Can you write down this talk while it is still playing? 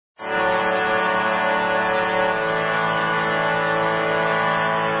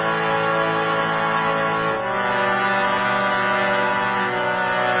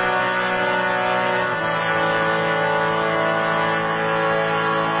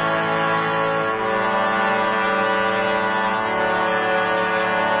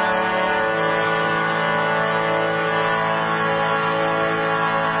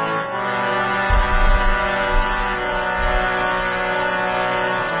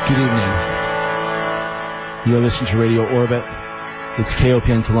Good evening. You're listening to Radio Orbit. It's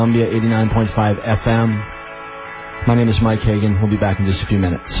KOPN Columbia, 89.5 FM. My name is Mike Hagan. We'll be back in just a few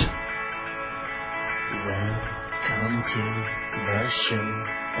minutes. Welcome to the show.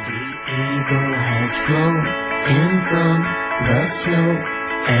 The eagle has flown in from the snow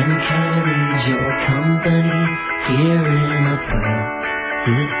and carries your company here in a pearl.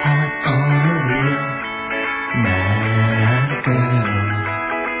 His heart on a wheel, my girl.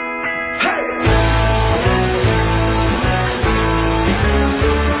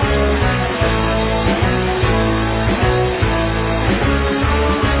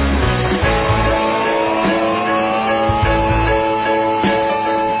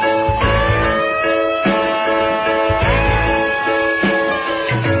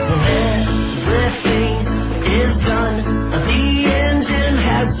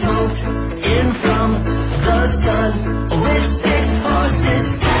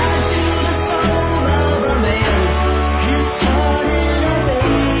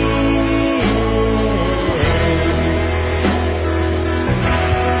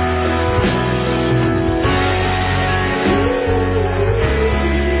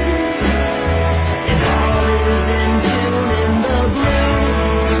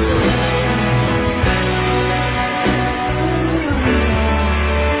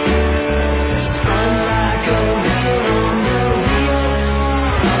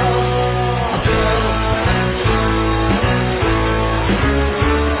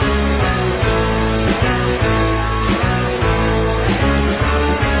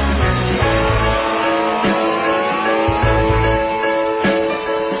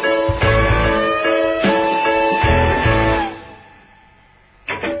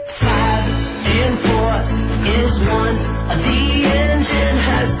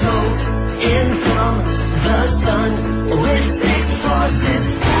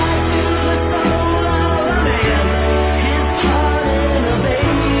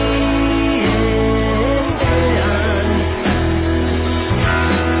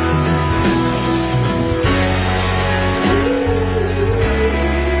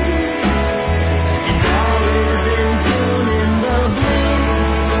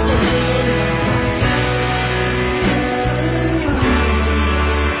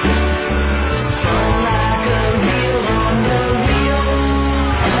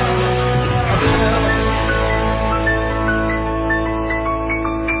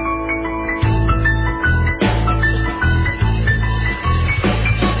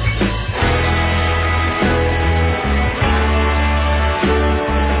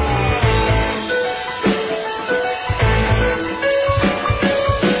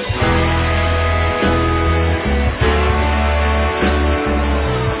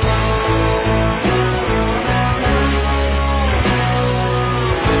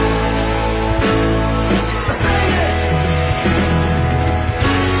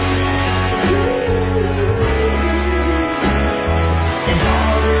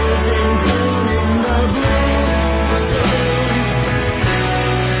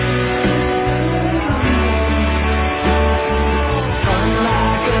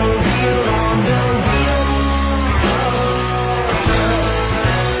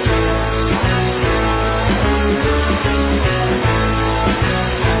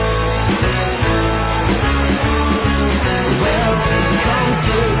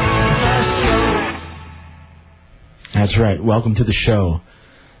 That's right. Welcome to the show.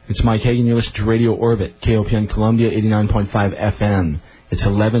 It's Mike Hagan. You're listening to Radio Orbit, KOPN Columbia, 89.5 FM. It's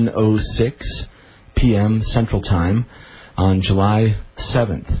 11:06 p.m. Central Time on July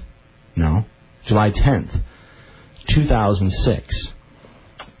 7th. No, July 10th, 2006.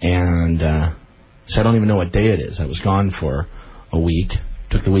 And so I don't even know what day it is. I was gone for a week.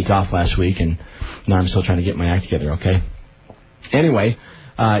 Took the week off last week, and now I'm still trying to get my act together, okay? Anyway,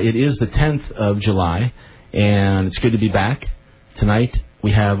 it is the 10th of July. And it's good to be back. Tonight,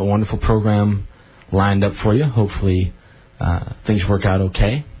 we have a wonderful program lined up for you. Hopefully, things work out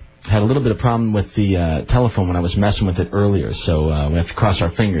okay. I had a little bit of problem with the telephone when I was messing with it earlier, so we have to cross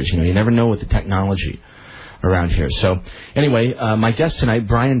our fingers. You know, you never know with the technology around here. So, anyway, my guest tonight,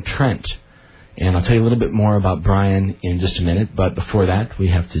 Brian Trent. And I'll tell you a little bit more about Brian in just a minute. But before that, we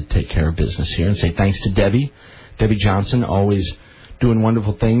have to take care of business here and say thanks to Debbie Johnson, always doing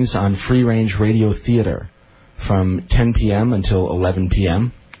wonderful things on Free Range Radio Theater from 10 p.m. until 11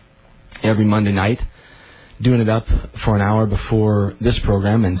 p.m. every Monday night, doing it up for an hour before this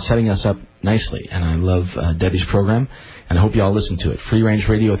program and setting us up nicely. And I love Debbie's program, and I hope you all listen to it. Free Range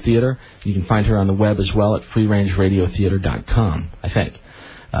Radio Theater. You can find her on the web as well at freerangeradiotheater.com, I think.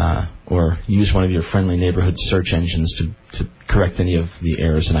 or use one of your friendly neighborhood search engines to correct any of the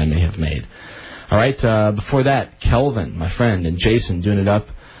errors that I may have made. All right, before that, Kelvin, my friend, and Jason doing it up.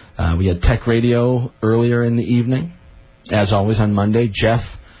 We had Tech Radio earlier in the evening, as always on Monday. Jeff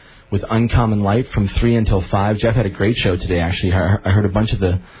with Uncommon Light from 3 until 5. Jeff had a great show today, actually. I heard a bunch of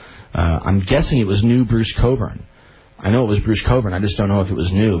the, I'm guessing it was new Bruce Coburn. I know it was Bruce Coburn. I just don't know if it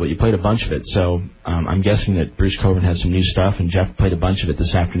was new, but you played a bunch of it. So I'm guessing that Bruce Coburn has some new stuff, and Jeff played a bunch of it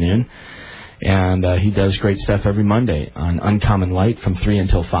this afternoon. And he does great stuff every Monday on Uncommon Light from 3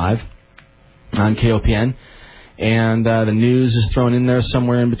 until 5 on KOPN. And the news is thrown in there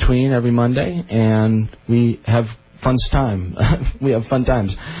somewhere in between every Monday, and we have fun time. We have fun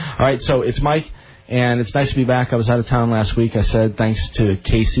times. All right, so it's Mike, and it's nice to be back. I was out of town last week. I said thanks to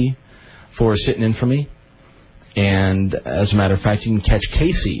Casey for sitting in for me. And as a matter of fact, you can catch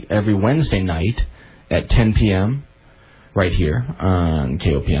Casey every Wednesday night at 10 p.m. right here on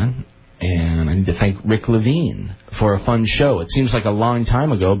KOPN. And I need to thank Rick Levine for a fun show. It seems like a long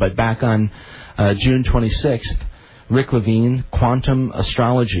time ago, but back on June 26th, Rick Levine, Quantum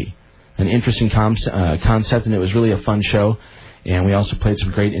Astrology, an interesting concept, and it was really a fun show. And we also played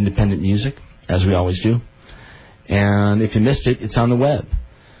some great independent music, as we always do. And if you missed it, it's on the web.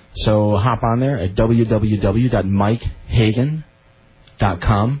 So hop on there at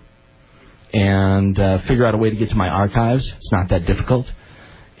www.mikehagan.com and figure out a way to get to my archives. It's not that difficult.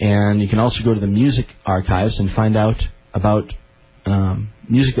 And you can also go to the music archives and find out about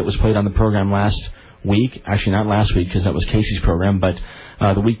music that was played on the program last week. Actually, not last week because that was Casey's program, but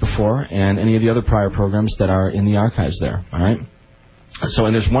the week before, and any of the other prior programs that are in the archives there. All right? So,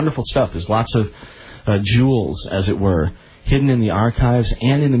 and there's wonderful stuff. There's lots of jewels, as it were, hidden in the archives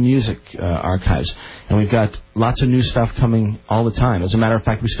and in the music archives. And we've got lots of new stuff coming all the time. As a matter of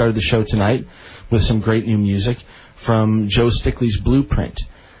fact, we started the show tonight with some great new music from Joe Stickley's Blueprint.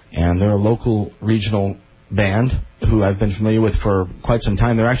 And they're a local regional band who I've been familiar with for quite some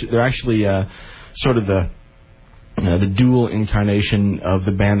time. They're actually sort of the dual incarnation of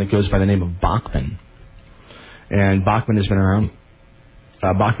the band that goes by the name of Bachman. And Bachman has been around.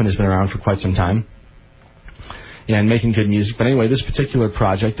 For quite some time. And making good music. But anyway, this particular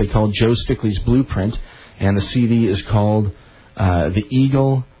project they called Joe Stickley's Blueprint, and the CD is called The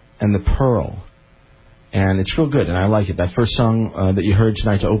Eagle and the Pearl. And it's real good, and I like it. That first song that you heard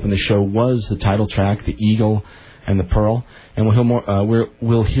tonight to open the show was the title track, The Eagle and the Pearl. And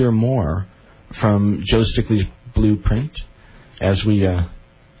we'll hear more from Joe Stickley's Blueprint as we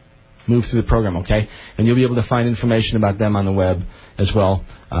move through the program, okay? And you'll be able to find information about them on the web as well.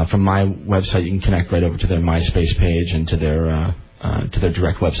 From my website, you can connect right over to their MySpace page and to their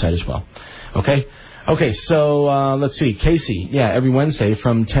direct website as well. Okay? Okay, so let's see. Casey, every Wednesday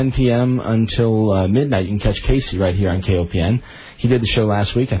from 10 p.m. until midnight, you can catch Casey right here on KOPN. He did the show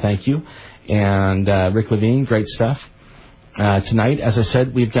last week. I thank you. And Rick Levine, great stuff. Tonight, as I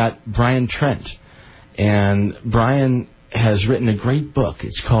said, we've got Brian Trent. And Brian has written a great book.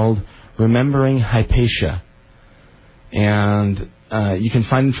 It's called Remembering Hypatia. And you can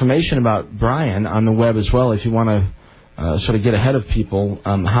find information about Brian on the web as well. If you want to sort of get ahead of people,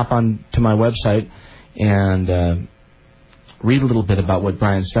 hop on to my website and read a little bit about what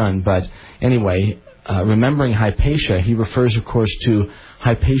Brian's done. But anyway, Remembering Hypatia, he refers, of course, to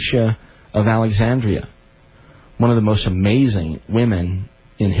Hypatia of Alexandria, one of the most amazing women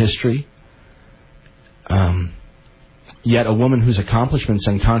in history. Yet a woman whose accomplishments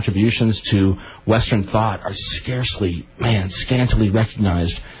and contributions to Western thought are scantily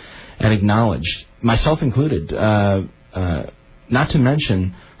recognized and acknowledged, myself included, not to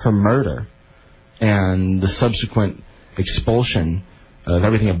mention her murder and the subsequent expulsion of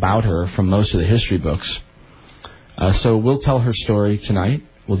everything about her from most of the history books. So we'll tell her story tonight.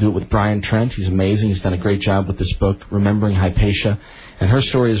 We'll do it with Brian Trent. He's amazing. He's done a great job with this book, Remembering Hypatia. And her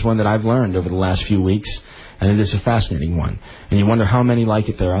story is one that I've learned over the last few weeks, and it is a fascinating one. And you wonder how many like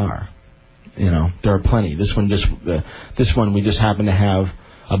it there are. You know, there are plenty. This one we just happen to have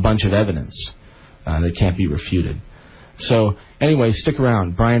a bunch of evidence that can't be refuted. So anyway, stick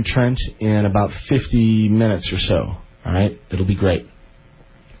around. Brian Trent in about 50 minutes or so. All right? It'll be great.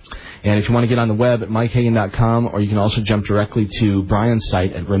 And if you want to get on the web at mikehagan.com, or you can also jump directly to Brian's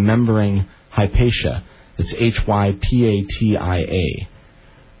site at Remembering Hypatia. It's Hypatia.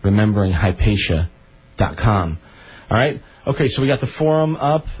 RememberingHypatia.com. All right? Okay, so we got the forum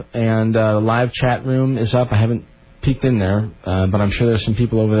up, and the live chat room is up. I haven't peeked in there, but I'm sure there's some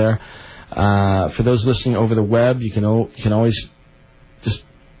people over there. For those listening over the web, you can always just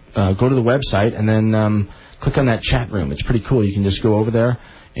go to the website and then click on that chat room. It's pretty cool. You can just go over there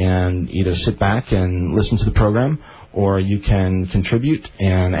and either sit back and listen to the program, or you can contribute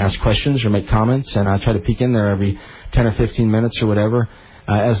and ask questions or make comments, and I'll try to peek in there every 10 or 15 minutes or whatever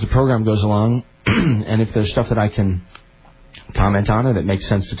as the program goes along. And if there's stuff that I can comment on or that makes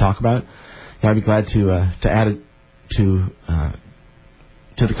sense to talk about, I'd be glad to add it to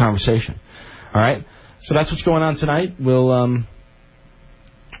the conversation. All right? So that's what's going on tonight. We'll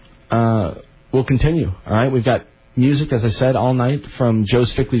continue. All right? We've got music, as I said, all night from Joe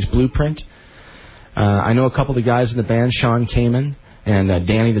Stickley's Blueprint. I know a couple of the guys in the band, Sean Kamen and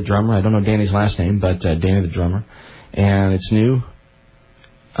Danny the drummer. I don't know Danny's last name, but Danny the drummer. And it's new,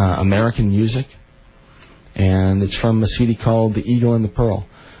 American music. And it's from a CD called The Eagle and the Pearl.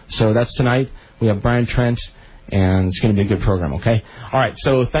 So that's tonight. We have Brian Trent, and it's going to be a good program, okay? All right,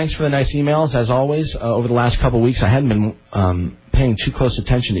 so thanks for the nice emails, as always. Over the last couple of weeks, I hadn't been paying too close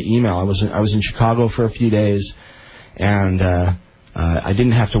attention to email. I was in Chicago for a few days, and I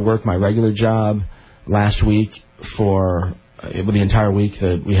didn't have to work my regular job last week for the entire week.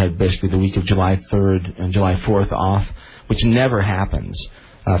 We had basically the week of July 3rd and July 4th off, which never happens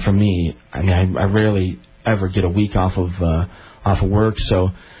for me. I mean, I rarely ever get a week off of work,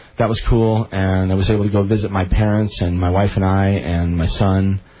 so that was cool. And I was able to go visit my parents, and my wife and I and my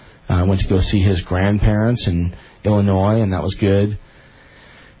son went to go see his grandparents in Illinois, and that was good.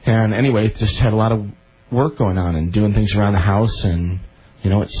 And anyway, just had a lot of work going on and doing things around the house, and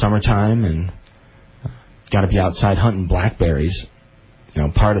it's summertime and got to be outside hunting blackberries,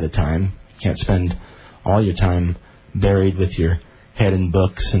 part of the time. You can't spend all your time buried with your head in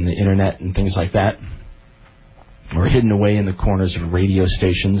books and the internet and things like that, or hidden away in the corners of radio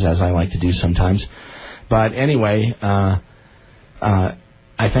stations, as I like to do sometimes. But anyway, I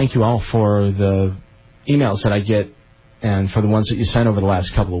thank you all for the emails that I get and for the ones that you sent over the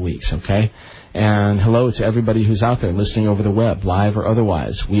last couple of weeks, okay? And hello to everybody who's out there listening over the web, live or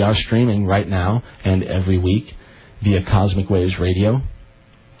otherwise. We are streaming right now and every week via Cosmic Waves Radio.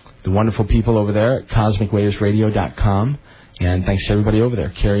 The wonderful people over there at CosmicWavesRadio.com. And thanks to everybody over there,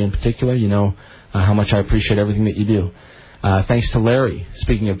 Carrie in particular. You know how much I appreciate everything that you do. Thanks to Larry,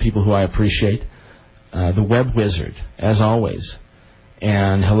 speaking of people who I appreciate, the Web Wizard, as always.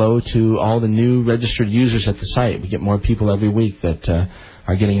 And hello to all the new registered users at the site. We get more people every week that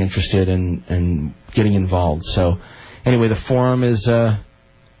are getting interested and getting involved. So anyway, the forum is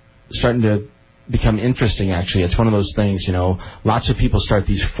starting to become interesting, actually. It's one of those things, lots of people start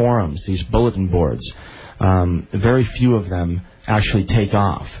these forums, these bulletin boards. Very few of them actually take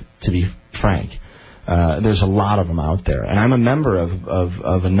off, to be frank. There's a lot of them out there, and I'm a member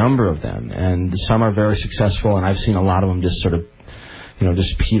of a number of them, and some are very successful, and I've seen a lot of them just sort of,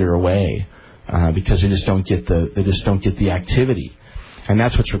 just peter away because they just don't get the activity, and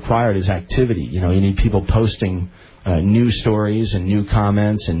that's what's required is activity. You need people posting new stories and new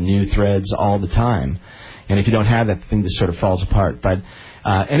comments and new threads all the time, and if you don't have that, the thing just sort of falls apart. But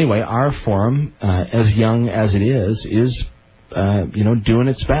anyway, our forum, as young as it is doing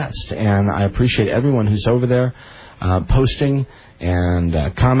its best. And I appreciate everyone who's over there posting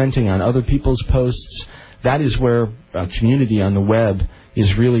and commenting on other people's posts. That is where community on the web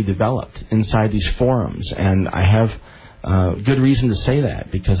is really developed, inside these forums. And I have good reason to say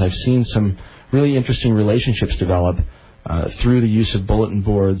that, because I've seen some really interesting relationships develop through the use of bulletin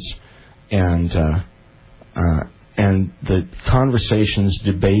boards and the conversations,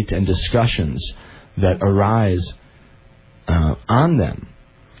 debate, and discussions that arise on them.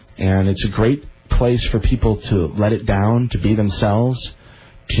 And it's a great place for people to let it down, to be themselves,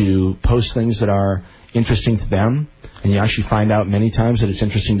 to post things that are interesting to them. And you actually find out many times that it's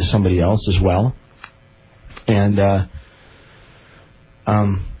interesting to somebody else as well. And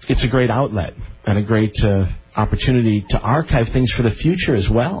it's a great outlet and a great opportunity to archive things for the future as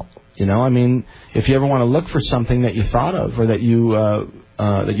well. If you ever want to look for something that you thought of or that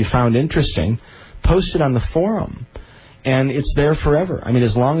you found interesting, post it on the forum. And it's there forever.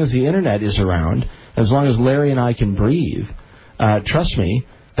 As long as the internet is around, as long as Larry and I can breathe, trust me,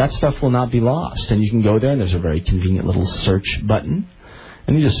 that stuff will not be lost. And you can go there, and there's a very convenient little search button,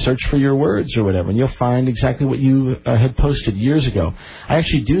 and you just search for your words or whatever, and you'll find exactly what you had posted years ago. I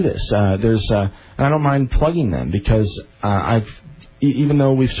actually do this. And I don't mind plugging them, because even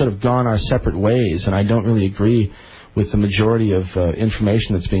though we've sort of gone our separate ways, and I don't really agree with the majority of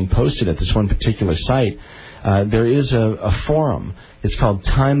information that's being posted at this one particular site, there is a forum. It's called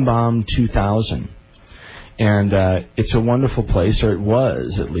Time Bomb 2000. And it's a wonderful place, or it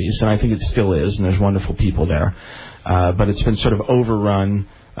was at least, and I think it still is, and there's wonderful people there. But it's been sort of overrun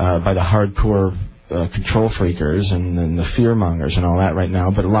by the hardcore control freakers and the fear mongers and all that right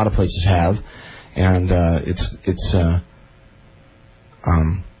now. But a lot of places have. And it's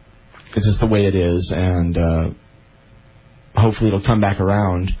just the way it is. And hopefully it'll come back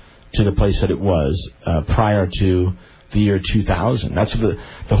around to the place that it was prior to the year 2000. That's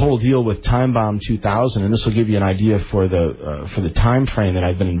the whole deal with Time Bomb 2000, and this will give you an idea for the time frame that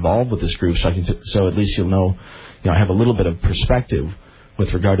I've been involved with this group, so at least you'll know, I have a little bit of perspective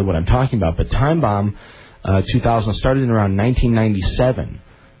with regard to what I'm talking about. But Time Bomb 2000 started in around 1997,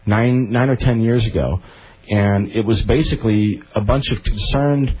 9 or 10 years ago, and it was basically a bunch of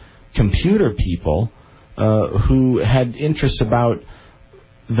concerned computer people who had interests about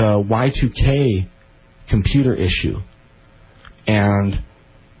the Y2K computer issue. And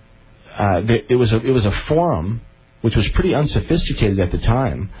it was a forum which was pretty unsophisticated at the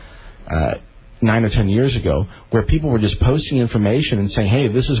time, 9 or 10 years ago, where people were just posting information and saying, hey,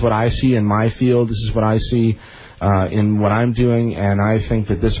 this is what I see in my field, this is what I see in what I'm doing, and I think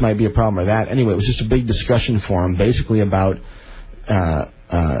that this might be a problem or that. Anyway, it was just a big discussion forum basically about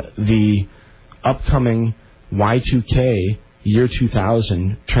the upcoming Y2K year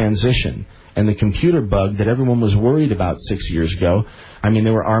 2000 transition and the computer bug that everyone was worried about 6 years ago. I mean,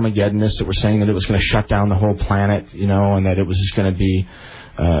 there were Armageddonists that were saying that it was going to shut down the whole planet, and that it was just going to be,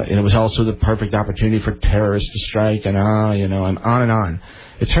 and it was also the perfect opportunity for terrorists to strike, and and on and on.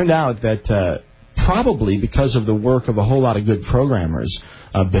 It turned out that probably because of the work of a whole lot of good programmers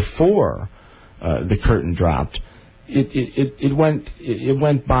before the curtain dropped, it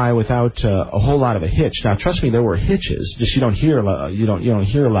went by without a whole lot of a hitch. Now, trust me, there were hitches. Just you don't hear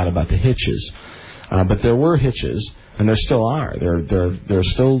a lot about the hitches, but there were hitches, and there still are. There are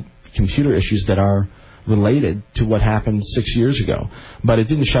still computer issues that are related to what happened 6 years ago. But it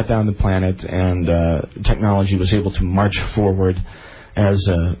didn't shut down the planet, and technology was able to march forward as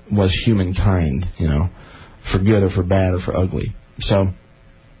was humankind, for good or for bad or for ugly. So,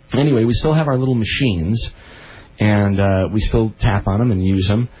 anyway, we still have our little machines. And we still tap on them and use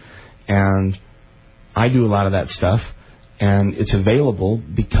them. And I do a lot of that stuff. And it's available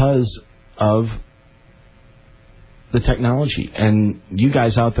because of the technology. And you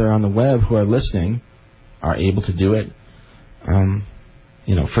guys out there on the web who are listening are able to do it,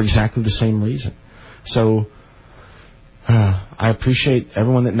 for exactly the same reason. So I appreciate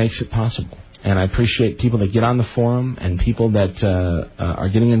everyone that makes it possible. And I appreciate people that get on the forum and people that are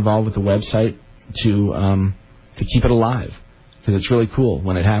getting involved with the website to keep it alive, because it's really cool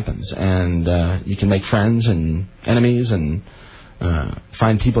when it happens, and you can make friends and enemies, and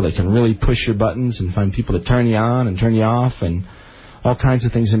find people that can really push your buttons, and find people that turn you on and turn you off, and all kinds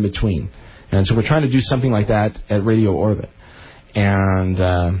of things in between. And so we're trying to do something like that at Radio Orbit, and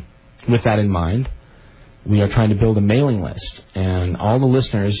with that in mind, we are trying to build a mailing list, and all the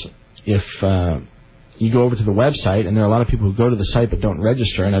listeners, if you go over to the website, and there are a lot of people who go to the site but don't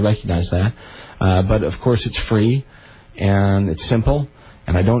register, and I recognize that. But, of course, it's free, and it's simple,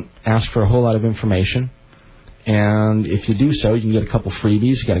 and I don't ask for a whole lot of information. And if you do so, you can get a couple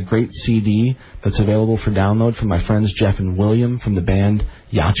freebies. You got a great CD that's available for download from my friends Jeff and William from the band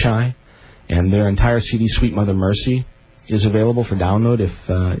Yachai. And their entire CD, Sweet Mother Mercy, is available for download if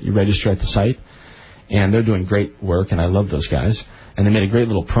you register at the site. And they're doing great work, and I love those guys. And they made a great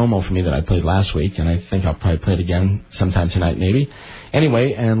little promo for me that I played last week, and I think I'll probably play it again sometime tonight, maybe.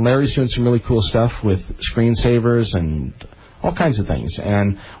 Anyway, and Larry's doing some really cool stuff with screensavers and all kinds of things.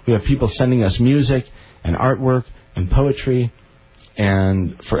 And we have people sending us music and artwork and poetry.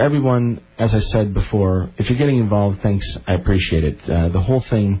 And for everyone, as I said before, if you're getting involved, thanks, I appreciate it. The whole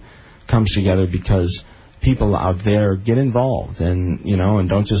thing comes together because people out there get involved and, and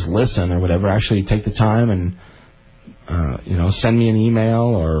don't just listen or whatever. Actually take the time and send me an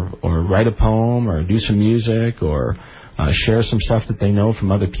email or write a poem or do some music or share some stuff that they know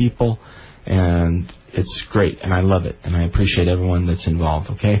from other people. And it's great, and I love it, and I appreciate everyone that's involved,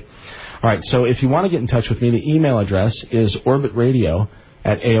 okay? All right, so if you want to get in touch with me, the email address is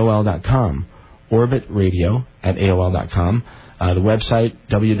orbitradio@aol.com, orbitradio@aol.com. The website,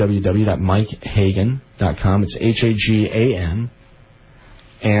 www.mikehagan.com. It's Hagan.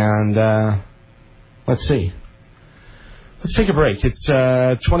 And let's see. Let's take a break. It's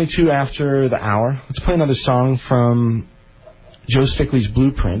 22 after the hour. Let's play another song from Joe Stickley's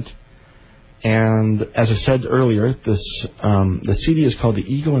Blueprint. And as I said earlier, the CD is called The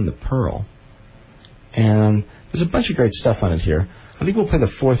Eagle and the Pearl. And there's a bunch of great stuff on it here. I think we'll play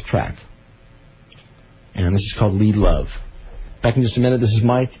the fourth track. And this is called Lead Love. Back in just a minute. This is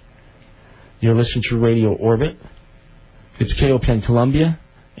Mike. You're listening to Radio Orbit. It's KOPN Columbia.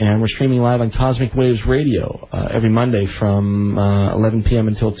 And we're streaming live on Cosmic Waves Radio every Monday from 11 p.m.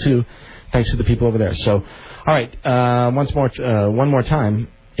 until 2. Thanks to the people over there. So, all right, one more time.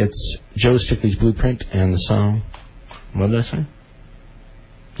 It's Joe Stickley's Blueprint and the song, what did I say?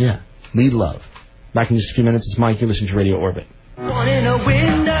 Yeah, Lead Love. Back in just a few minutes, it's Mike. You're listening to Radio Orbit. One in a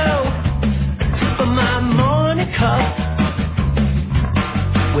window for my morning cup.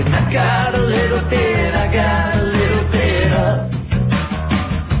 When I got a little bit, I got a little bit up.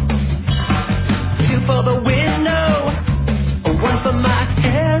 Two for the window, one for my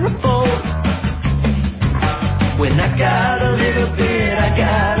terrible. When I got a little bit, I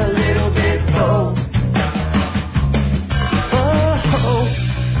got a little bit bold. Oh.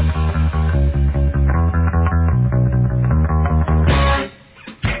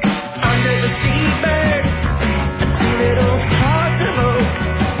 Under the seabird, two little hearts of oak.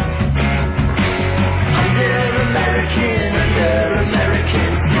 Under American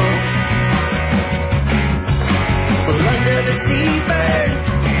smoke. Well, under the seabird,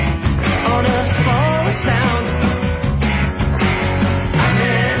 on a forest sound. I'm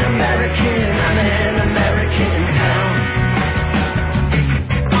an American town.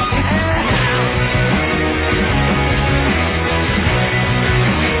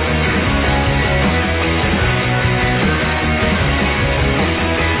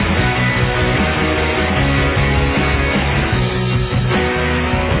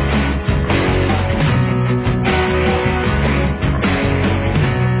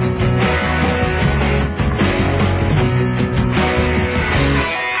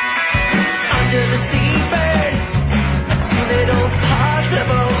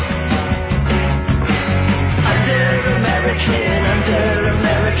 Under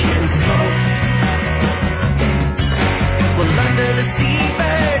American smoke. Well, under the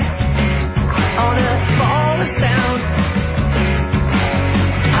seabird, on a falling sound.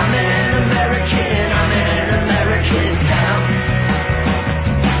 I'm an American town.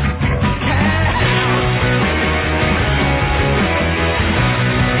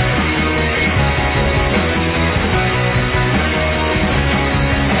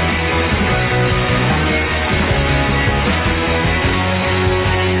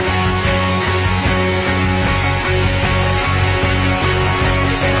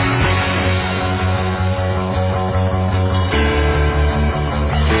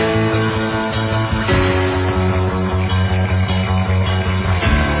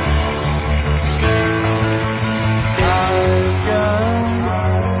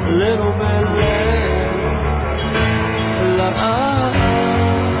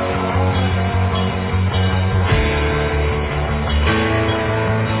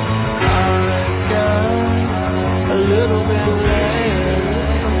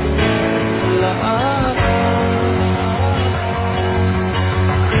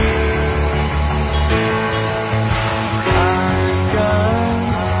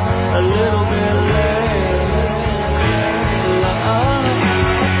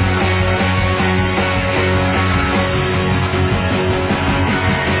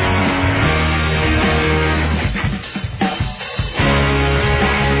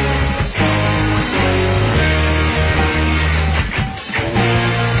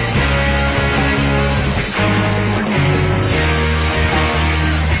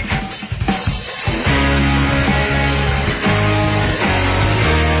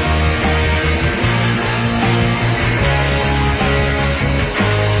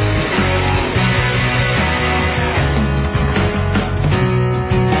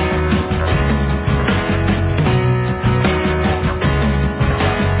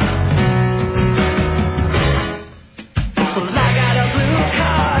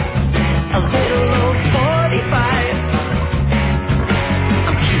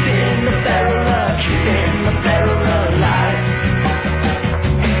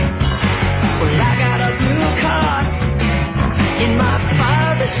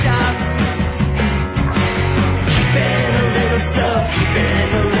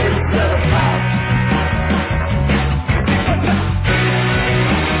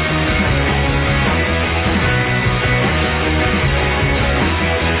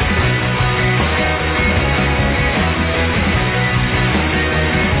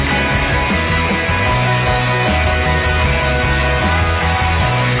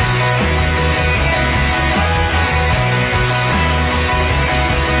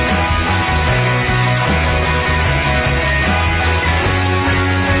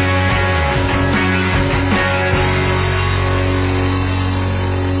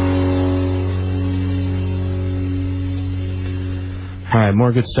 All right,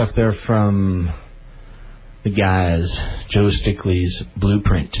 more good stuff there from the guys, Joe Stickley's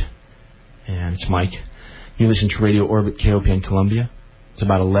Blueprint. And it's Mike. You listen to Radio Orbit KOPN Columbia. It's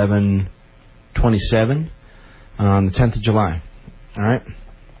about 11:27 on the 10th of July. All right.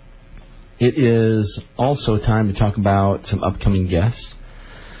 It is also time to talk about some upcoming guests.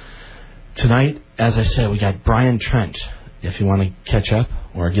 Tonight, as I said, we got Brian Trent if you want to catch up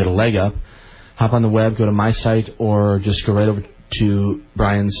or get a leg up, hop on the web, go to my site, or just go right over to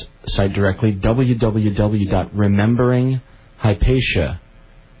Brian's site directly,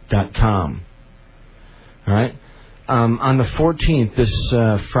 www.rememberinghypatia.com. All right? On the 14th, this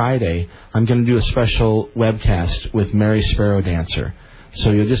Friday, I'm going to do a special webcast with Mary Sparrow Dancer.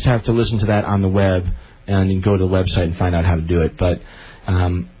 So you'll just have to listen to that on the web, and you can go to the website and find out how to do it. But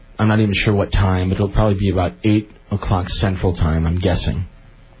I'm not even sure what time, but it'll probably be about 8 o'clock Central Time, I'm guessing.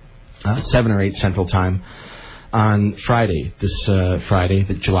 7 or 8 Central Time on Friday, this Friday,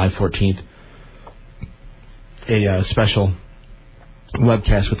 the July 14th, a special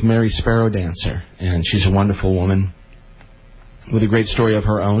webcast with Mary Sparrow Dancer. And she's a wonderful woman with a great story of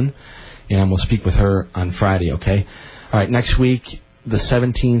her own, and we'll speak with her on Friday, okay? All right, next week, the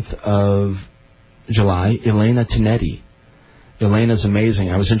 17th of July, Elena Tinetti. Elena's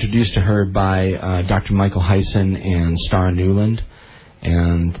amazing. I was introduced to her by Dr. Michael Hyson and Star Newland,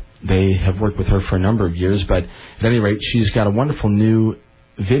 and they have worked with her for a number of years, but at any rate, she's got a wonderful new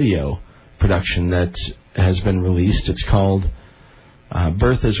video production that has been released. It's called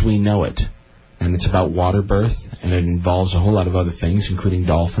Birth as We Know It, and it's about water birth, and it involves a whole lot of other things, including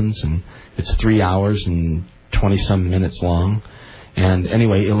dolphins, and it's 3 hours and 20-some minutes long. And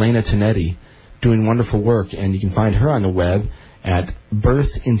anyway, Elena Tinetti doing wonderful work, and you can find her on the web at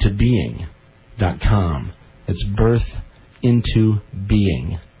birthintobeing.com. It's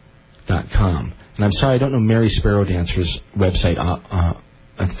birthintobeing.com. And I'm sorry, I don't know Mary Sparrow Dancer's website at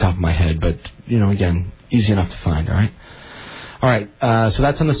the top of my head, but, again, easy enough to find, all right? All right, so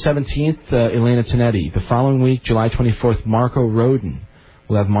that's on the 17th, Elena Tinetti. The following week, July 24th, Marco Roden.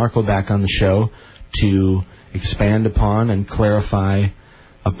 We'll have Marco back on the show to expand upon and clarify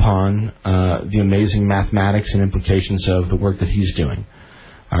upon the amazing mathematics and implications of the work that he's doing.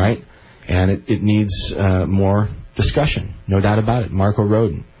 All right? And it needs more discussion, no doubt about it. Marco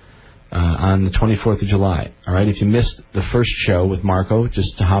Roden on the 24th of July. All right? If you missed the first show with Marco,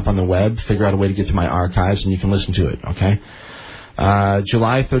 just to hop on the web, figure out a way to get to my archives, and you can listen to it, okay?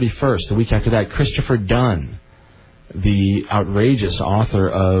 July 31st, the week after that, Christopher Dunn, the outrageous author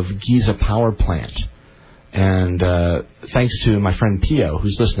of Giza Power Plant. And thanks to my friend Pio,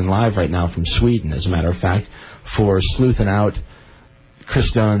 who's listening live right now from Sweden, as a matter of fact, for sleuthing out Chris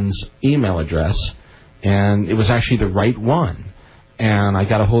Dunn's email address. And it was actually the right one. And I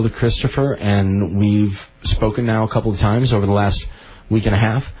got a hold of Christopher, and we've spoken now a couple of times over the last week and a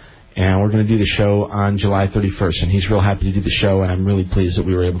half. And we're going to do the show on July 31st. And he's real happy to do the show, and I'm really pleased that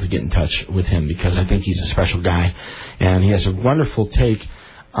we were able to get in touch with him, because I think he's a special guy. And he has a wonderful take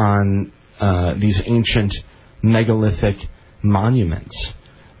on these ancient megalithic monuments.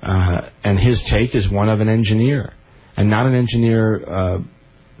 And his take is one of an engineer. And not an engineer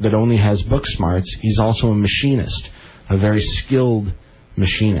that only has book smarts. He's also a machinist, a very skilled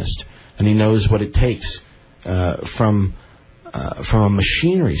machinist. And he knows what it takes from a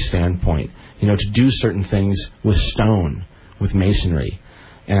machinery standpoint, to do certain things with stone, with masonry.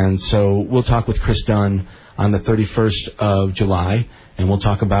 And so we'll talk with Chris Dunn on the 31st of July, and we'll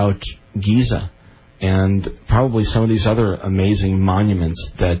talk about Giza and probably some of these other amazing monuments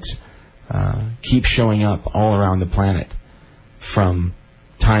that keep showing up all around the planet from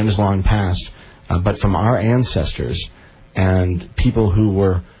times long past, but from our ancestors and people who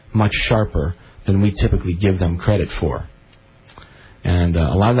were much sharper than we typically give them credit for. And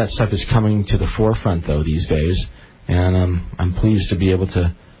a lot of that stuff is coming to the forefront, though, these days. And I'm pleased to be able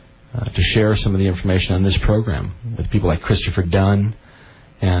to share some of the information on this program with people like Christopher Dunn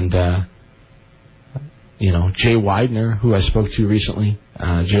and, Jay Widener, who I spoke to recently.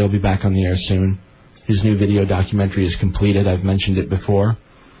 Jay will be back on the air soon. His new video documentary is completed. I've mentioned it before.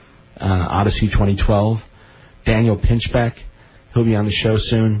 Odyssey 2012. Daniel Pinchbeck, he'll be on the show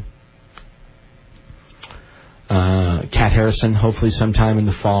soon. Kat Harrison, hopefully sometime in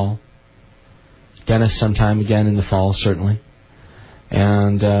the fall. Dennis, sometime again in the fall, certainly.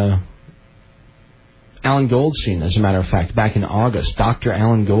 And Alan Goldstein, as a matter of fact, back in August. Dr.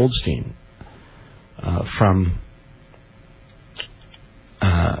 Alan Goldstein from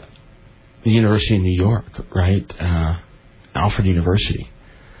the University of New York, right? Alfred University.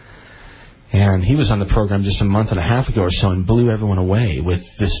 And he was on the program just a month and a half ago or so and blew everyone away with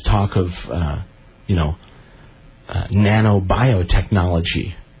this talk of,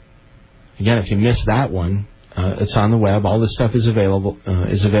 nanobiotechnology. Again, if you missed that one, it's on the web. All this stuff is available,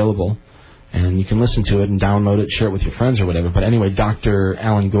 and you can listen to it and download it, share it with your friends or whatever. But anyway, Dr.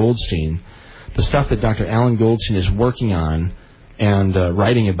 Alan Goldstein, the stuff that Dr. Alan Goldstein is working on and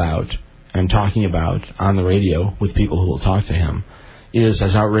writing about and talking about on the radio with people who will talk to him is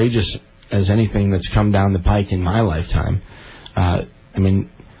as outrageous as anything that's come down the pike in my lifetime. I mean,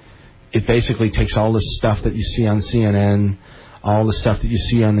 it basically takes all the stuff that you see on CNN, all the stuff that you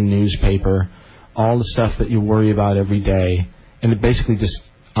see on the newspaper, all the stuff that you worry about every day, and it basically just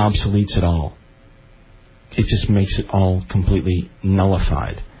obsoletes it all. It just makes it all completely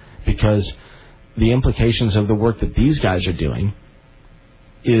nullified, because the implications of the work that these guys are doing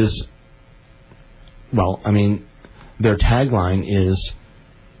is, well, I mean, their tagline is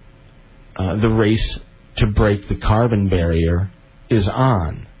the race to break the carbon barrier is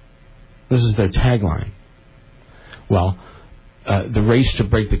on. This is their tagline. Well, the race to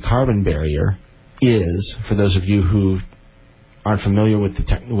break the carbon barrier is, for those of you who aren't familiar with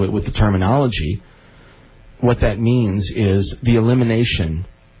the terminology, what that means is the elimination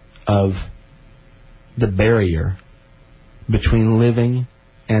of the barrier between living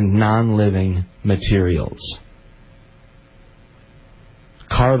and non-living materials.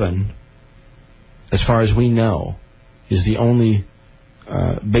 Carbon, as far as we know, is the only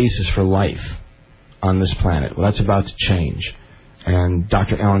basis for life on this planet. Well, that's about to change. And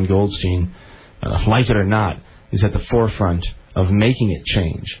Dr. Alan Goldstein, like it or not, is at the forefront of making it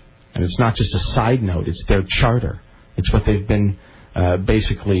change. And it's not just a side note, it's their charter. It's what they've been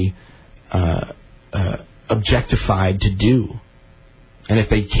basically objectified to do. And if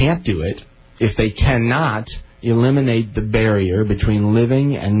they can't do it, if they cannot eliminate the barrier between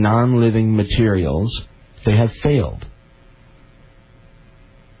living and non-living materials, they have failed.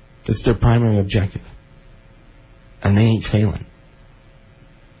 That's their primary objective. And they ain't failing.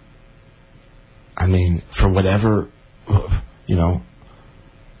 I mean, for whatever,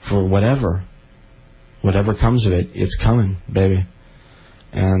 for whatever comes of it, it's coming, baby.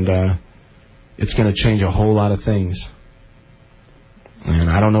 And it's going to change a whole lot of things.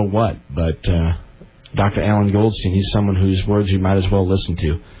 And I don't know what, but Dr. Alan Goldstein, he's someone whose words you might as well listen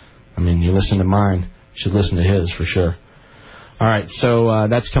to. I mean, you listen to mine, you should listen to his for sure. All right, so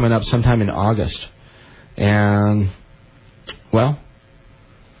that's coming up sometime in August. And, well,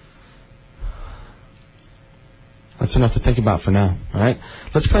 that's enough to think about for now. All right,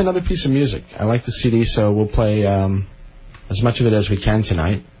 let's play another piece of music. I like the CD, so we'll play as much of it as we can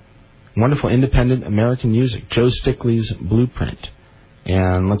tonight. Wonderful independent American music, Joe Stickley's Blueprint.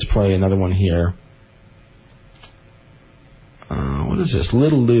 And let's play another one here. What is this?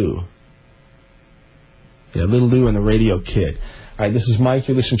 Little Lou. Yeah, Little Lou and the Radio Kid. All right, this is Mike.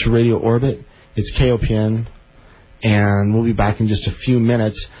 You're listening to Radio Orbit. It's KOPN. And we'll be back in just a few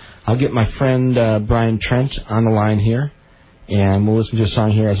minutes. I'll get my friend Brian Trent on the line here. And we'll listen to a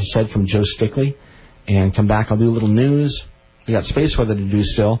song here, as I said, from Joe Stickley. And come back. I'll do a little news. We got space weather to do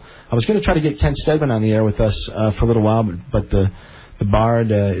still. I was going to try to get Kent Stedman on the air with us for a little while, but the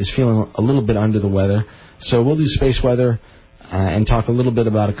Bard is feeling a little bit under the weather. So we'll do space weather and talk a little bit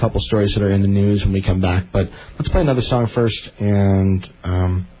about a couple stories that are in the news when we come back. But let's play another song first, and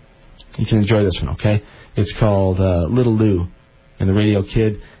you can enjoy this one, okay? It's called Little Lou and the Radio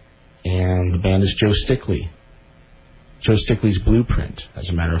Kid, and the band is Joe Stickley. Joe Stickley's Blueprint, as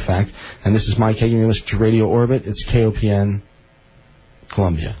a matter of fact. And this is Mike Hagan. You're listening to Radio Orbit. It's KOPN,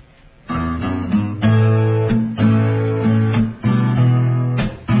 Columbia.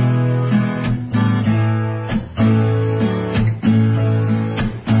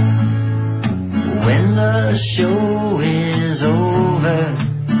 When the show is over,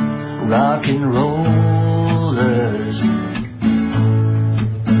 rock and rollers,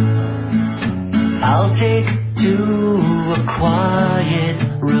 I'll take to a quiet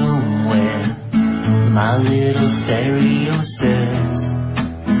room where my little stereo says,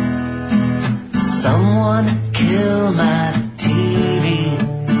 someone kill my TV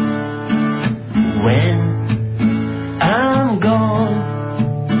when I'm gone,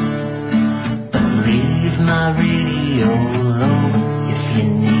 but leave my radio low if you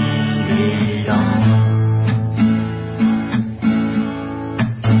need it on.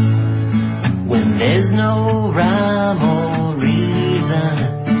 When there's no rhyme or reason,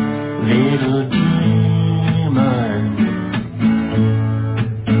 little demon,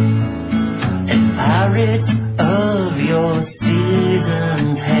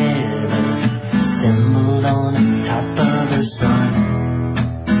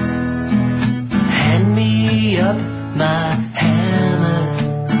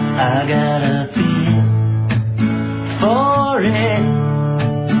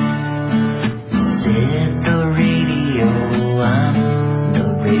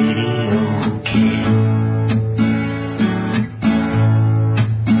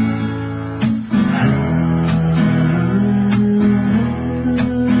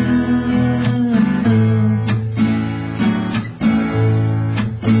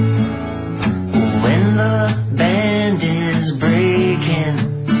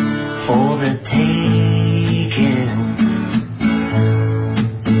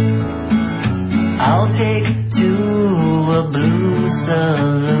 I'll take it to a blue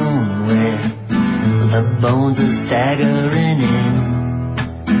saloon where the bones are staggering in.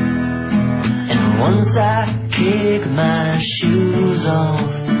 And once I kick my shoes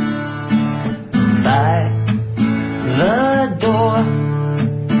off by the door,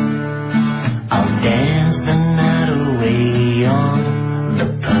 I'll dance the night away on the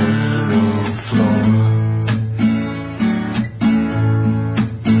pearl floor.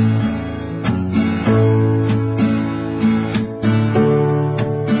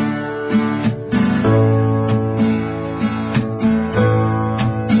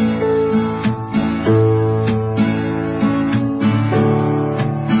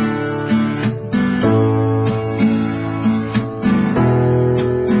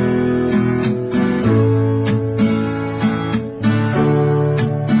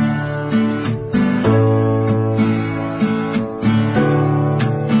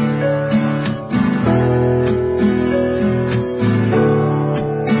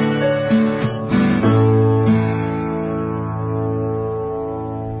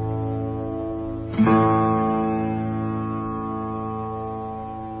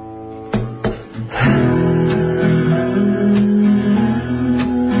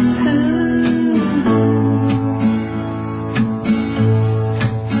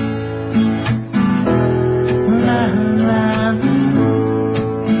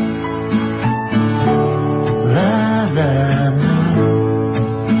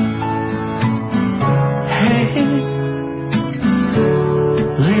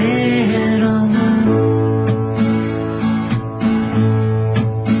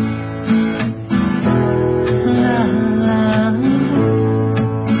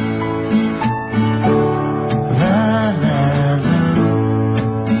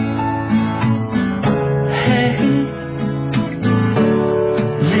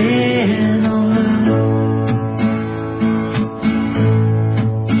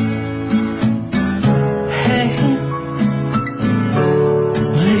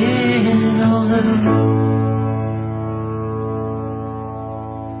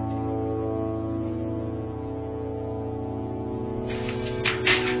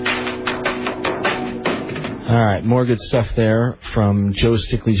 More good stuff there from Joe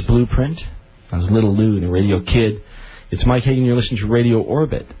Stickley's Blueprint. That was Little Lou, the Radio Kid. It's Mike Hagan. You're listening to Radio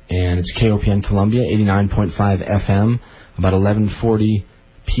Orbit, and it's KOPN Columbia, 89.5 FM, about 11:40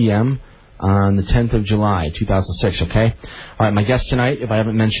 p.m. on the 10th of July, 2006, okay? All right, my guest tonight, if I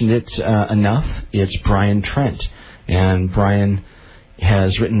haven't mentioned it enough, it's Brian Trent. And Brian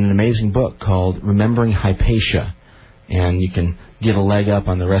has written an amazing book called Remembering Hypatia. And you can get a leg up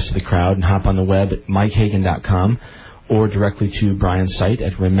on the rest of the crowd and hop on the web at mikehagan.com or directly to Brian's site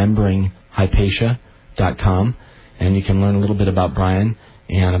at rememberinghypatia.com. And you can learn a little bit about Brian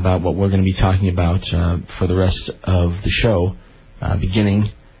and about what we're going to be talking about for the rest of the show, beginning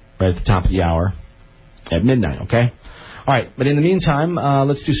right at the top of the hour at midnight, okay? All right, but in the meantime,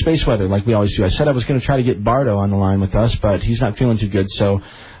 let's do space weather like we always do. I said I was going to try to get Bardo on the line with us, but he's not feeling too good, so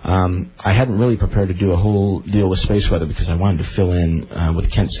I hadn't really prepared to do a whole deal with space weather because I wanted to fill in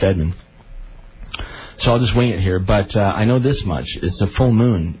with Kent Stedman. So I'll just wing it here, but I know this much. It's a full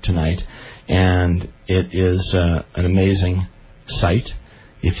moon tonight, and it is an amazing sight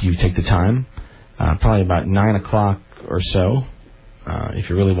if you take the time. Probably about 9 o'clock or so, if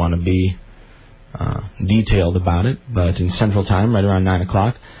you really want to be detailed about it. But in Central Time, right around 9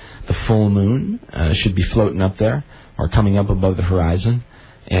 o'clock, the full moon should be floating up there or coming up above the horizon.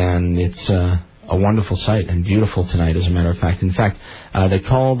 And it's a wonderful sight and beautiful tonight, as a matter of fact. In fact, they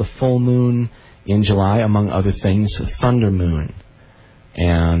call the full moon in July, among other things, Thunder Moon.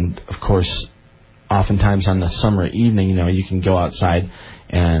 And, of course, oftentimes on the summer evening, you can go outside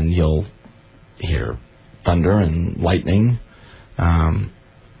and you'll hear thunder and lightning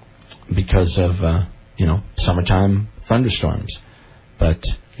because of, summertime thunderstorms. But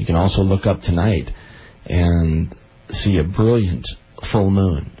you can also look up tonight and see a brilliant full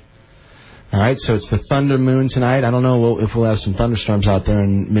moon. All right, so it's the Thunder Moon tonight. I don't know if we'll have some thunderstorms out there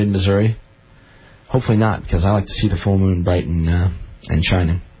in mid-Missouri. Hopefully not, because I like to see the full moon bright and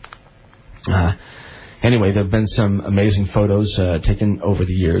shining. Anyway, there have been some amazing photos taken over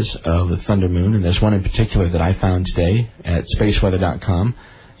the years of the Thunder Moon, and there's one in particular that I found today at spaceweather.com,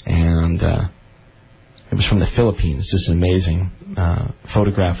 and it was from the Philippines. Just an amazing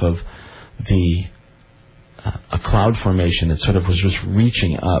photograph of a cloud formation that sort of was just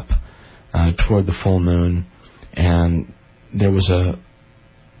reaching up toward the full moon, and there was a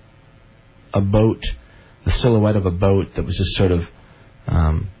boat, the silhouette of a boat that was just sort of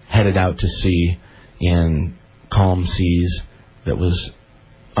headed out to sea in calm seas that was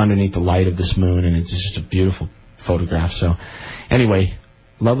underneath the light of this moon, and it's just a beautiful photograph. So, anyway,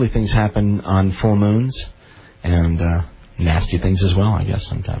 lovely things happen on full moons, and nasty things as well, I guess,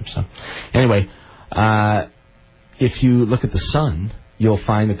 sometimes. So, anyway, if you look at the sun, you'll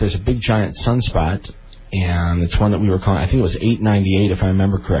find that there's a big giant sunspot, and it's one that we were calling, I think it was 898 if I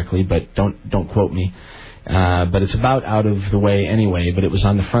remember correctly, but don't quote me. But it's about out of the way anyway, but it was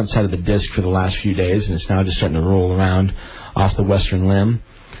on the front side of the disk for the last few days, and it's now just starting to roll around off the western limb.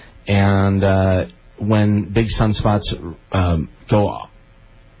 And when big sunspots go,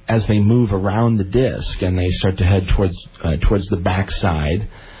 as they move around the disk and they start to head towards the backside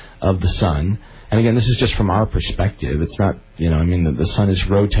of the sun, and again, this is just from our perspective. It's not, the sun is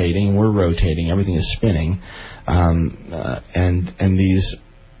rotating, we're rotating, everything is spinning, and these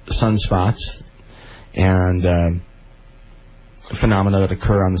sunspots and phenomena that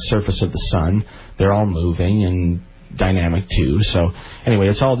occur on the surface of the sun, they're all moving and dynamic too. So anyway,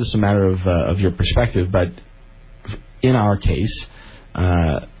 it's all just a matter of your perspective. But in our case,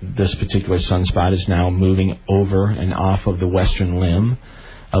 this particular sunspot is now moving over and off of the western limb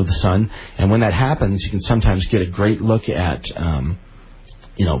of the sun, and when that happens, you can sometimes get a great look at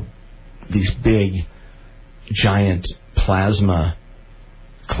these big giant plasma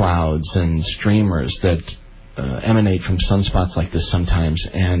clouds and streamers that emanate from sunspots like this sometimes,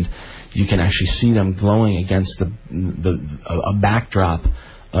 and you can actually see them glowing against a backdrop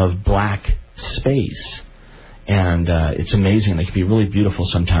of black space, and it's amazing. They can be really beautiful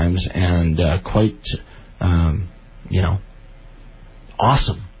sometimes, and quite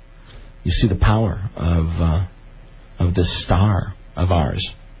awesome. You see the power of this star of ours,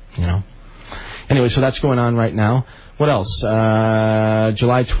 Anyway, so that's going on right now. What else?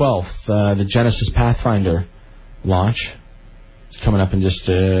 July 12th, the Genesis Pathfinder launch. It's coming up in just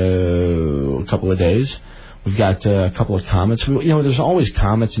a couple of days. We've got a couple of comets. There's always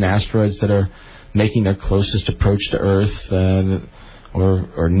comets and asteroids that are making their closest approach to Earth,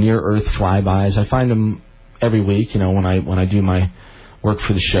 or near Earth flybys. I find them every week, when I do my work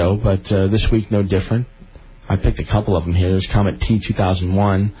for the show. But this week, no different. I picked a couple of them here. There's Comet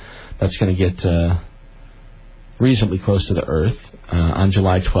T2001. That's going to get reasonably close to the Earth on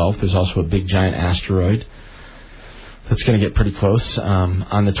July 12th. There's also a big giant asteroid that's going to get pretty close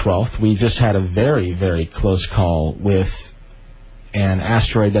on the 12th. We just had a very, very close call with an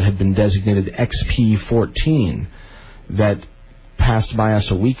asteroid that had been designated XP14 that passed by us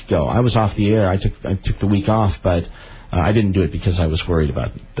a week ago. I was off the air. I took the week off, but I didn't do it because I was worried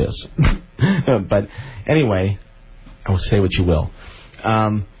about this. But anyway, I will say what you will.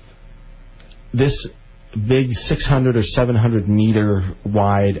 This big 600 or 700 meter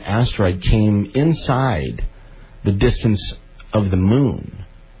wide asteroid came inside the distance of the moon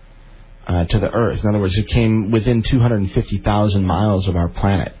to the Earth. In other words, it came within 250,000 miles of our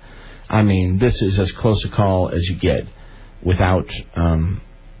planet. I mean, this is as close a call as you get without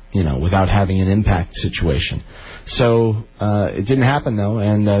having an impact situation. So it didn't happen though,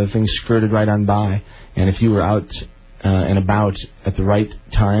 and things skirted right on by. And if you were out and about at the right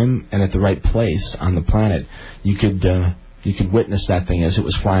time and at the right place on the planet, you could witness that thing as it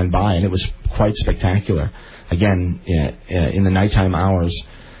was flying by, and it was quite spectacular. Again, in the nighttime hours,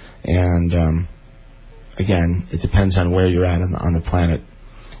 and again, it depends on where you're at on the planet,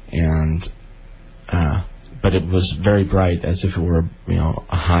 and but it was very bright, as if it were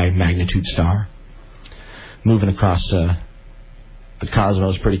a high magnitude star moving across the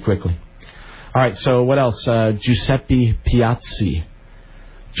cosmos pretty quickly. All right, so what else? Giuseppe Piazzi.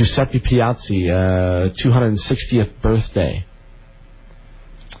 Giuseppe Piazzi, 260th birthday.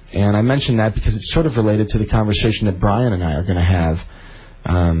 And I mention that because it's sort of related to the conversation that Brian and I are going to have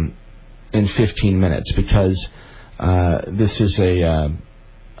in 15 minutes, because this is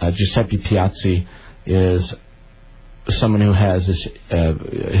Giuseppe Piazzi is someone who has this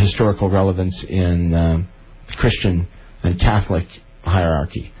historical relevance in Christian and Catholic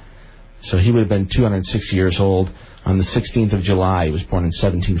hierarchy. So he would have been 260 years old on the 16th of July. He was born in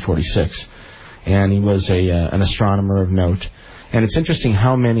 1746. And he was an astronomer of note. And it's interesting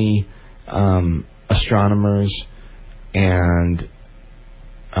how many astronomers and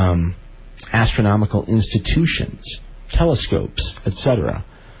astronomical institutions, telescopes, etc.,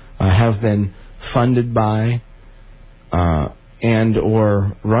 have been funded by and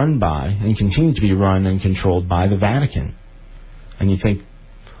or run by and continue to be run and controlled by the Vatican. And you think,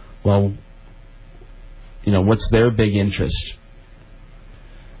 well, what's their big interest?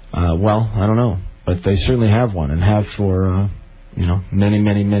 Well, I don't know, but they certainly have one, and have for many,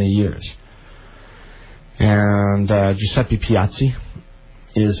 many, many years. And Giuseppe Piazzi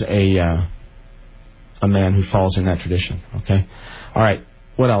is a man who falls in that tradition. Okay, all right.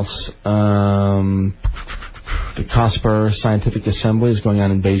 What else? The COSPAR Scientific Assembly is going on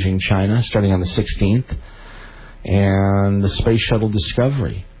in Beijing, China, starting on the 16th. And the Space Shuttle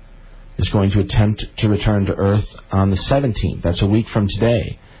Discovery is going to attempt to return to Earth on the 17th. That's a week from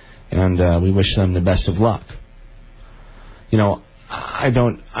today. And we wish them the best of luck. You know,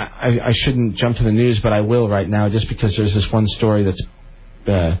 I shouldn't jump to the news, but I will right now, just because there's this one story that's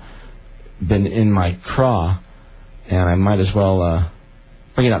been in my craw, and I might as well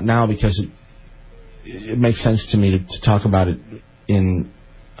bring it up now because it makes sense to me to talk about it in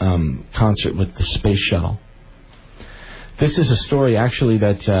concert with the space shuttle. This is a story actually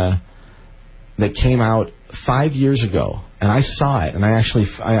that came out 5 years ago, and I saw it, and I actually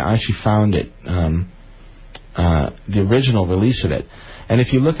found it, the original release of it. And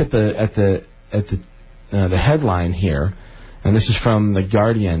if you look at the headline here, and this is from The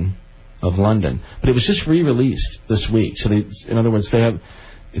Guardian of London, but it was just re-released this week. So in other words,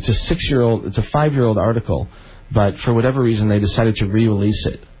 it's a 5-year-old article, but for whatever reason they decided to re-release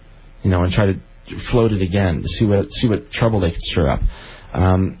it, and try to float it again to see what trouble they could stir up.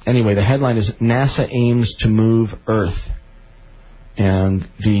 Anyway, the headline is NASA aims to move Earth, and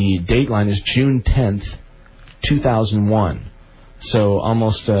the dateline is June 10th, 2001. So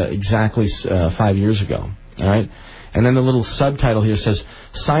almost exactly 5 years ago. All right. And then the little subtitle here says,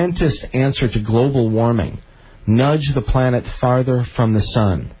 "Scientists answer to global warming. Nudge the planet farther from the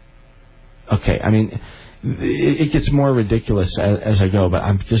sun." Okay, I mean, it gets more ridiculous as I go, but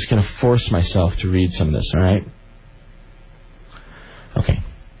I'm just going to force myself to read some of this, all right? Okay.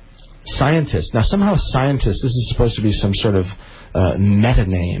 Scientists. Now, somehow scientists, this is supposed to be some sort of meta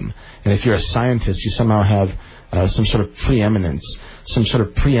name. And if you're a scientist, you somehow have some sort of preeminence, some sort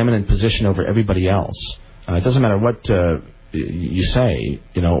of preeminent position over everybody else. It doesn't matter what you say,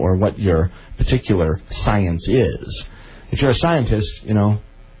 or what your particular science is. If you're a scientist,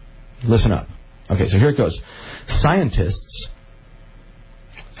 listen up. Okay, so here it goes. Scientists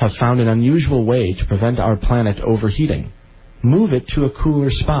have found an unusual way to prevent our planet overheating. Move it to a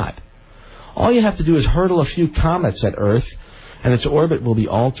cooler spot. All you have to do is hurtle a few comets at Earth, and its orbit will be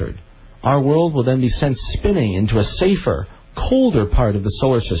altered. Our world will then be sent spinning into a safer, colder part of the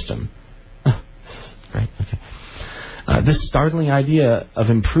solar system. Right, okay. This startling idea of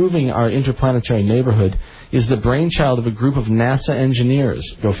improving our interplanetary neighborhood is the brainchild of a group of NASA engineers,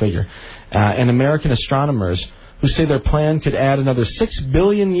 go figure, and American astronomers who say their plan could add another 6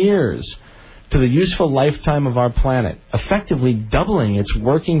 billion years to the useful lifetime of our planet, effectively doubling its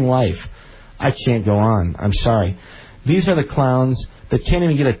working life. I can't go on. I'm sorry. These are the clowns that can't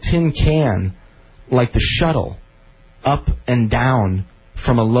even get a tin can, like the shuttle, up and down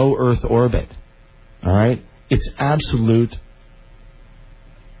from a low Earth orbit. All right? It's absolute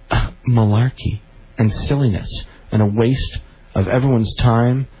malarkey and silliness and a waste of everyone's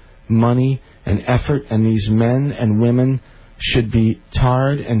time, money, and effort, and these men and women should be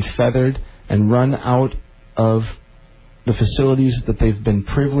tarred and feathered and run out of the facilities that they've been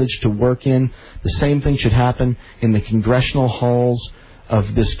privileged to work in. The same thing should happen in the congressional halls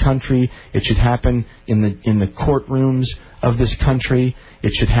of this country. It should happen in the courtrooms of this country.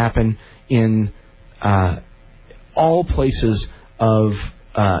 It should happen in all places of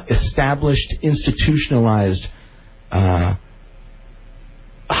established, institutionalized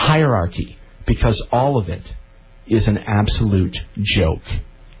hierarchy, because all of it is an absolute joke.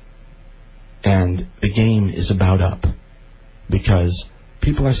 And the game is about up, because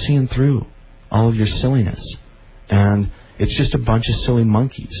people are seeing through all of your silliness. And it's just a bunch of silly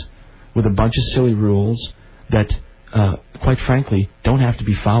monkeys with a bunch of silly rules that, quite frankly, don't have to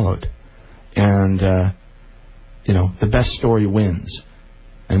be followed. And, the best story wins.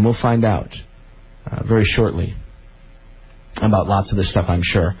 And we'll find out very shortly about lots of this stuff, I'm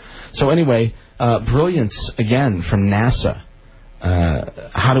sure. So anyway, brilliance, again, from NASA.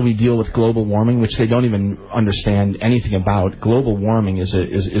 How do we deal with global warming, which they don't even understand anything about? Global warming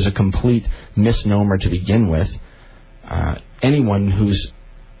is a complete misnomer to begin with. Anyone who's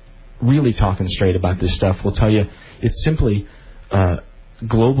really talking straight about this stuff will tell you it's simply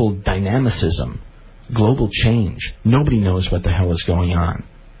global dynamicism, global change. Nobody knows what the hell is going on.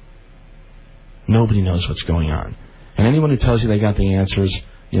 Nobody knows what's going on. And anyone who tells you they got the answers,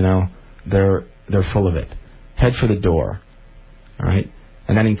 they're full of it. Head for the door. All right?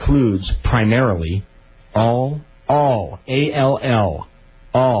 And that includes primarily all of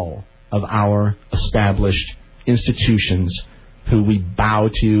our established institutions who we bow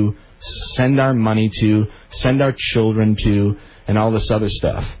to, send our money to, send our children to, and all this other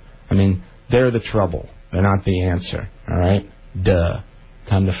stuff. I mean, they're the trouble. They're not the answer. All right? Duh.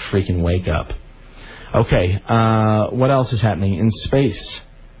 Time to freaking wake up. Okay, what else is happening in space?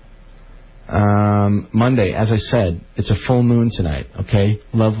 Monday, as I said, it's a full moon tonight, okay?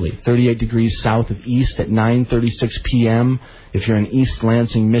 Lovely. 38 degrees south of east at 9:36 p.m. if you're in East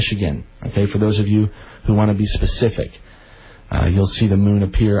Lansing, Michigan, okay? For those of you who want to be specific, you'll see the moon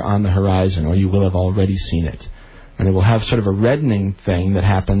appear on the horizon, or you will have already seen it. And it will have sort of a reddening thing that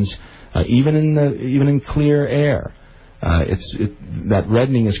happens even in clear air. That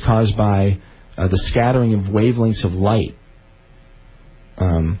reddening is caused by the scattering of wavelengths of light.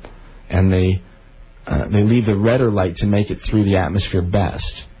 And they leave the redder light to make it through the atmosphere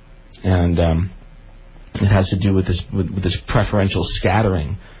best, and it has to do with this preferential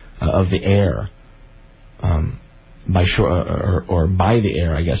scattering of the air by the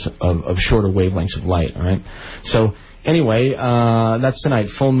air, I guess, of shorter wavelengths of light. All right. So anyway, that's tonight,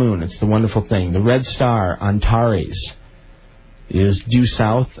 full moon. It's the wonderful thing. The red star Antares is due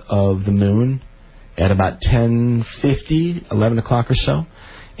south of the moon at about 10:50, 11 o'clock or so.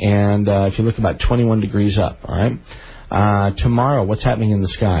 And if you look about 21 degrees up, all right? Tomorrow, what's happening in the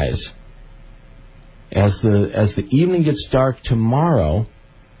skies? As the evening gets dark tomorrow,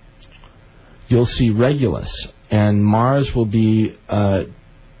 you'll see Regulus, and Mars will be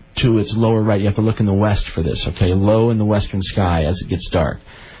to its lower right. You have to look in the west for this, okay? Low in the western sky as it gets dark.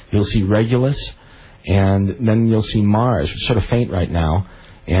 You'll see Regulus, and then you'll see Mars, which is sort of faint right now,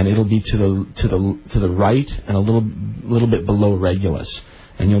 and it'll be to the right and a little bit below Regulus.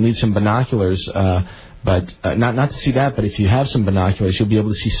 And you'll need some binoculars, but not to see that. But if you have some binoculars, you'll be able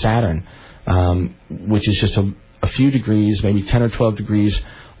to see Saturn, which is just a few degrees, maybe 10 or 12 degrees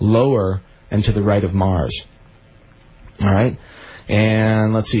lower and to the right of Mars. All right.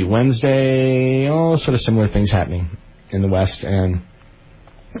 And let's see, Wednesday, sort of similar things happening in the west. And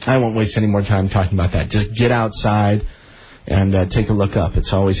I won't waste any more time talking about that. Just get outside and take a look up.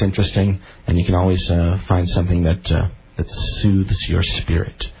 It's always interesting, and you can always find something that soothes your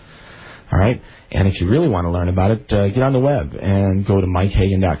spirit. All right? And if you really want to learn about it, get on the web and go to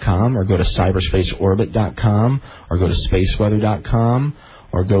MikeHagan.com, or go to CyberspaceOrbit.com, or go to SpaceWeather.com,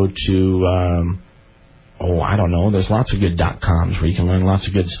 or go to, I don't know, there's lots of good .coms where you can learn lots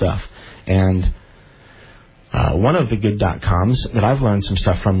of good stuff. And one of the good .coms that I've learned some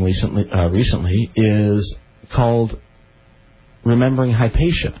stuff from recently is called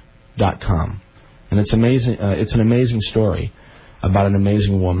RememberingHypatia.com. And it's amazing. It's an amazing story about an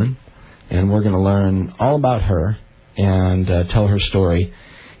amazing woman, and we're going to learn all about her and tell her story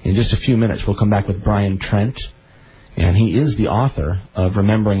in just a few minutes. We'll come back with Brian Trent, and he is the author of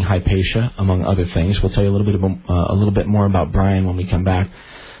Remembering Hypatia, among other things. We'll tell you a little bit more about Brian when we come back.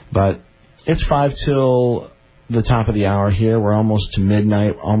 But it's 5 till the top of the hour here. We're almost to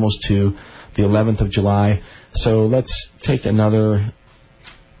midnight, almost to the 11th of July. So let's take another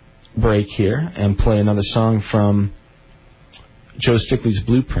break here and play another song from Joe Stickley's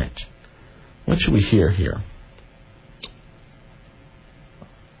Blueprint. What should we hear here?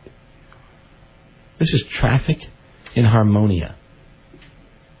 This is Traffic in Harmonia.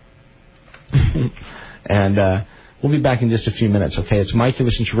 And we'll be back in just a few minutes, okay? It's Mike. You're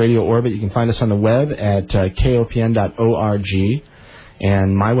listening to Radio Orbit. You can find us on the web at kopn.org,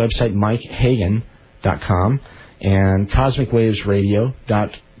 and my website, MikeHagan.com, and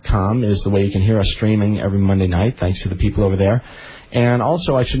CosmicWavesRadio.com is the way you can hear us streaming every Monday night, thanks to the people over there. And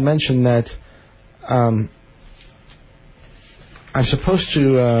also, I should mention that I'm supposed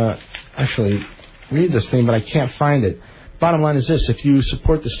to actually read this thing, but I can't find it. Bottom line is this: if you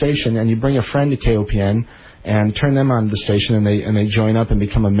support the station and you bring a friend to KOPN and turn them on to the station, and they join up and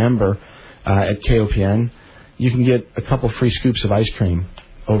become a member at KOPN, you can get a couple free scoops of ice cream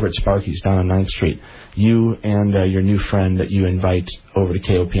over at Sparky's down on 9th Street. You and your new friend that you invite over to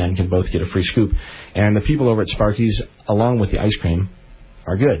KOPN can both get a free scoop. And the people over at Sparky's, along with the ice cream,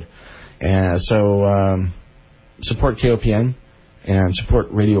 are good. And so support KOPN and support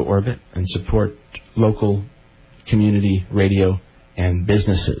Radio Orbit and support local community radio and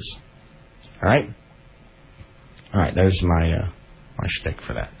businesses. All right? All right, there's my shtick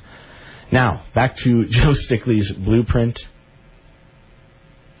for that. Now, back to Joe Stickley's Blueprint.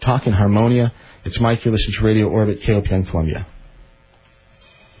 Talk in Harmonia. It's Mike. You're listening to Radio Orbit, KOPN Columbia.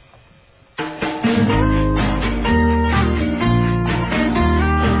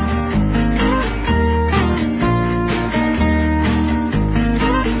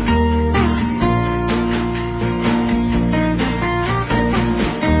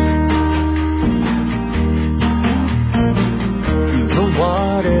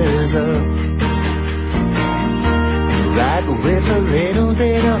 With a little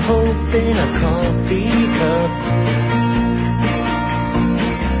bit of hope in a coffee cup.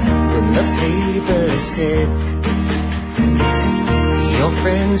 When the paper said your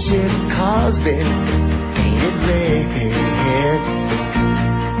friendship car's been painted red.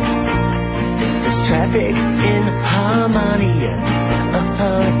 There's traffic in Harmonia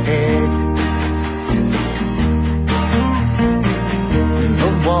ahead. The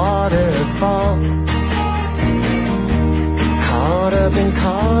waterfall caught up and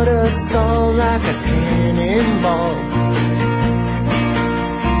caught us all like a cannonball.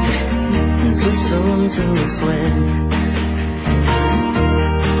 Too soon to swim.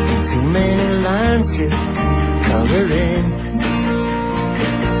 Too many lines to color in.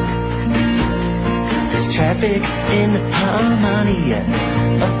 There's traffic in Harmonia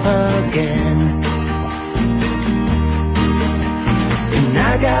again. And I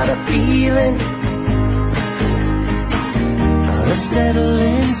got a feeling of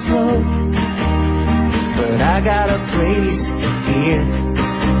settling slow. But I got a place here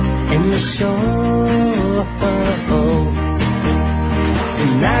in the show.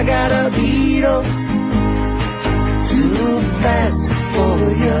 And I got a Beetle too fast for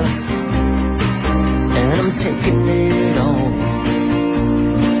you. And I'm taking it on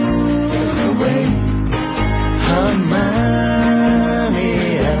the way. Harmonia.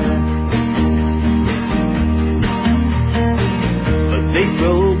 But they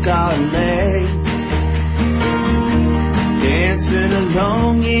broke our legs dancing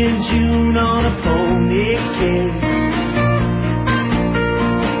along in June on a pony cake.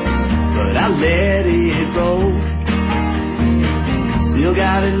 But I let it roll. Still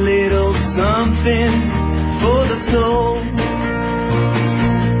got a little something for the soul.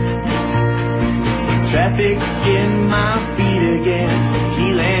 There's traffic in my feet again,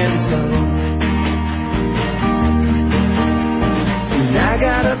 heel and toe. And I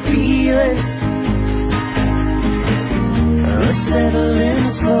got a feeling settling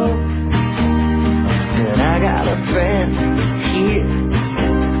slow. And I got a friend here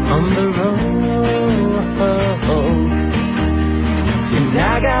on the road. And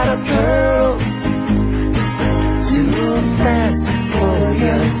I got a girl too fast for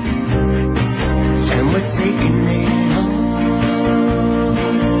you. And we're taking it on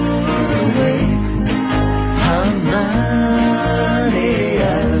the way.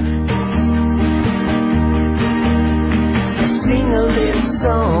 Harmonia. Sing a little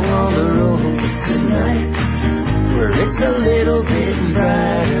song on the road tonight, where it's a little bit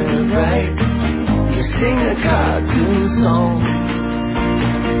brighter, right? You sing a cartoon song.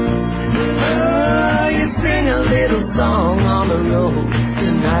 Oh, you sing a little song on the road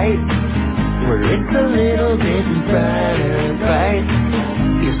tonight, where it's a little bit brighter, right?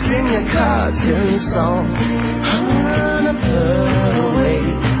 You sing a cartoon song on a pearl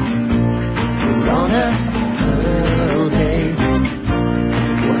wave, on a pearl day.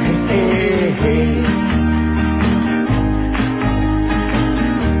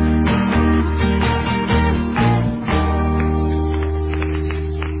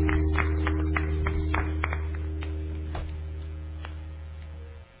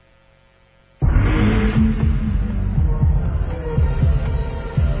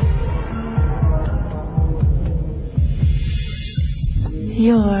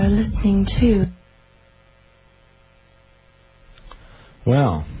 You're listening to...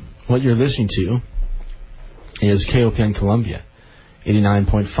 Well, what you're listening to is KOPN Columbia,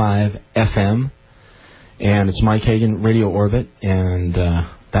 89.5 FM, and it's Mike Hagan, Radio Orbit, and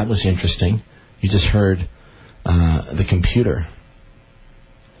that was interesting. You just heard the computer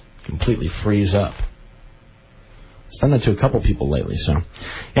completely freeze up. It's done that to a couple people lately, so...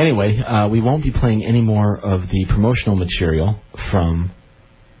 Anyway, we won't be playing any more of the promotional material from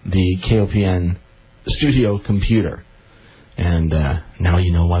the KOPN studio computer. And now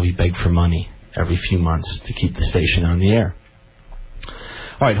you know why we beg for money every few months to keep the station on the air.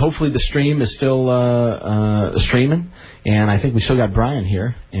 All right, hopefully the stream is still streaming. And I think we still got Brian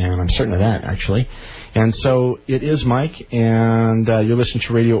here, and I'm certain of that, actually. And so it is Mike, and you're listening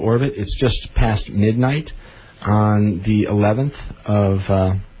to Radio Orbit. It's just past midnight on the 11th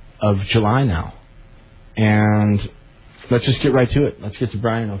of July now. And let's just get right to it. Let's get to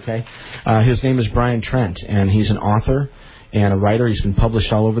Brian, okay? His name is Brian Trent, and he's an author and a writer. He's been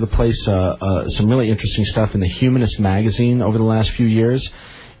published all over the place. Some really interesting stuff in the Humanist magazine over the last few years.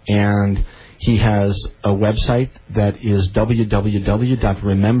 And he has a website that is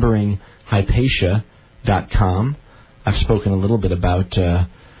www.rememberinghypatia.com. I've spoken a little bit about him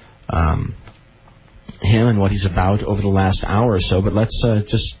and what he's about over the last hour or so. But let's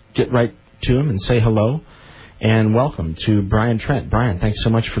just get right to him and say hello and welcome to Brian Trent. Brian, thanks so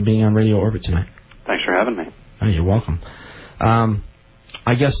much for being on Radio Orbit tonight. Thanks for having me. Oh, you're welcome.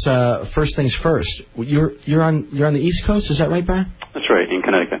 I guess first things first. You're on the East Coast, is that right, Brian? That's right, in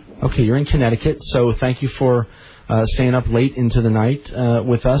in Connecticut. Okay, you're in Connecticut, so thank you for staying up late into the night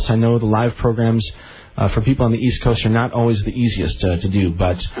with us. I know the live programs for people on the East Coast are not always the easiest to do,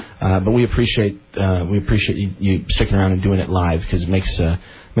 but we appreciate you sticking around and doing it live because it makes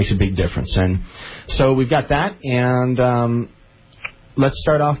a big difference. And so we've got that, and let's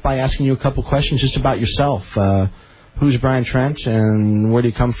start off by asking you a couple questions just about yourself. Who's Brian Trent, and where do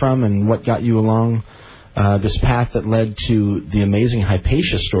you come from, and what got you along this path that led to the amazing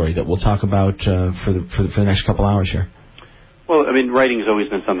Hypatia story that we'll talk about for the next couple hours here? Well, I mean, writing has always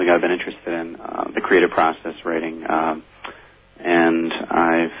been something I've been interested in, the creative process, writing, and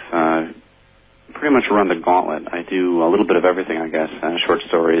I've pretty much run the gauntlet. I do a little bit of everything, I guess, short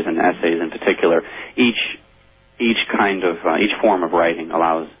stories and essays in particular. Each form of writing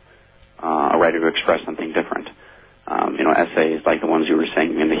allows a writer to express something different. Essays like the ones you were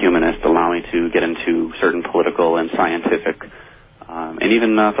saying in The Humanist allow me to get into certain political and scientific and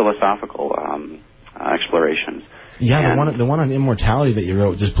even philosophical explorations. Yeah, and the one on immortality that you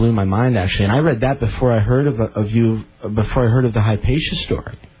wrote just blew my mind, actually. And I read that before I heard of the Hypatia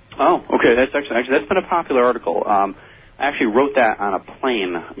story. Oh, okay. That's been a popular article. I actually wrote that on a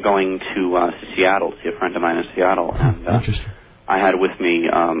plane going to Seattle, see a friend of mine in Seattle. And, interesting. I had with me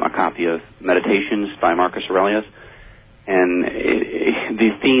a copy of Meditations by Marcus Aurelius. And the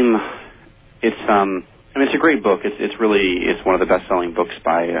theme, it's a great book. It's one of the best-selling books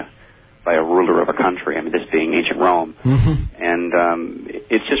by a ruler of a country. I mean, this being ancient Rome. Mm-hmm. And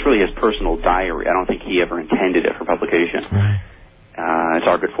it's just really his personal diary. I don't think he ever intended it for publication. Right. It's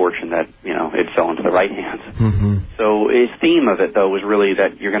our good fortune that it fell into the right hands. Mm-hmm. So his theme of it, though, was really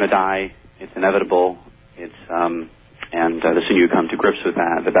that you're going to die. It's inevitable. And the sooner you come to grips with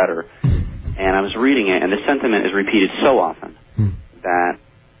that, the better. And I was reading it, and the sentiment is repeated so often that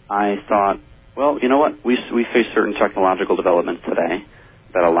I thought, well, you know what? We face certain technological developments today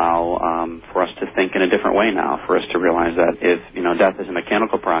that allow for us to think in a different way now, for us to realize that if, death is a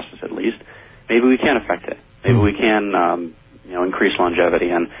mechanical process at least, maybe we can affect it. Maybe we can, increase longevity.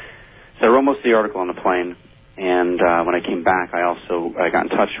 And so I wrote most of the article on the plane, and when I came back, I got in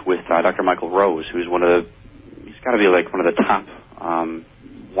touch with Dr. Michael Rose, who's he's got to be like one of the top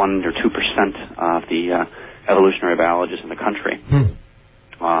 1 or 2% of the evolutionary biologists in the country.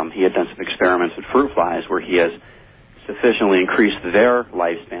 He had done some experiments with fruit flies where he has sufficiently increased their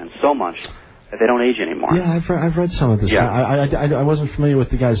lifespan so much that they don't age anymore. Yeah, I've read some of this. Yeah. I wasn't familiar with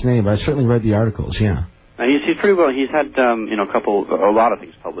the guy's name, but I certainly read the articles. Yeah. Now, he's pretty well. He's had a lot of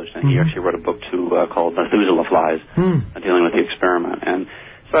things published, and he actually wrote a book too called Methuselah Flies, dealing with the experiment. And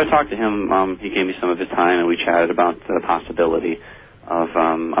so I talked to him. He gave me some of his time, and we chatted about the possibility of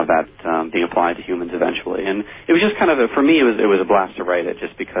that being applied to humans eventually. And it was just kind of for me, it was a blast to write it,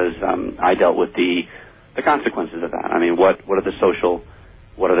 just because I dealt with the consequences of that. I mean, what are the social,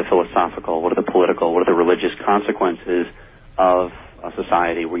 what are the philosophical, what are the political, what are the religious consequences of a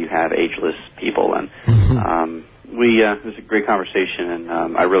society where you have ageless people? And it was a great conversation,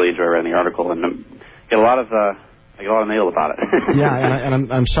 and I really enjoyed writing the article, and get a lot of mail about it. Yeah,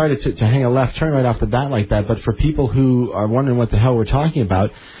 and I'm sorry to hang a left turn right off the bat like that, but for people who are wondering what the hell we're talking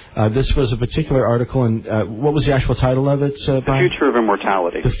about, this was a particular article, and what was the actual title of it, Brian? The Future of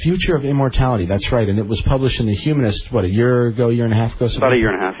Immortality. The Future of Immortality, that's right, and it was published in The Humanist, a year and a half ago? About a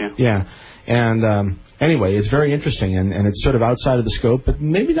year and a half, yeah. Yeah, and anyway, it's very interesting, and it's sort of outside of the scope, but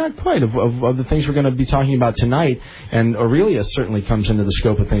maybe not quite, of the things we're going to be talking about tonight, and Aurelius certainly comes into the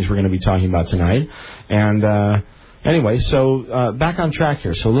scope of things we're going to be talking about tonight, and anyway, so back on track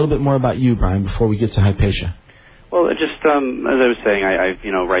here. So a little bit more about you, Brian, before we get to Hypatia. Well, just as I was saying, I've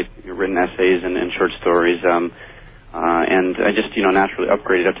written essays and short stories, and I just naturally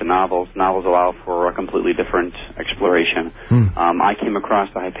upgraded up to novels. Novels allow for a completely different exploration. I came across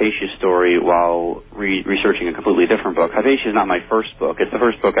the Hypatia story while researching a completely different book. Hypatia is not my first book. It's the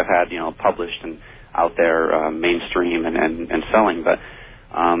first book I've had published and out there mainstream and selling, but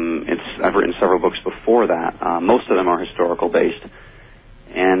I've written several books before that. Most of them are historical based,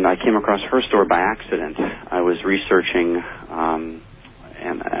 and I came across her story by accident. I was researching,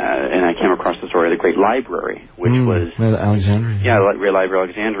 and I came across the story of the Great Library, which was Alexandria. Yeah, the Great Library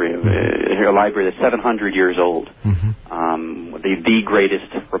of Alexandria, a library that's 700 years old. The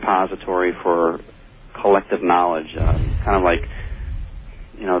greatest repository for collective knowledge, kind of like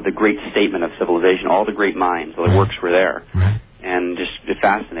the great statement of civilization. All the great minds, all the works were there. Right. And just it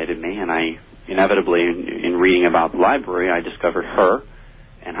fascinated me, and I inevitably, in reading about the library, I discovered her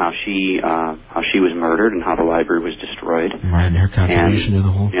and how she was murdered and how the library was destroyed. Right, and her contribution to the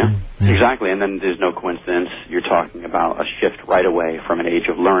whole thing. Yeah, exactly. And then there's no coincidence. You're talking about a shift right away from an age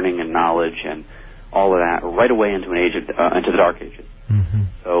of learning and knowledge and all of that, right away into an age of into the Dark Ages. Mm-hmm.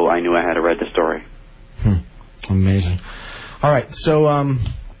 So I knew I had to read the story. Amazing. All right, so,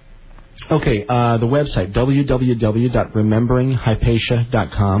 the website,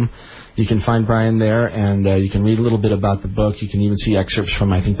 www.rememberinghypatia.com. You can find Brian there, and you can read a little bit about the book. You can even see excerpts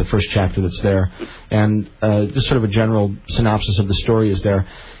from, I think, the first chapter that's there. And just sort of a general synopsis of the story is there.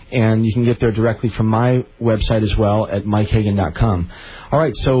 And you can get there directly from my website as well at mikehagan.com. All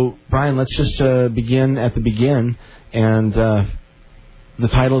right, so, Brian, let's just begin at the begin. And the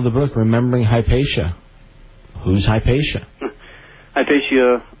title of the book, Remembering Hypatia. Who's Hypatia?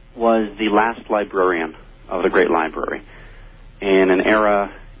 Hypatia was the last librarian of the Great Library in an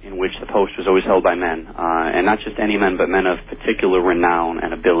era in which the post was always held by men, and not just any men, but men of particular renown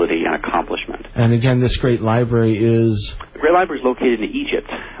and ability and accomplishment. And again, this Great Library is? The Great Library is located in Egypt,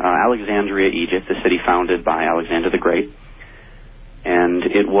 Alexandria, Egypt, the city founded by Alexander the Great. And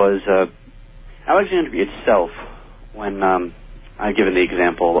it was Alexandria itself, when I've given the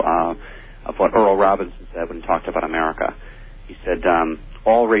example of what Earl Robinson said when he talked about America. He said,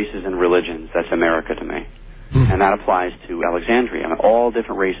 all races and religions, that's America to me. And that applies to Alexandria. I mean, all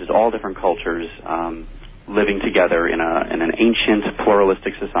different races, all different cultures living together in an ancient,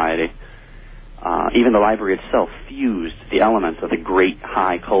 pluralistic society. Even the library itself fused the elements of the great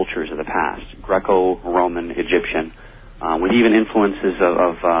high cultures of the past, Greco-Roman, Egyptian, with even influences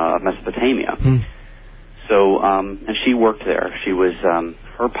of Mesopotamia. So, and she worked there. She was,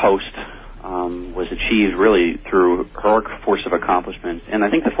 her post was achieved really through her force of accomplishments, and I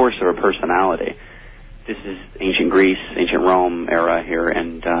think the force of her personality. This is ancient Greece, ancient Rome era here,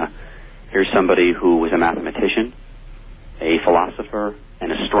 and here's somebody who was a mathematician, a philosopher,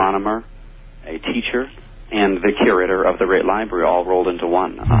 an astronomer, a teacher, and the curator of the Great Library, all rolled into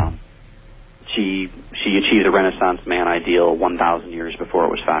one. She achieved the Renaissance man ideal 1,000 years before it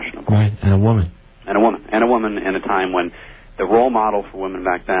was fashionable. Right, and a woman. And a woman in a time when the role model for women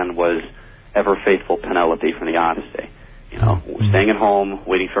back then was ever faithful Penelope from the Odyssey. You know, staying at home,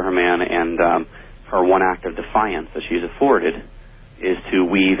 waiting for her man, and her one act of defiance that she's afforded is to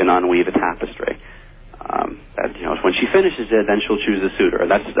weave and unweave a tapestry. That, you know, when she finishes it, then she'll choose a suitor.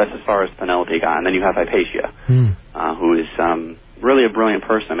 That's as far as Penelope got. And then you have Hypatia, who is really a brilliant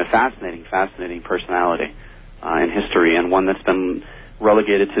person, a fascinating personality in history, and one that's been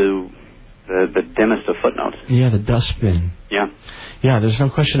relegated to the dimmest of footnotes. Yeah, the dustbin. Yeah. Yeah, there's no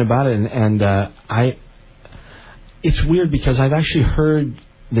question about it. And it's weird because I've actually heard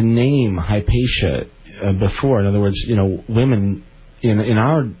the name Hypatia before. In other words, you know, women in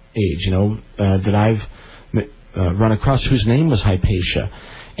our age, you know, that I've run across whose name was Hypatia,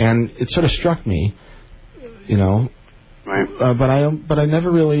 and it sort of struck me, you know. Right. But I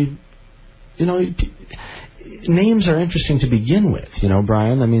never really, you know, names are interesting to begin with, you know,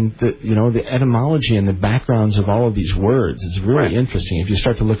 Brian. I mean, the etymology and the backgrounds of all of these words is really interesting. If you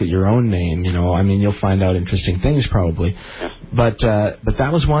start to look at your own name, you know, I mean, you'll find out interesting things probably. Yes. But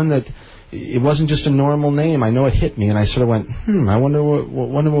that was one that it wasn't just a normal name. I know it hit me, and I sort of went, I wonder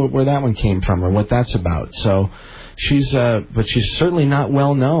where that one came from or what that's about. So but she's certainly not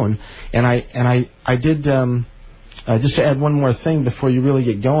well known. And I did. Just to add one more thing before you really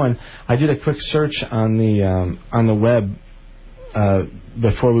get going, I did a quick search on the web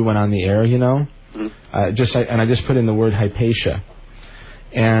before we went on the air, you know. I just put in the word Hypatia,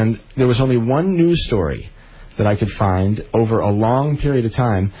 and there was only one news story that I could find over a long period of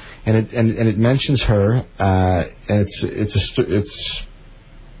time, and it mentions her. And it's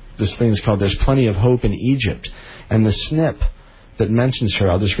this thing is called "There's Plenty of Hope in Egypt," and the snip that mentions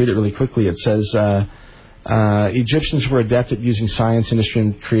her, I'll just read it really quickly. It says. Egyptians were adept at using science,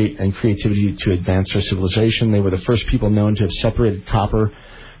 industry, and creativity to advance their civilization. They were the first people known to have separated copper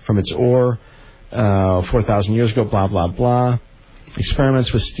from its ore 4,000 years ago, blah, blah, blah.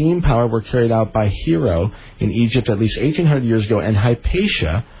 Experiments with steam power were carried out by Hero in Egypt at least 1,800 years ago, and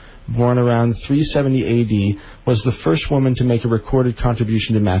Hypatia, born around 370 A.D., was the first woman to make a recorded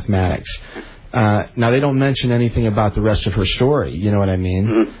contribution to mathematics. Now, they don't mention anything about the rest of her story, you know what I mean?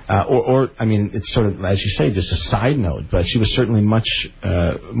 Or I mean, it's sort of, as you say, just a side note, but she was certainly much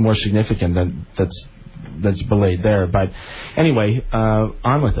more significant than that's belayed there. But anyway,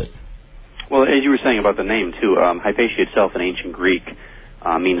 on with it. Well, as you were saying about the name, too, Hypatia itself in ancient Greek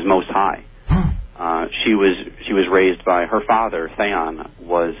means most high. She was raised by her father. Theon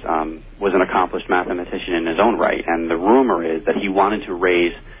was an accomplished mathematician in his own right, and the rumor is that he wanted to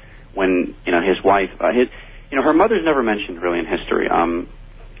raise, when his wife, her mother's never mentioned really in history.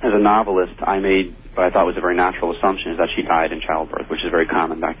 As a novelist, I made but I thought was a very natural assumption, is that she died in childbirth, which is very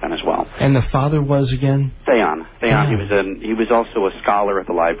common back then as well. And the father was again? Theon. He was also a scholar at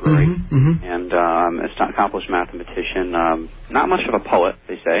the library, and an accomplished mathematician. Not much of a poet,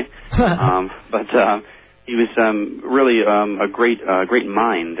 they say, but he was really a great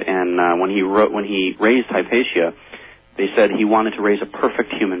mind. And when he raised Hypatia, they said he wanted to raise a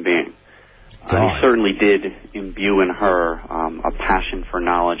perfect human being. He certainly did imbue in her a passion for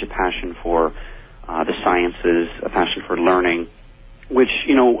knowledge, a passion for the sciences, a passion for learning, which,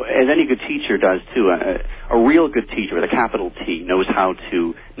 as any good teacher does too, a real good teacher with a capital T knows how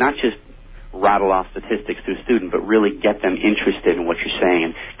to not just rattle off statistics to a student, but really get them interested in what you're saying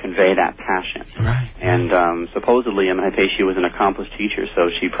and convey that passion. Right. And supposedly, Hypatia was an accomplished teacher, so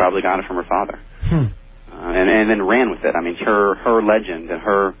she probably got it from her father. And then ran with it. I mean, her legend and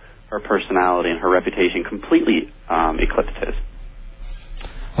her personality and her reputation completely eclipsed his.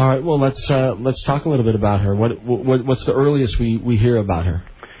 All right. Well, let's talk a little bit about her. What's the earliest we hear about her?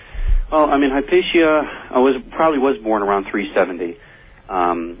 Well, Hypatia was born around 370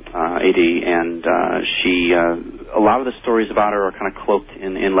 AD, and she a lot of the stories about her are kind of cloaked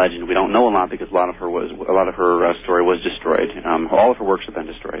in legend. We don't know a lot because a lot of her story was destroyed. All of her works have been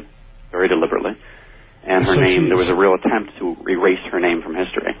destroyed very deliberately. And her name, there was a real attempt to erase her name from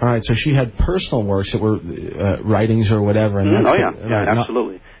history. All right, so she had personal works that were writings or whatever. And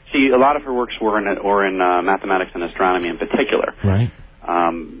absolutely. A lot of her works were in mathematics and astronomy in particular. Right.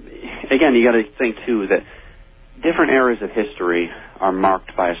 Again, you got to think too that different eras of history are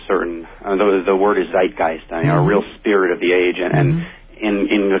marked by a certain. The word is zeitgeist, a real spirit of the age, and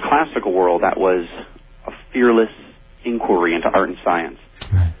in the classical world, that was a fearless inquiry into art and science.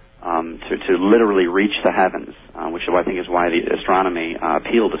 Right. To literally reach the heavens, which I think is why the astronomy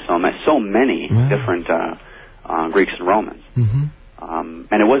appealed to so many different Greeks and Romans.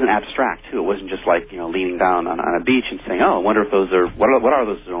 And it wasn't abstract too. It wasn't just like leaning down on a beach and saying, "Oh, I wonder if those are what are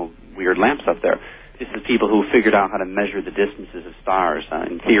those weird lamps up there." This is people who figured out how to measure the distances of stars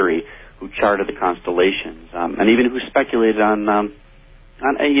in theory, who charted the constellations, and even who speculated on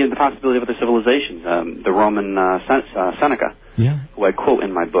the possibility of other civilizations. The Roman Seneca, who I quote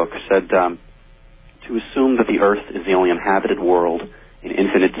in my book, said, "To assume that the Earth is the only inhabited world in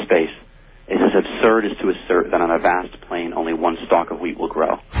infinite space is as absurd as to assert that on a vast plain only one stalk of wheat will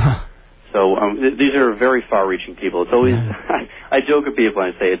grow." So these are very far-reaching people. It's always I joke with people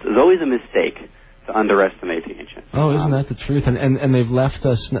and I say it's always a mistake to underestimate the ancients. Oh, isn't that the truth? And they've left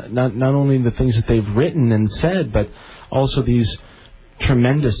us not only the things that they've written and said, but also these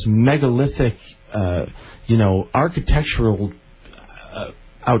tremendous megalithic, architectural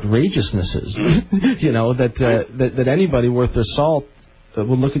outrageousnesses. That anybody worth their salt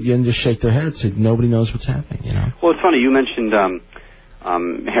will look at you and just shake their head, say nobody knows what's happening. Well, it's funny you mentioned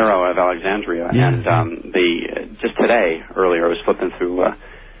Hero of Alexandria, and just today earlier I was flipping through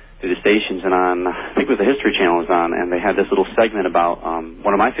the stations, and I think it was the History Channel was on, and they had this little segment about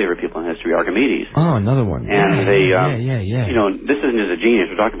one of my favorite people in history, Archimedes. Oh, another one. And this isn't just a genius.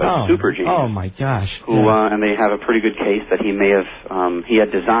 We're talking about a super genius. Oh my gosh. And they have a pretty good case that he may have he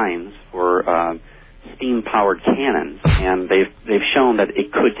had designs for steam-powered cannons, and they've shown that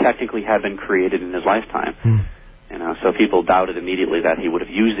it could technically have been created in his lifetime. So people doubted immediately that he would have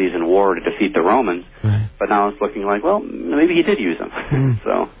used these in war to defeat the Romans, but now it's looking like, well, maybe he did use them.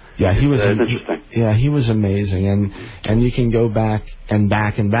 So. Yeah, he was interesting. Yeah, he was amazing, and you can go back and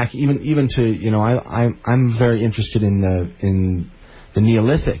back and back, even to I'm very interested in the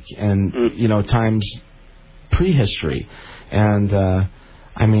Neolithic and times prehistory, and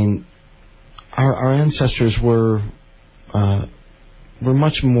our ancestors were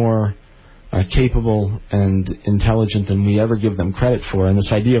much more capable and intelligent than we ever give them credit for, and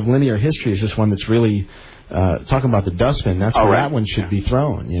this idea of linear history is just one that's really. Talking about the dustbin, that's where that one should be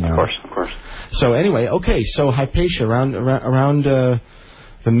thrown, Of course. So anyway, so Hypatia, around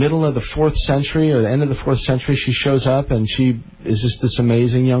the middle of the 4th century or the end of the 4th century, she shows up, and she is just this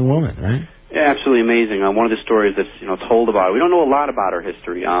amazing young woman, right? Yeah, absolutely amazing. One of the stories that's told about her, we don't know a lot about her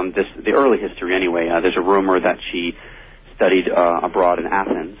history, the early history anyway. There's a rumor that she studied abroad in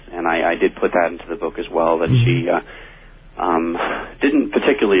Athens, and I did put that into the book as well, that she... didn't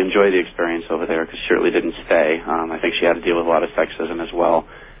particularly enjoy the experience over there because she certainly didn't stay. I think she had to deal with a lot of sexism as well.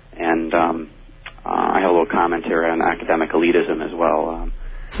 And I have a little commentary on academic elitism as well,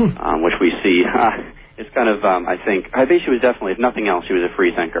 which we see. It's kind of, I think Hypatia was definitely, if nothing else, she was a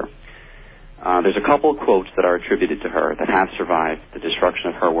free thinker. There's a couple of quotes that are attributed to her that have survived the destruction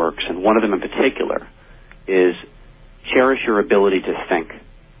of her works, and one of them in particular is, "Cherish your ability to think.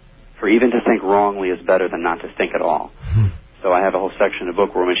 For even to think wrongly is better than not to think at all." So I have a whole section of the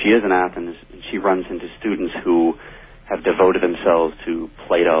book where when she is in Athens, she runs into students who have devoted themselves to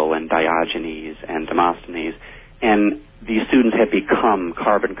Plato and Diogenes and Demosthenes, and these students have become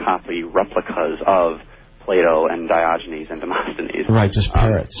carbon copy replicas of Plato and Diogenes and Demosthenes. Right, just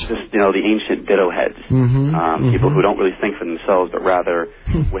parrots. Just, the ancient ditto heads. People who don't really think for themselves, but rather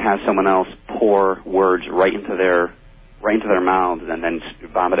would have someone else pour words right into their mouths and then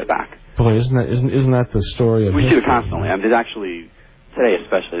vomit it back. Boy, isn't that the story of We history? see it constantly. I mean, there's actually, today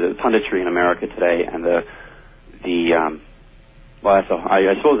especially, the punditry in America today and I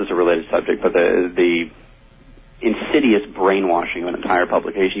suppose it's a related subject, but the insidious brainwashing of an entire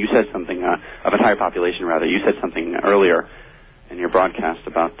publication. You said something, of entire population rather. You said something earlier in your broadcast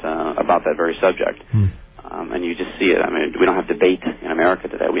about that very subject. And you just see it. I mean, we don't have debate in America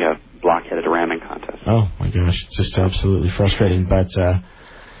today. We have blockheaded ramming contests. Oh my gosh, it's just absolutely frustrating. But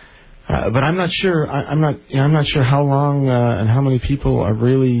I'm not sure. I'm not sure how long and how many people are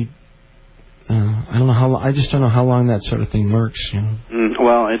really. I don't know how. I just don't know how long that sort of thing works.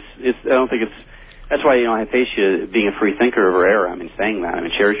 Well, it's. I don't think it's. That's why Hypatia, being a free thinker of her era, saying that.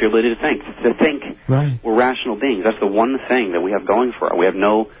 Cherish your ability to think. To think. Right. We're rational beings. That's the one thing that we have going for us. We have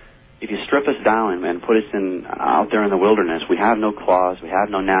no. If you strip us down and put us out there in the wilderness, we have no claws, we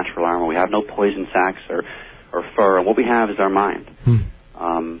have no natural armor, we have no poison sacs or fur, and what we have is our mind,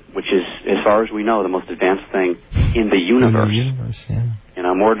 which is, as far as we know, the most advanced thing in the universe.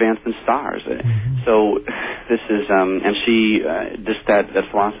 More advanced than stars. So this is, and she, just that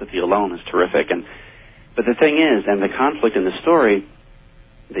philosophy alone is terrific. But the thing is, and the conflict in the story,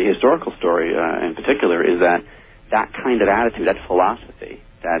 the historical story in particular, is that kind of attitude, that philosophy,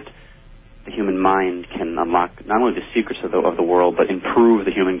 that the human mind can unlock not only the secrets of the world, but improve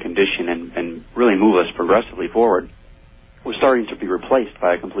the human condition and really move us progressively forward, was starting to be replaced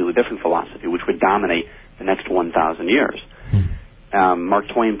by a completely different philosophy, which would dominate the next 1,000 years. Mark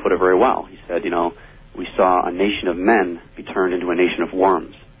Twain put it very well. He said, we saw a nation of men be turned into a nation of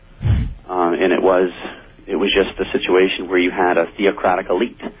worms. And it was just a situation where you had a theocratic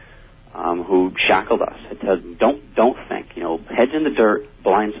elite who shackled us. It said, don't think. Heads in the dirt,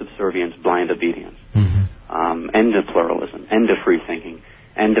 blind subservience, blind obedience. End of pluralism, end of free thinking,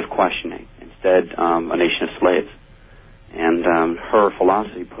 end of questioning. Instead, a nation of slaves. And her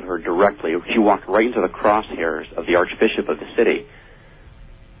philosophy put her directly. She walked right into the crosshairs of the Archbishop of the city.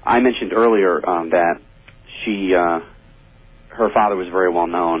 I mentioned earlier that her father was very well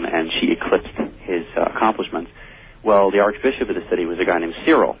known, and she eclipsed his accomplishments. Well, the Archbishop of the city was a guy named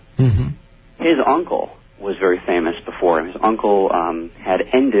Cyril. His uncle was very famous before him. His uncle had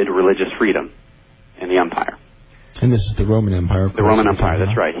ended religious freedom in the empire. And this is the Roman Empire. The Roman Empire,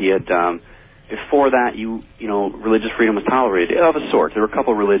 that's right. He had, before that, religious freedom was tolerated of a sort. There were a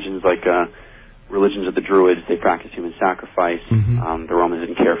couple of religions, like religions of the Druids. They practiced human sacrifice. The Romans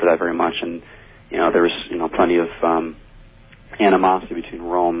didn't care for that very much, and there was plenty of animosity between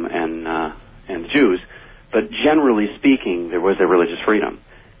Rome and the Jews. But generally speaking, there was a religious freedom.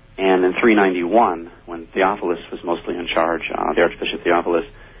 And in 391, when Theophilus was mostly in charge, the Archbishop Theophilus,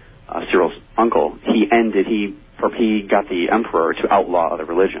 Cyril's uncle, he got the emperor to outlaw other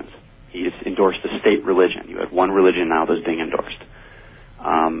religions. He just endorsed the state religion. You had one religion now that's being endorsed.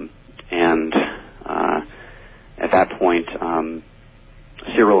 At that point,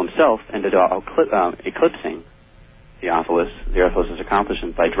 Cyril himself ended up eclipsing Theophilus'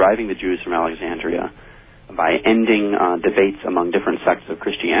 accomplishment by driving the Jews from Alexandria, by ending debates among different sects of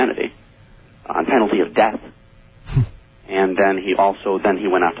Christianity on penalty of death. And then he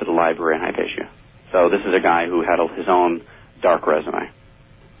went after the library in Hypatia. So this is a guy who had his own dark resume.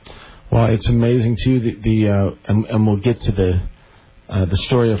 Well, it's amazing too. And we'll get to the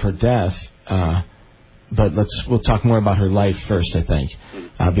story of her death, but we'll talk more about her life first, I think,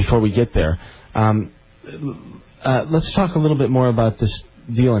 before we get there. Let's talk a little bit more about this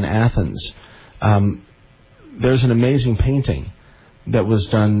deal in Athens. There's an amazing painting that was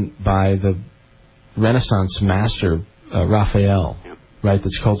done by the Renaissance master Raphael, right?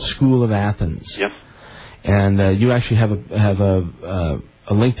 That's called School of Athens. Yes. And you actually have a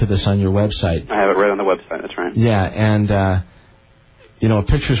link to this on your website. I have it right on the website. That's right. Yeah, and a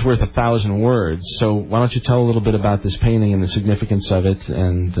picture's worth 1,000 words. So why don't you tell a little bit about this painting and the significance of it,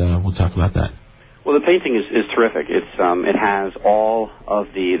 and we'll talk about that. Well, the painting is terrific. It has all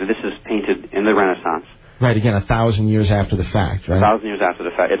of this is painted in the Renaissance. Right, again, 1,000 years after the fact, right? 1,000 years after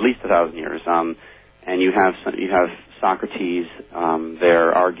the fact, at least 1,000 years. And you have Socrates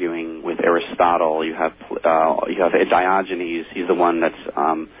there arguing with Aristotle. You have Diogenes. He's the one that's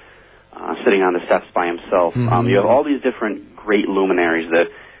sitting on the steps by himself. You have all these different great luminaries that,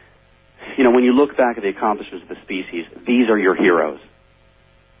 when you look back at the accomplishments of the species, these are your heroes.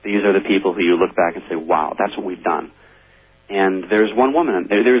 These are the people who you look back and say, wow, that's what we've done. And there's one woman,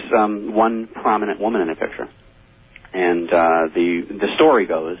 there's one prominent woman in the picture. And the story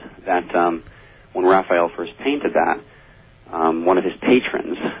goes that when Raphael first painted that, one of his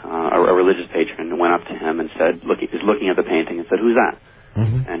patrons, a religious patron, went up to him and said, is looking at the painting and said, who's that?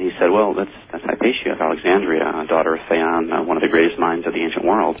 Mm-hmm. And he said, well, that's Hypatia of Alexandria, daughter of Theon, one of the greatest minds of the ancient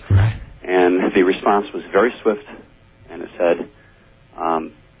world. Right. And the response was very swift, and it said,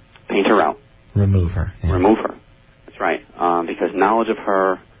 paint her out. Remove her. Yeah. Remove her. That's right. Because knowledge of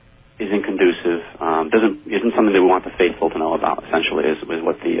her isn't conducive, isn't something that we want the faithful to know about, essentially, is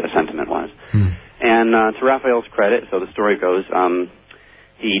what the sentiment was. And to Raphael's credit, so the story goes,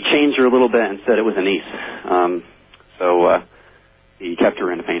 he changed her a little bit and said it was a niece. So he kept her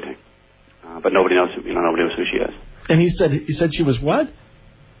in the painting. But nobody knows who she is. And he said she was what?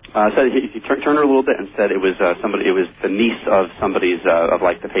 Said he turned her a little bit and said it was it was the niece of somebody's, of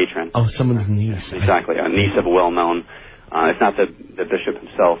like the patron. Oh, someone's niece. Exactly, a niece of a well-known, it's not the bishop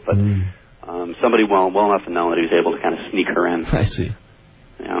himself, but somebody well enough to know that he was able to kind of sneak her in. I see.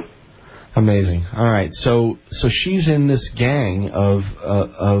 Yeah. Amazing. All right, so she's in this gang of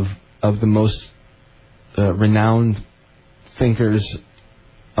the most renowned thinkers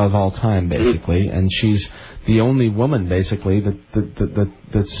of all time, basically, and she's the only woman, basically,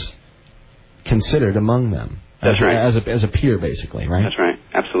 that's considered among them. That's right. As a peer, basically, right? That's right.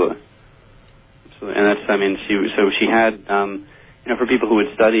 Absolutely. And that's, I mean, she had, for people who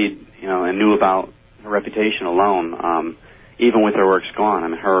had studied, and knew about her reputation alone, even with her works gone, I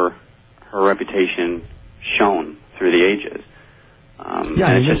mean, her reputation shone through the ages. And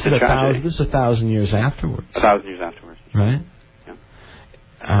this is 1,000 years afterwards. 1,000 years afterwards. Right?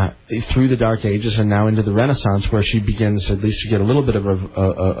 Through the Dark Ages and now into the Renaissance, where she begins at least to get a little bit of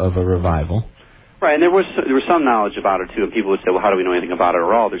a revival. Right, and there was some knowledge about her too, and people would say, well, how do we know anything about her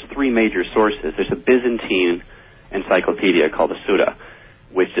at all? There's three major sources. There's a Byzantine encyclopedia called the Suda,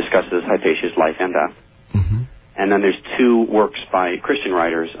 which discusses Hypatia's life and death. Mm-hmm. And then there's two works by Christian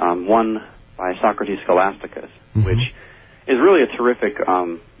writers, one by Socrates Scholasticus, mm-hmm. which is really a terrific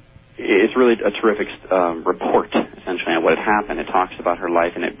report, essentially, on what had happened. It talks about her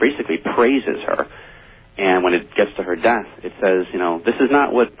life, and it basically praises her. And when it gets to her death, it says, this is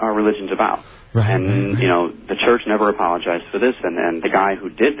not what our religion's about. Right, and, the church never apologized for this, and the guy who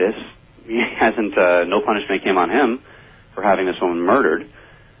did this, he hasn't, no punishment came on him for having this woman murdered.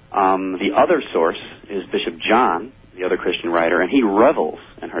 The other source is Bishop John, the other Christian writer, and he revels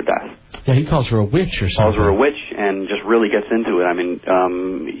in her death. Yeah, he calls her a witch or something. Calls her a witch and just really gets into it. I mean,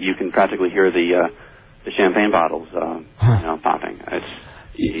 you can practically hear the champagne bottles, popping.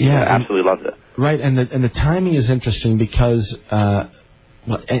 Absolutely loves it. Right, and the timing is interesting because,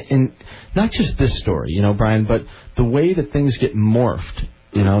 and not just this story, Brian, but the way that things get morphed.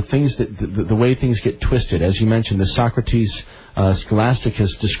 Things that the way things get twisted. As you mentioned, the Socrates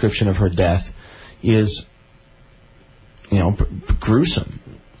Scholasticus description of her death is, gruesome.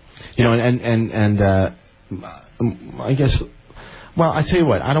 And I guess. Well, I tell you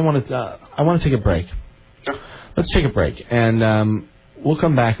what. I don't want to. I want to take a break. Sure. Let's take a break, and we'll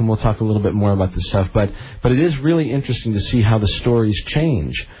come back and we'll talk a little bit more about this stuff. But it is really interesting to see how the stories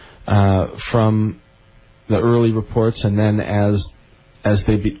change from the early reports, and then as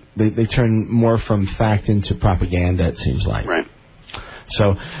they turn more from fact into propaganda. It seems like. Right.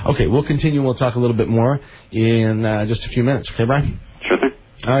 So, okay, we'll continue. We'll talk a little bit more in just a few minutes. Okay, Brian? Sure thing.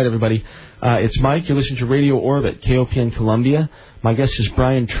 All right, everybody. It's Mike. You're listening to Radio Orbit, KOPN Columbia. My guest is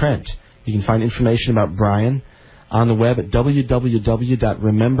Brian Trent. You can find information about Brian on the web at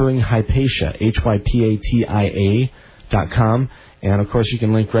www.rememberinghypatia, HYPATIA.com. And, of course, you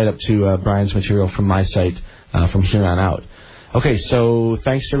can link right up to Brian's material from my site from here on out. Okay, so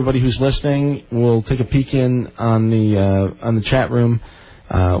thanks to everybody who's listening. We'll take a peek in on the chat room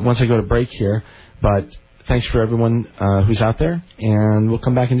once I go to break here. But thanks for everyone who's out there, and we'll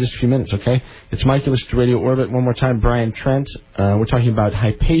come back in just a few minutes, okay? It's Mike, you listen to Radio Orbit. One more time, Brian Trent. We're talking about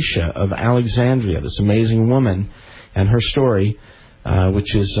Hypatia of Alexandria, this amazing woman, and her story,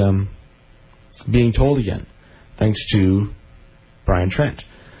 which is being told again, thanks to Brian Trent.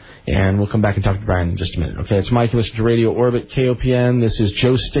 And we'll come back and talk to Brian in just a minute. Okay, it's Mike. You listen to Radio Orbit, KOPN. This is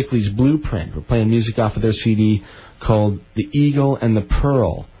Joe Stickley's Blueprint. We're playing music off of their CD called The Eagle and the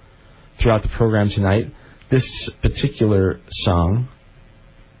Pearl throughout the program tonight. This particular song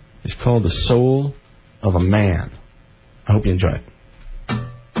is called The Soul of a Man. I hope you enjoy it.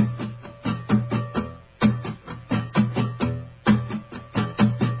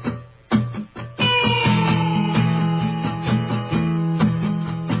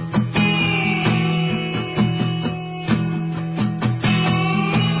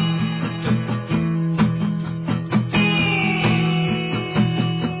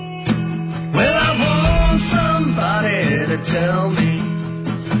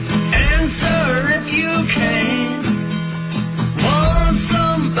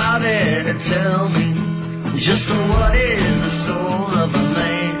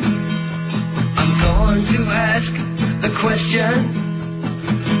 question.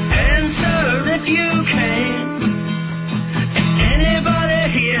 Answer if you can. If anybody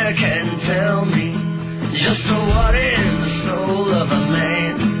here can tell me just what is the soul of a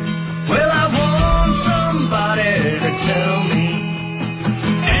man, well, I want somebody to tell me.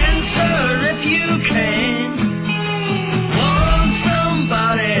 Answer if you can. Want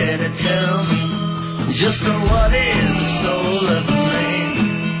somebody to tell me just what is the soul of a man.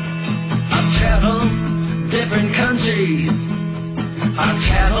 I've traveled different countries. I've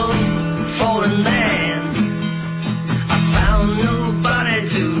traveled foreign lands. I found nobody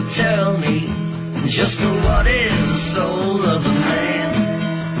to tell me just what is the soul of a man.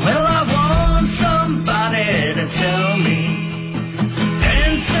 Well, I want somebody to tell me.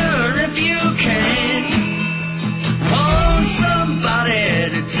 Answer if you can. Want somebody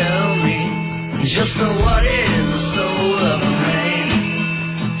to tell me just what is the soul of a man.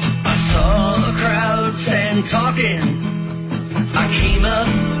 I saw a crowd stand talking. I came up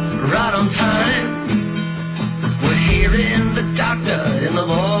right on time. We're hearing the doctor and the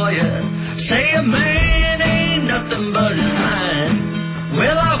lawyer say a man ain't nothing but his mind.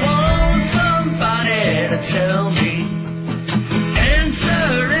 Well, I want somebody to tell me.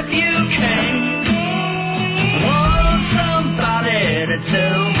 Answer if you can. Want somebody to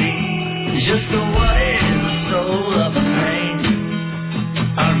tell me just what is the soul of a man.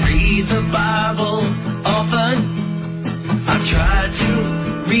 I read the Bible often. I try to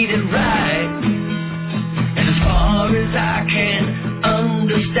read it right. And as far as I can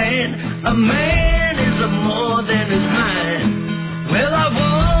understand, a man is more than his mind. Well, I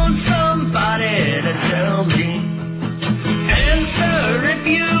want somebody to tell me. Answer if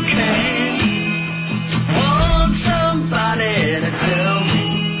you can. Want somebody to tell me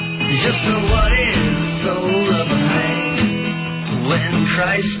just what is the soul of a man. When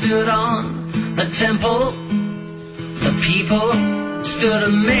Christ stood on the temple, the people stood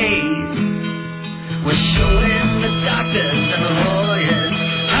amazed. We're showing the doctors and the lawyers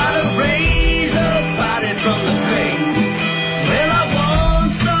how to raise a body from the grave. Well, I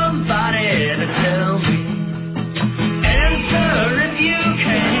want somebody to tell me. Answer if you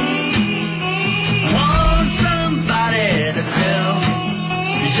can. Want somebody to tell me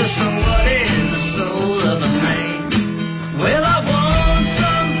just what is the soul of a man. Well, I want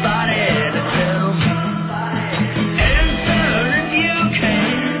somebody to tell me. Answer if you can.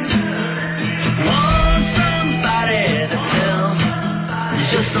 Want somebody to tell me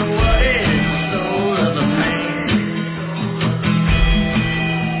just what is the soul of a man.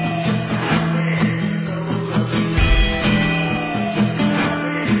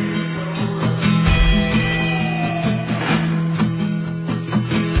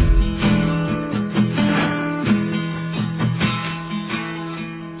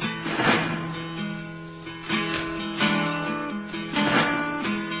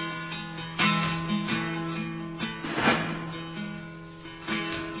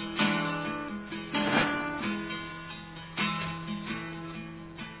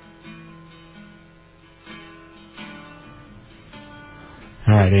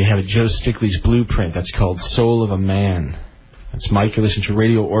 All right, there you have it. Joe Stickley's Blueprint. That's called Soul of a Man. That's Mike. You're listening to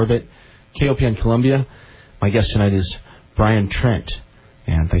Radio Orbit, KOPN Columbia. My guest tonight is Brian Trent.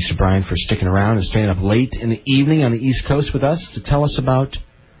 And thanks to Brian for sticking around and staying up late in the evening on the East Coast with us to tell us about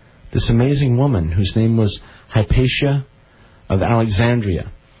this amazing woman whose name was Hypatia of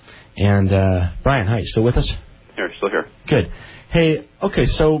Alexandria. And, Brian, hi, still with us? Here, still here. Good. Hey, okay,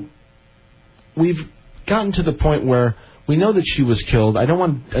 so we've gotten to the point where we know that she was killed. I don't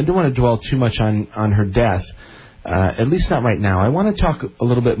want to dwell too much on her death, at least not right now. I want to talk a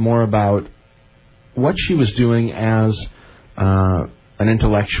little bit more about what she was doing as an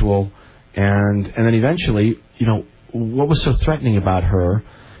intellectual, and then eventually, you know, what was so threatening about her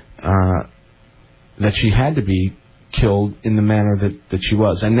that she had to be killed in the manner that she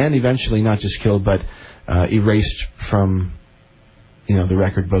was, and then eventually not just killed, but erased from, you know, the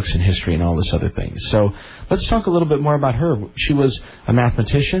record books and history and all this other things. So let's talk a little bit more about her. She was a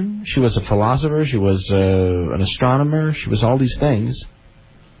mathematician. She was a philosopher. She was an astronomer. She was all these things.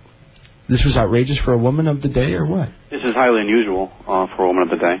 This was outrageous for a woman of the day, or what? This is highly unusual for a woman of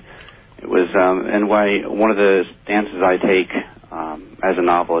the day. It was, and why one of the stances I take as a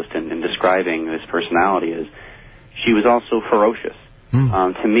novelist in describing this personality is she was also ferocious.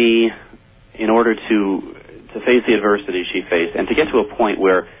 To me, in order to face the adversity she faced and to get to a point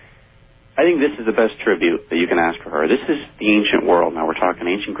where I think this is the best tribute that you can ask for her. This is the ancient world. Now we're talking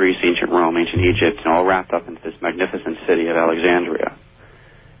ancient Greece, ancient Rome, ancient Egypt, and all wrapped up into this magnificent city of Alexandria.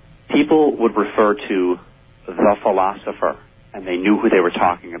 People would refer to the philosopher, and they knew who they were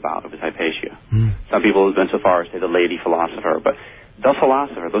talking about. It was Hypatia. some people have been so far as to say the lady philosopher, but the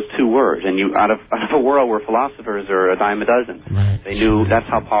philosopher, those two words, and you out of a world where philosophers are a dime a dozen, right. They knew that's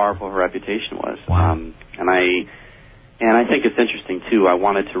how powerful her reputation was. Wow. And I think it's interesting too. I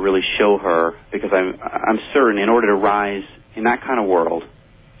wanted to really show her, because I'm certain in order to rise in that kind of world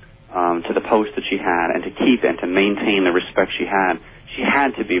to the post that she had, and to keep and to maintain the respect she had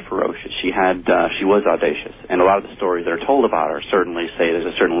to be ferocious. She was audacious, and a lot of the stories that are told about her certainly say there's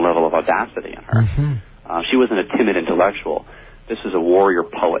a certain level of audacity in her. Mm-hmm. She wasn't a timid intellectual. This is a warrior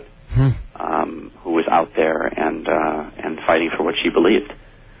poet who was out there and fighting for what she believed.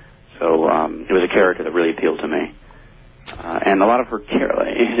 So it was a character that really appealed to me. And a lot of her,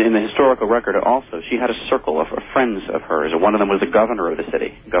 in the historical record also, she had a circle of friends of hers. One of them was the governor of the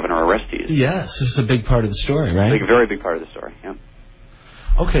city, Governor Orestes. Yes, this is a big part of the story, right? Very big part of the story, yeah.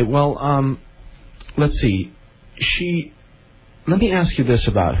 Okay, well, let's see. Let me ask you this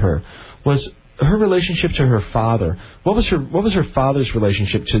about her. Was her relationship to her father, what was her father's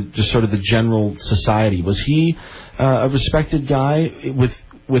relationship to just sort of the general society? Was he a respected guy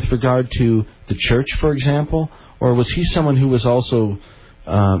with regard to the church, for example? Or was he someone who was also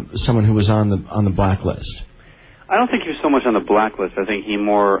someone who was on the blacklist? I don't think he was so much on the blacklist. I think he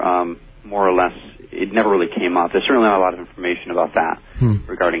more or less, it never really came up. There's certainly not a lot of information about that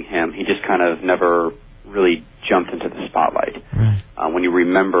regarding him. He just kind of never really jumped into the spotlight. Right. When you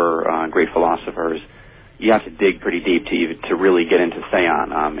remember great philosophers, you have to dig pretty deep to really get into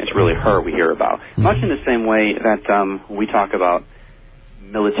Theon. It's really her we hear about. Much in the same way that we talk about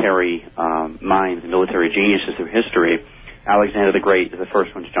military minds and military geniuses through history, Alexander the Great is the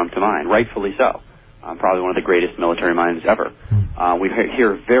first one to jump to mind, rightfully so. Probably one of the greatest military minds ever. We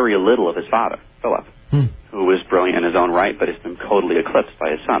hear very little of his father, Philip, who was brilliant in his own right, but has been totally eclipsed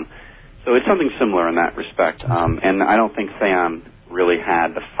by his son. So it's something similar in that respect. And I don't think Theon really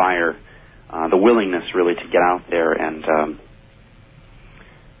had the fire, the willingness really to get out there and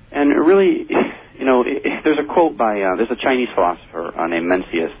really, you know, there's a quote by, there's a Chinese philosopher named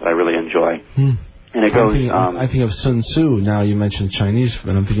Mencius that I really enjoy. And it goes... I think of Sun Tzu. Now you mentioned Chinese,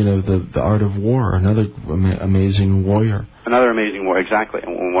 but I'm thinking of the Art of War, another amazing warrior. Another amazing warrior, exactly.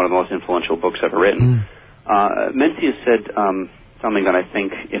 One of the most influential books ever written. Mencius said something that I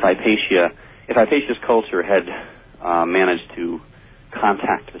think if Hypatia's culture had managed to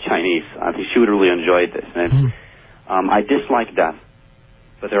contact the Chinese, I think she would have really enjoyed this. And I dislike death,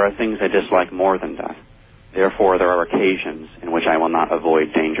 but there are things I dislike more than death. Therefore, there are occasions in which I will not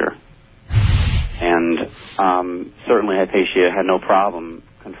avoid danger. And certainly Hypatia had no problem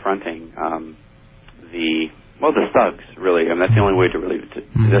confronting the thugs, really. I mean, that's the only way that's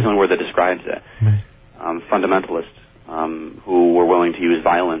the only word that describes it. Fundamentalists who were willing to use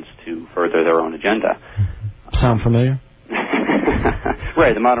violence to further their own agenda. Sound familiar?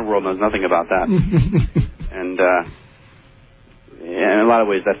 Right, the modern world knows nothing about that. And in a lot of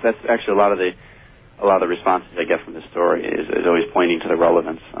ways, that's actually a lot of the responses I get from this story is always pointing to the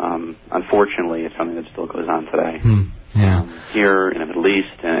relevance. Unfortunately, it's something that still goes on today. Here in the Middle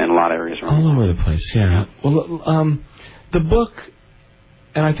East and in a lot of areas around. All over the place, yeah. Well, the book,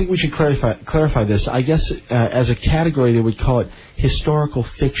 and I think we should clarify this. I guess as a category, they would call it historical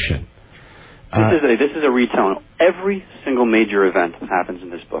fiction. This is a retelling. Every single major event happens in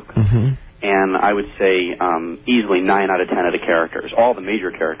this book. And I would say easily 9 out of 10 of the characters, all the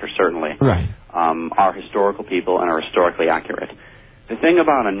major characters certainly, are historical people and are historically accurate. The thing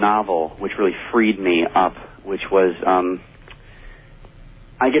about a novel which really freed me up, which was,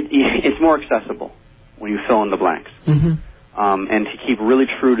 it's more accessible when you fill in the blanks. And to keep really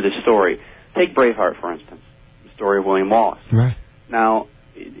true to the story. Take Braveheart, for instance, the story of William Wallace. Now,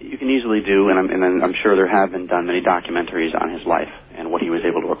 you can easily do, and I'm sure there have been done many documentaries on his life and what he was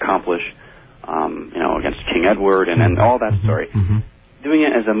able to accomplish, against King Edward and all that story. Doing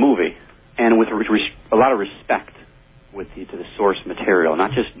it as a movie and with a lot of respect to the source material,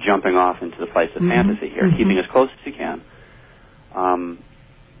 not just jumping off into the place of fantasy here, keeping as close as you can.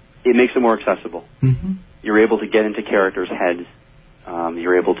 It makes it more accessible. You're able to get into characters' heads.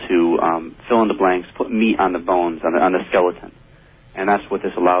 You're able to fill in the blanks, put meat on the bones, on the skeleton. And that's what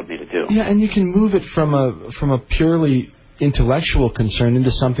this allowed me to do. Yeah, and you can move it from a purely intellectual concern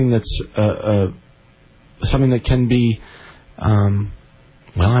into something that's something that can be,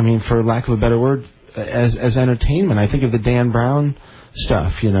 for lack of a better word, as entertainment. I think of the Dan Brown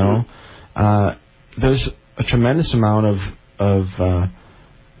stuff. There's a tremendous amount of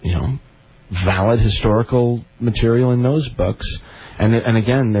valid historical material in those books, and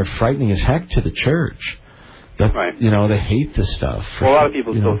again, they're frightening as heck to the church. They hate this stuff. Well, a lot of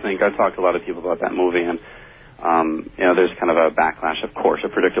people still think, I've talked to a lot of people about that movie, and there's kind of a backlash, of course, a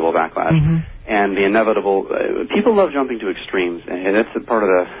predictable backlash, and the inevitable. People love jumping to extremes, and that's part of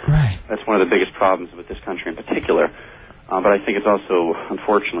the. Right. That's one of the biggest problems with this country in particular. But I think it's also,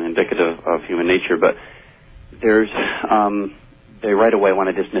 unfortunately, indicative of human nature. But there's, they right away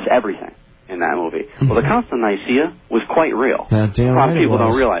want to dismiss everything in that movie. Well, the Council of Nicaea was quite real. A lot of people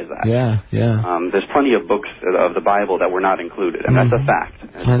don't realize that. Yeah. There's plenty of books of the Bible that were not included, and that's a fact.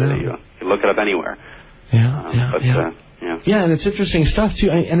 You can look it up anywhere. Yeah, and it's interesting stuff too.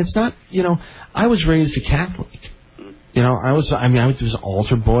 And it's not, I was raised a Catholic. I was an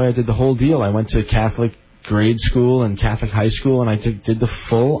altar boy. I did the whole deal. I went to Catholic grade school and Catholic high school, and I did the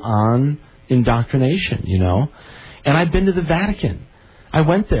full-on indoctrination, And I'd been to the Vatican. I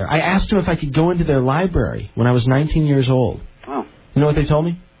went there. I asked them if I could go into their library when I was 19 years old. Oh. You know what they told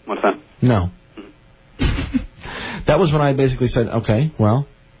me? What's that? No. That was when I basically said, okay, well,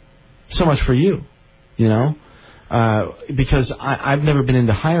 so much for you, because I've never been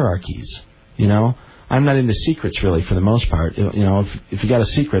into hierarchies, I'm not into secrets, really, for the most part. If you got a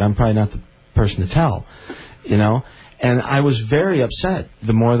secret, I'm probably not the person to tell, And I was very upset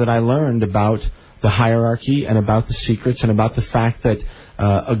the more that I learned about the hierarchy and about the secrets and about the fact that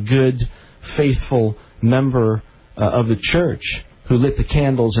a good, faithful member of the church who lit the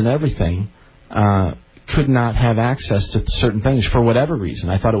candles and everything could not have access to certain things for whatever reason.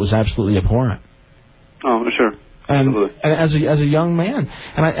 I thought it was absolutely abhorrent. Oh, sure. And as a young man,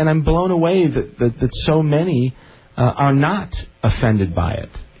 and I'm blown away that so many are not offended by it.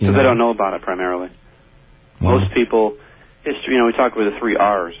 Because they don't know about it primarily. Most people, history. We talk about the 3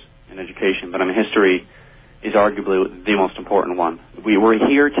 R's in education, but history is arguably the most important one. We're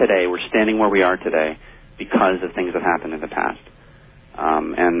here today. We're standing where we are today because of things that happened in the past.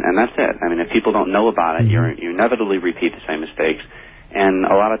 And that's it. If people don't know about it, you inevitably repeat the same mistakes. And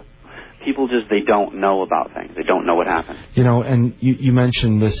a lot of people they don't know about things. They don't know what happened. And you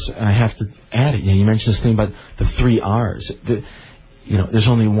mentioned this, and I have to add it. You mentioned this thing about the 3 R's. There's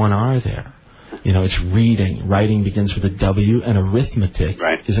only 1 R there. It's reading. Writing begins with a W, and arithmetic.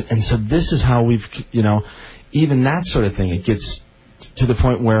 Right. And so this is how we've, even that sort of thing, it gets to the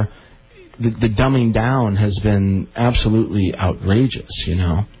point where the dumbing down has been absolutely outrageous,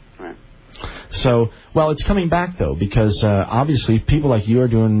 Right. So, it's coming back, though, because obviously people like you are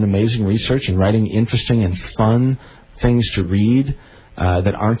doing amazing research and writing interesting and fun things to read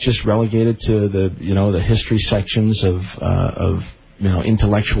that aren't just relegated to the history sections of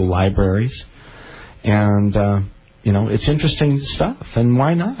intellectual libraries. And, it's interesting stuff, and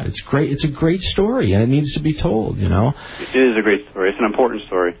why not? It's great. It's a great story, and it needs to be told, It is a great story. It's an important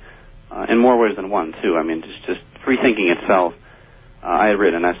story, in more ways than one, too. Just free thinking itself. I had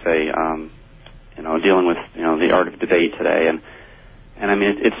written an essay, dealing with, the art of debate today, and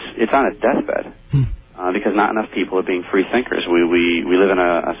it's on its deathbed, because not enough people are being free thinkers. We live in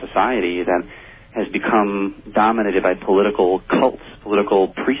a society that has become dominated by political cults, political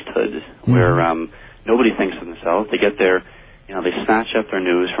priesthoods, where nobody thinks for themselves. They get their, they snatch up their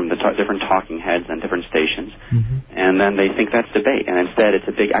news from the different talking heads on different stations, and then they think that's debate, and instead it's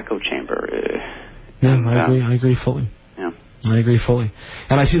a big echo chamber. I agree fully. Yeah. I agree fully.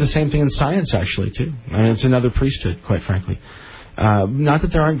 And I see the same thing in science, actually, too. It's another priesthood, quite frankly. Not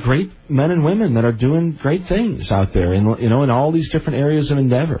that there aren't great men and women that are doing great things out there, in all these different areas of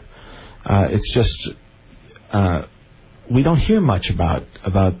endeavor. It's just we don't hear much about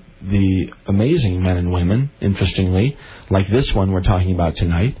the amazing men and women, interestingly, like this one we're talking about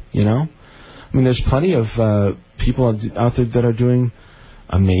tonight, there's plenty of people out there that are doing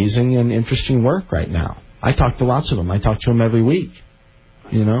amazing and interesting work right now. I talk to lots of them. I talk to them every week,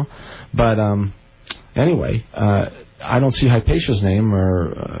 But anyway, I don't see Hypatia's name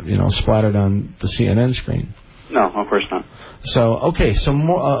or, splattered on the CNN screen. No, of course not. So, okay, so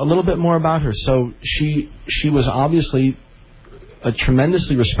a little bit more about her. So she was obviously a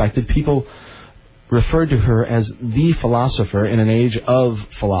tremendously respected. People referred to her as the philosopher in an age of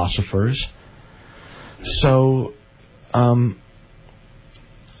philosophers. So,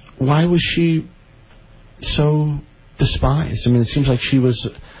 why was she so despised? It seems like she was,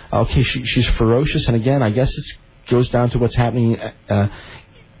 she's ferocious, and again, I guess it goes down to what's happening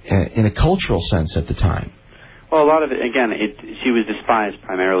in a cultural sense at the time. Well, a lot of it, again, she was despised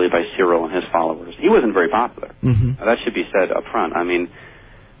primarily by Cyril and his followers. He wasn't very popular. That should be said up front. And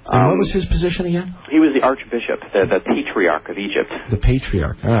what was his position again? He was the archbishop, the patriarch of Egypt. The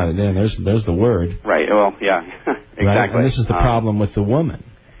patriarch. There's the word. Right. Well, yeah, exactly. Right? And this is the problem with the woman.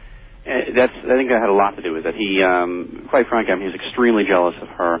 I think that had a lot to do with it. He, quite frankly, he was extremely jealous of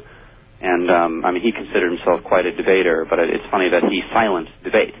her, and he considered himself quite a debater. But it's funny that he silenced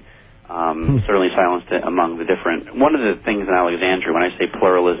debate. Certainly silenced it among the different. One of the things in Alexandria, when I say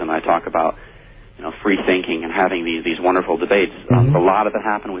pluralism, I talk about free thinking and having these wonderful debates. A lot of it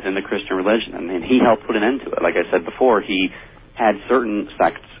happened within the Christian religion, and he helped put an end to it. Like I said before, he had certain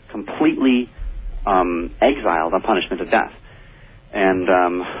sects completely exiled on punishment of death. And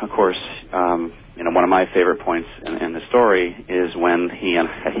of course, one of my favorite points in the story is when he and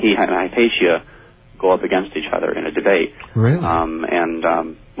Hypatia go up against each other in a debate. Really? I'll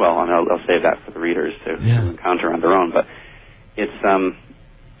save that for the readers to encounter on their own. But it's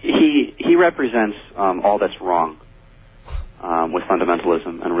he represents all that's wrong with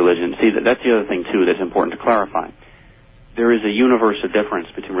fundamentalism and religion. See, that's the other thing too that's important to clarify. There is a universal difference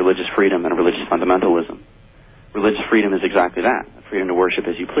between religious freedom and religious fundamentalism. Religious freedom is exactly that: freedom to worship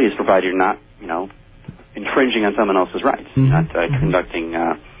as you please, provided you're not, infringing on someone else's rights, not conducting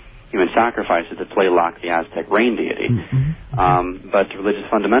human sacrifices to play Lock, the Aztec rain deity. But religious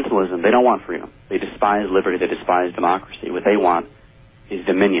fundamentalism, they don't want freedom. They despise liberty. They despise democracy. What they want is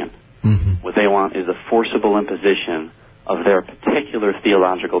dominion. What they want is the forcible imposition of their particular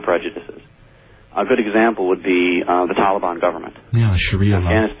theological prejudices. A good example would be the Taliban government in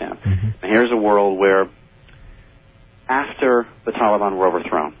Afghanistan. And here's a world where, after the Taliban were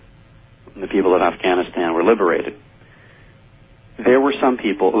overthrown and the people of Afghanistan were liberated, there were some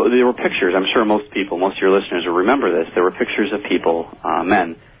people, there were pictures, I'm sure most of your listeners will remember this, there were pictures of people,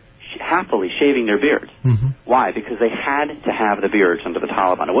 men, happily shaving their beards. Why? Because they had to have the beards under the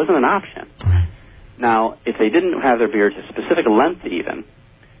Taliban. It wasn't an option. Now, if they didn't have their beards a specific length even,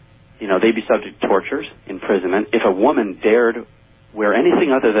 they'd be subject to tortures, imprisonment. If a woman dared wear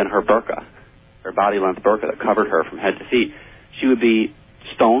anything other than her burqa, her body-length burqa that covered her from head to feet, she would be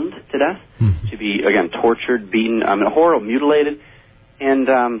stoned to death. She'd be, again, tortured, beaten, horrible, mutilated. And,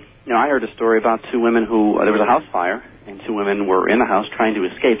 I heard a story about two women who, there was a house fire, and two women were in the house trying to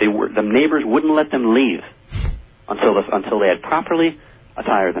escape. The neighbors wouldn't let them leave until they had properly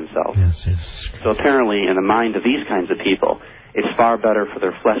attired themselves. Yes. So apparently, in the mind of these kinds of people, it's far better for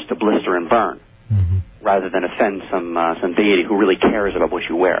their flesh to blister and burn rather than offend some deity who really cares about what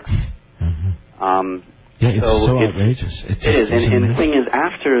you wear. It's so outrageous. It is. And the thing is,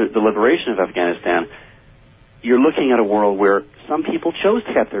 after the liberation of Afghanistan, you're looking at a world where some people chose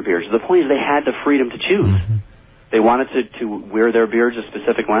to keep their beards. The point is they had the freedom to choose. They wanted to wear their beards a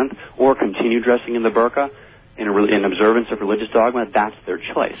specific length or continue dressing in the burqa in observance of religious dogma. That's their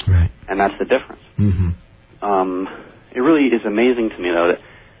choice. Right. And that's the difference. It really is amazing to me, though, that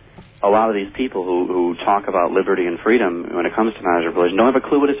a lot of these people who talk about liberty and freedom when it comes to matters of religion don't have a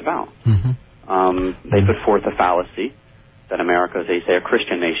clue what it's about. They put forth a fallacy that America is, they say, a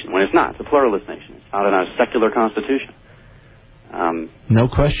Christian nation, when it's not. It's a pluralist nation. It's founded on a secular constitution. No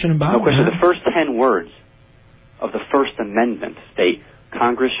question about it. No question. The first 10 words of the First Amendment state,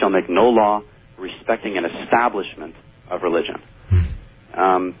 Congress shall make no law respecting an establishment of religion.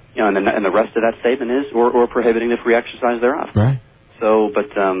 And the rest of that statement is, or prohibiting the free exercise thereof. Right. So, but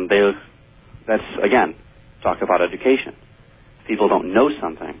that's, again, talk about education. If people don't know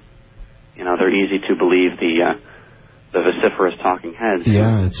something, they're easy to believe the vociferous talking heads.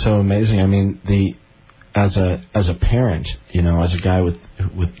 Yeah, it's so amazing. I mean, as a parent, as a guy with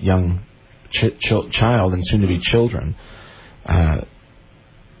young child and soon to be children,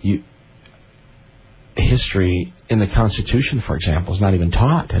 history in the Constitution, for example, is not even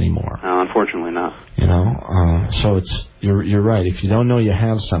taught anymore. No, unfortunately not. So you're right. If you don't know you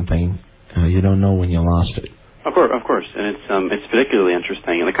have something, you don't know when you lost it. Of course, and it's particularly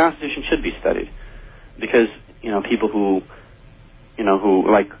interesting, and the Constitution should be studied because people who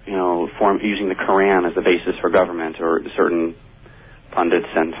like using the Quran as the basis for government, or certain pundits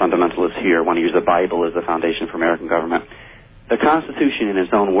and fundamentalists here want to use the Bible as the foundation for American government. The Constitution, in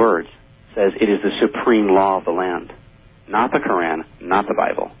its own words, says it is the supreme law of the land, not the Quran, not the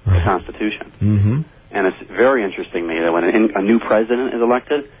Bible, the Constitution. And it's very interesting to me that when a new president is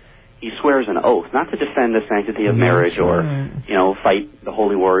elected, he swears an oath not to defend the sanctity of marriage or fight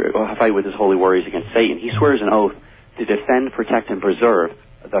with his holy warriors against Satan. He swears an oath to defend, protect, and preserve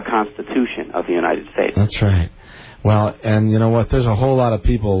the Constitution of the United States. That's right. Well, and you know what? There's a whole lot of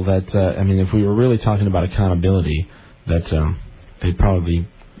people that if we were really talking about accountability, that they'd probably be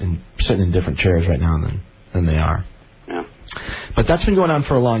sitting in different chairs right now than they are. Yeah. But that's been going on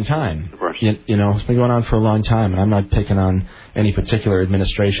for a long time. Of course. It's been going on for a long time, and I'm not picking on any particular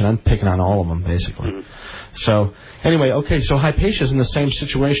administration. I'm picking on all of them, basically. So, anyway, okay, so Hypatia's in the same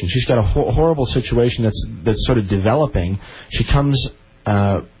situation. She's got a horrible situation that's sort of developing. She comes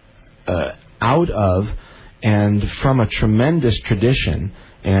out of and from a tremendous tradition,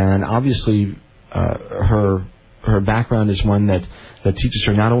 and obviously her background is one that that teaches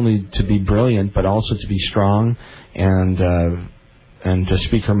her not only to be brilliant but also to be strong and to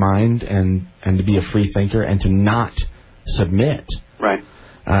speak her mind and to be a free thinker and to not submit. Right.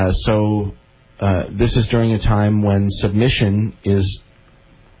 So this is during a time when submission is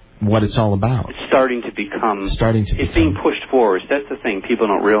what it's all about. It's starting to become. It's being pushed forward. That's the thing people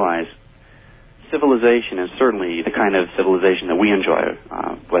don't realize. Civilization is certainly the kind of civilization that we enjoy,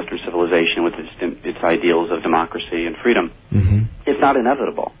 Western civilization with its ideals of democracy and freedom. Mm-hmm. It's not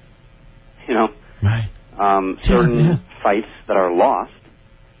inevitable. You know? Right. Certain fights that are lost,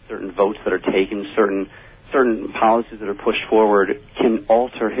 certain votes that are taken, certain policies that are pushed forward can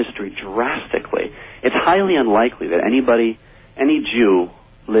alter history drastically. It's highly unlikely that any Jew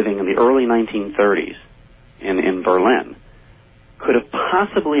living in the early 1930s in Berlin could have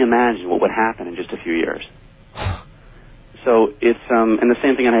possibly imagined what would happen in just a few years. So it's and the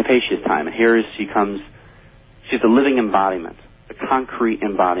same thing in Hypatia's time. Here she comes. She's the living embodiment, the concrete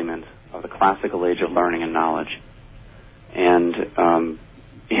embodiment of the classical age of learning and knowledge. And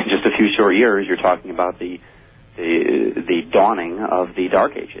in just a few short years, you're talking about the dawning of the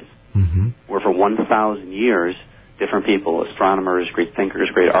Dark Ages, mm-hmm. where for 1,000 years, different people, astronomers, great thinkers,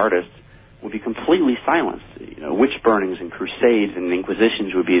 great artists, would be completely silenced. You know, witch burnings and crusades and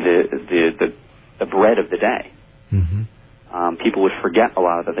inquisitions would be the bread of the day. Mm-hmm. People would forget a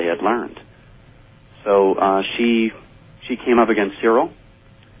lot that they had learned. So she came up against Cyril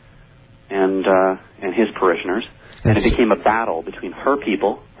and his parishioners, and it became a battle between her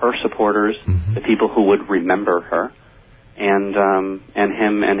people, her supporters, mm-hmm. the people who would remember her, and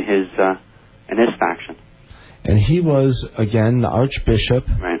him and his faction. And he was again the archbishop.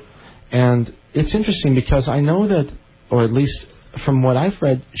 Right. And it's interesting because I know that, or at least from what I've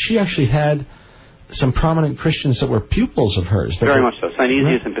read, she actually had some prominent Christians that were pupils of hers. Very much so.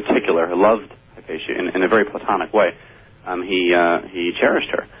 Synesius in particular loved Hypatia in a very platonic way. He cherished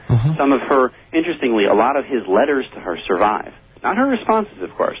her. Uh-huh. Some of her, interestingly, a lot of his letters to her survive. Not her responses,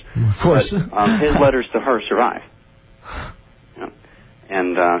 of course. Of course. But, his letters to her survive. Yeah.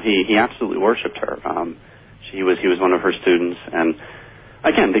 And he absolutely worshipped her. He was one of her students, and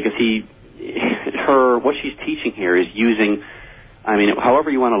again, because what she's teaching here is using, I mean, however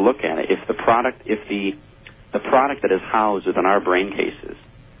you want to look at it, if the product that is housed within our brain cases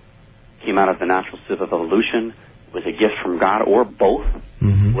came out of the natural sieve of evolution, was a gift from God, or both,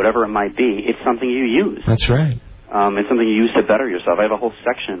 mm-hmm. whatever it might be, it's something you use. That's right. It's something you use to better yourself. I have a whole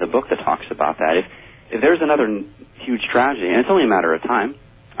section in the book that talks about that. If there's another huge tragedy, and it's only a matter of time,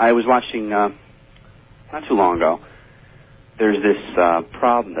 I was watching, not too long ago, there's this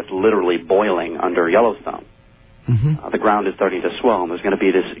problem that's literally boiling under Yellowstone. Mm-hmm. The ground is starting to swell, and there's going to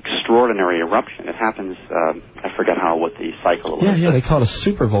be this extraordinary eruption. It happens, I forget what the cycle was. Yeah, they call it a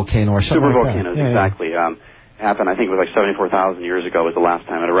supervolcano or something like that. Supervolcanoes, exactly. Happened, I think it was like 74,000 years ago was the last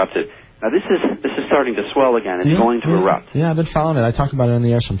time it erupted. Now this is starting to swell again. It's going to erupt. Yeah, I've been following it. I talk about it on the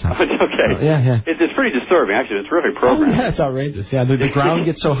air sometimes. Okay. Yeah. It's pretty disturbing, actually. It's a terrific program. Oh, yeah, it's outrageous. Yeah, the ground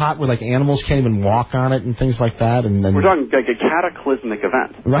gets so hot where like animals can't even walk on it and things like that. And we're talking like a cataclysmic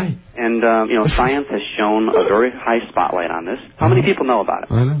event. Right. And science has shown a very high spotlight on this. How many people know about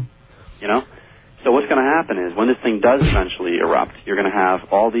it? I know. You know. So what's going to happen is when this thing does eventually erupt, you're going to have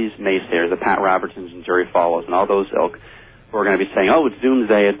all these naysayers, the Pat Robertsons and Jerry Falwells and all those ilk, who are going to be saying, "Oh, it's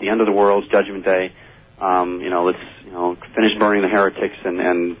doomsday, it's the end of the world, it's Judgment Day. Let's finish burning the heretics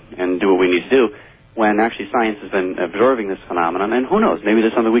and do what we need to do." When actually science has been observing this phenomenon, and who knows, maybe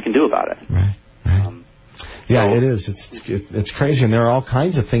there's something we can do about it. Right. Yeah, it is. It's crazy, and there are all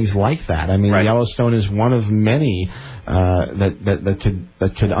kinds of things like that. I mean, right. Yellowstone is one of many that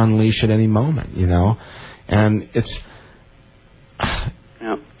could unleash at any moment. And it's.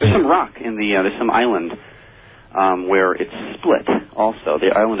 There's some rock in there's some island where it's split. Also,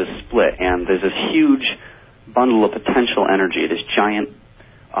 the island is split, and there's this huge bundle of potential energy. This giant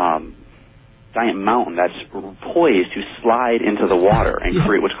mountain that's poised to slide into the water and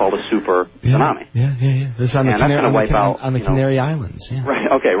create what's called a super tsunami. Yeah. It's on the Canary Islands. Yeah.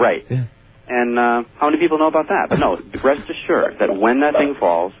 Right. Okay. Right. Yeah. And how many people know about that? But no, rest assured that when that thing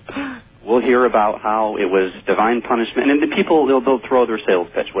falls, we'll hear about how it was divine punishment, and the people they'll throw their sales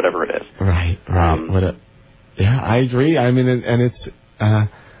pitch, whatever it is. Right. I agree. I mean, and it's.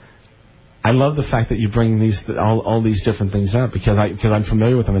 I love the fact that you bring all these different things up because I'm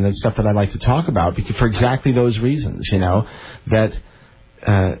familiar with them, and it's stuff that I like to talk about because for exactly those reasons, that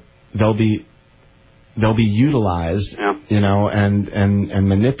they'll be utilized, and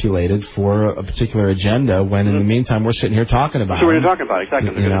manipulated for a particular agenda. When in the meantime we're sitting here talking about. So we're talking about exactly.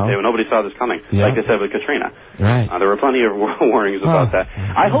 They're going to say, well, nobody saw this coming, like they said with Katrina. Right. There were plenty of warnings about that.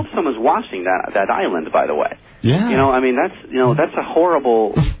 I hope someone's watching that island, by the way. Yeah. You know, I mean, that's a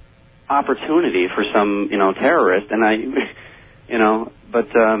horrible opportunity for some, terrorist. And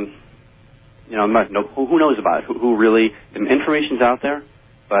who knows about it? Who really, the information's out there,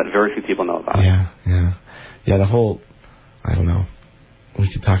 but very few people know about it. Yeah, the whole, I don't know. We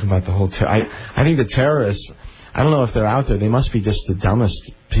could talk about the whole, I think the terrorists, I don't know if they're out there. They must be just the dumbest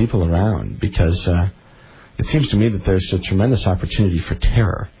people around, because it seems to me that there's a tremendous opportunity for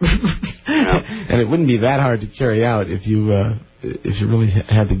terror. And it wouldn't be that hard to carry out if you really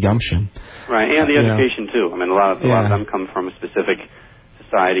had the gumption. Right, and the education, too. I mean, a lot of them come from specific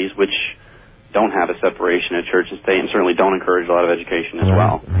societies which don't have a separation of church and state, and certainly don't encourage a lot of education as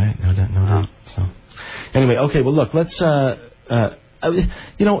well. Right, no doubt. So, anyway, okay, well, look, let's, at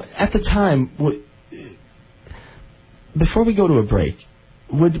the time, before we go to a break,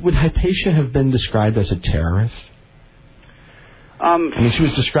 would Hypatia have been described as a terrorist? I mean, she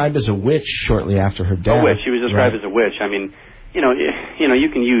was described as a witch shortly after her death. A witch. She was described as a witch. I mean, we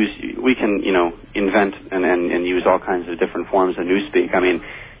can invent and use all kinds of different forms of newspeak. I mean,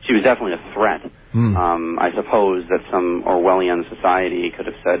 she was definitely a threat. I suppose that some Orwellian society could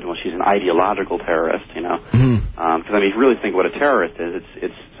have said, well, she's an ideological terrorist, Because, I mean, if you really think what a terrorist is,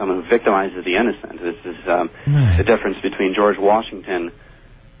 it's someone who victimizes the innocent. This is the difference between George Washington,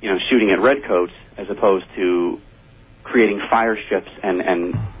 shooting at redcoats as opposed to creating fire ships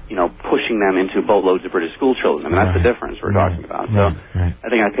and pushing them into boatloads of British school children. I mean, that's the difference we're talking about. So I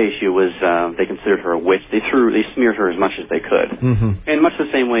think Hypatia was, they considered her a witch. They smeared her as much as they could. In much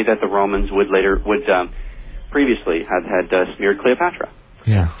the same way that the Romans would previously had smeared Cleopatra.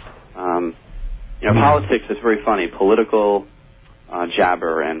 Politics is very funny. Political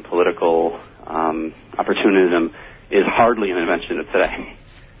jabber and political opportunism is hardly an invention of today.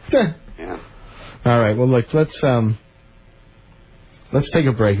 All right. Well, look, let's take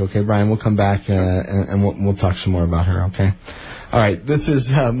a break, okay, Brian? We'll come back and we'll talk some more about her, okay? All right. This is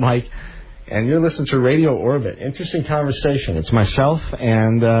Mike, and you're listening to Radio Orbit. Interesting conversation. It's myself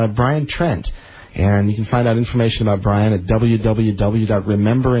and Brian Trent, and you can find out information about Brian at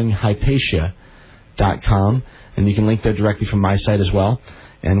www.rememberinghypatia.com, and you can link there directly from my site as well.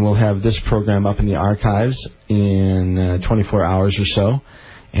 And we'll have this program up in the archives in 24 hours or so.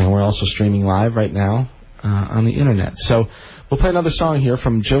 And we're also streaming live right now on the Internet. So we'll play another song here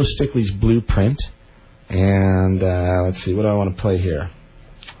from Joe Stickley's Blueprint. And let's see, what do I want to play here?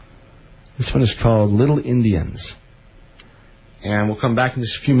 This one is called Little Indians. And we'll come back in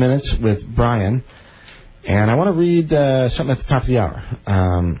just a few minutes with Brian. And I want to read something at the top of the hour.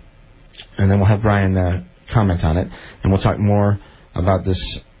 And then we'll have Brian comment on it. And we'll talk more about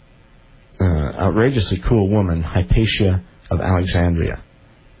this outrageously cool woman, Hypatia of Alexandria,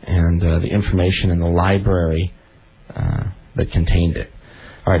 and the information in the library that contained it.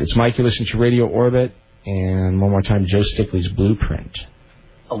 All right, it's Mike. You listen to Radio Orbit, and one more time, Joe Stickley's Blueprint.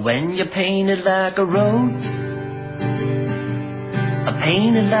 When you painted like a road, I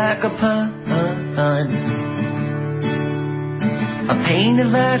painted like a pond, I painted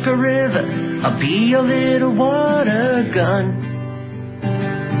like a river, I'll be your little water gun.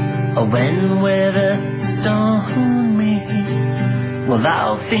 When weather storm me, well,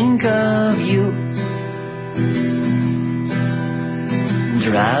 I'll think of you,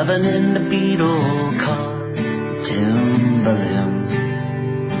 driving in the Beetle cartoon balloon.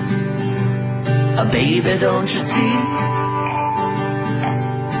 Baby, don't you see,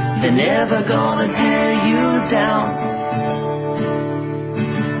 they're never gonna tear you down.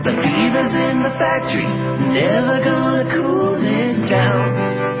 The fever's in the factory, never gonna cool it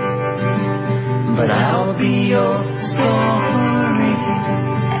down. But I'll be your story,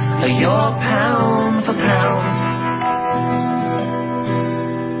 your pound for pound,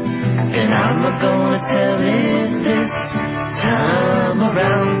 and I'm not gonna tell it this time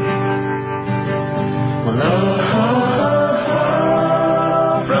around. Well,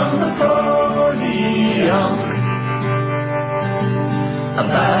 from the 40 on,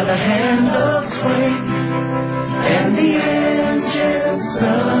 by the hand of sway and the engine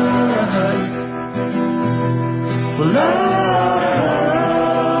sun. Well,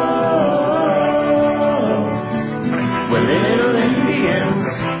 well, little Indians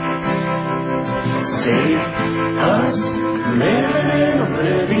save us living in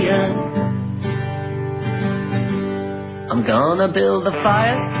oblivion. I'm gonna build a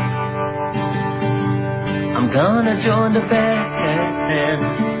fire, I'm gonna join the band,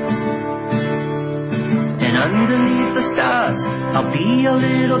 and underneath the stars I'll be a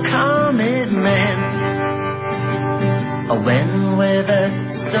little comet man. When weather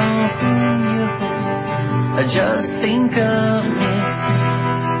storm you, just think of me,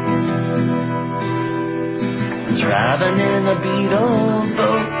 driving in a beetle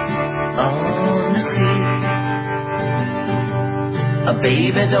boat on the sea.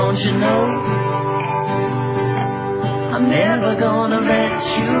 Baby, don't you know I'm never gonna let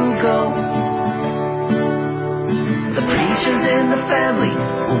you go. The preachers in the family,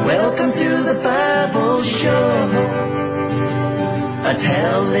 welcome to the Bible show.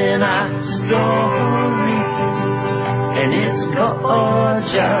 Telling our story, and it's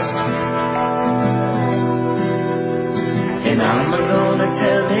gorgeous. And I'm gonna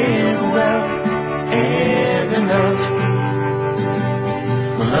tell it well and enough.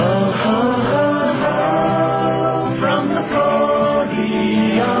 Love from the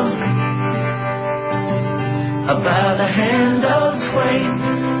podium, about the hand of Twain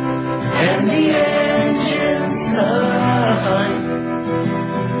and the engine sign.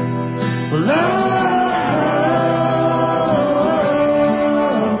 Love,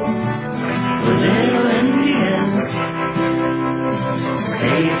 the little Indians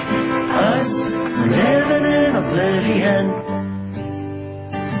save us living in oblivion.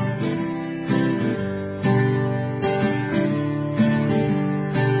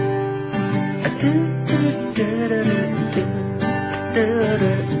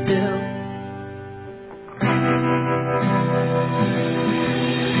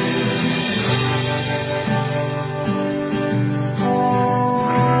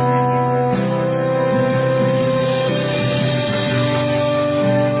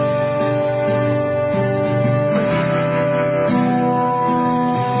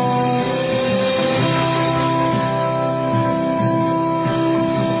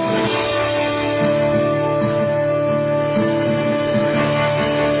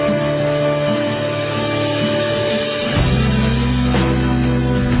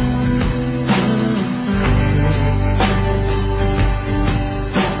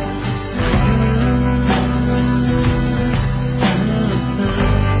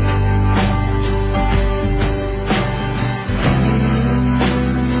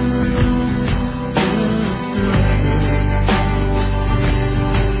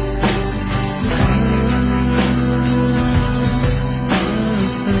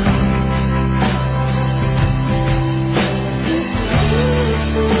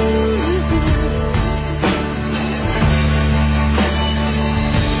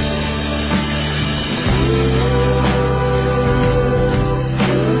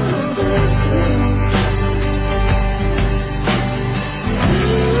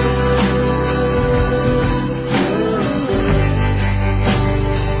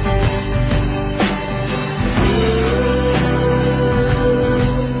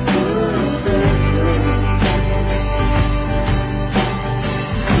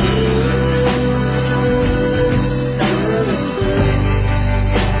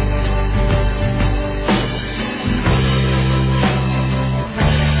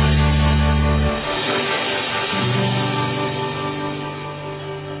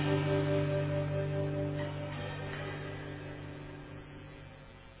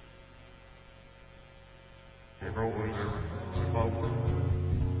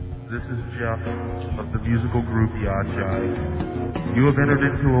 This is Jeff of the musical group Yachai. You have entered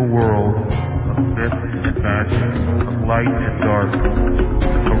into a world of myth and magic, of light and dark,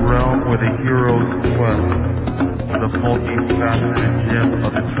 a realm where the hero's quest for the multifaceted gem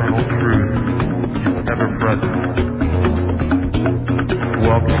of eternal truth is ever present.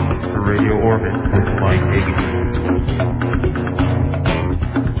 Welcome to Radio Orbit with Mike Hagan.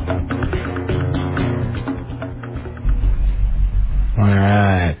 All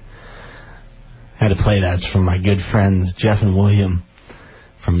right. Had to play that. It's from my good friends Jeff and William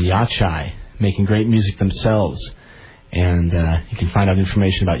from Yachai, making great music themselves. And you can find out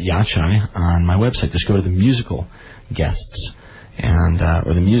information about Yachai on my website. Just go to the musical guests and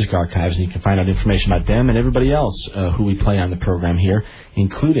or the music archives, and you can find out information about them and everybody else who we play on the program here,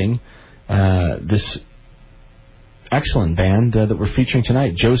 including this excellent band that we're featuring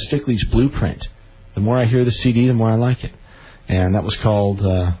tonight, Joe Stickley's Blueprint. The more I hear the CD, the more I like it. And that was called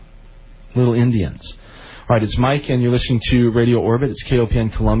Little Indians. All right, it's Mike, and you're listening to Radio Orbit. It's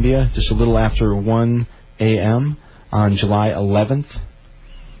KOPN Columbia, just a little after 1 a.m. on July 11th.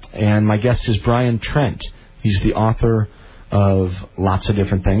 And my guest is Brian Trent. He's the author of lots of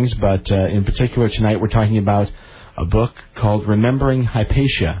different things, but in particular tonight we're talking about a book called Remembering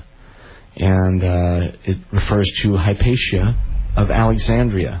Hypatia. And it refers to Hypatia of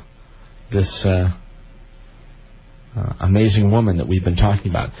Alexandria, this amazing woman that we've been talking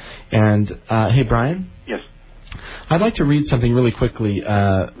about. And, hey, Brian? Yes. I'd like to read something really quickly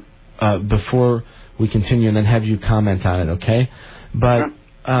before we continue and then have you comment on it, okay? But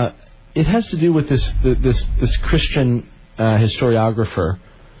it has to do with this Christian historiographer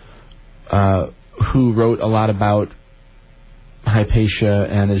who wrote a lot about Hypatia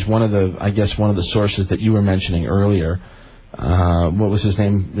and is one of the sources that you were mentioning earlier. What was his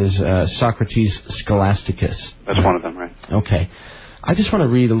name? Is Socrates Scholasticus. That's one of them, right? Okay. I just want to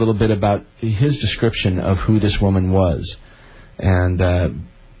read a little bit about his description of who this woman was. And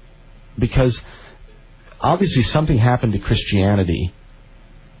because obviously something happened to Christianity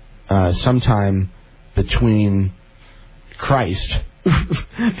sometime between Christ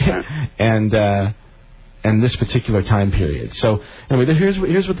and this particular time period. So anyway,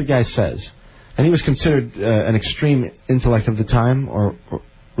 here's what the guy says. And he was considered an extreme intellect of the time, or right?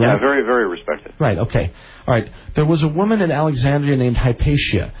 Yeah, very, very respected. Right, okay. All right. There was a woman in Alexandria named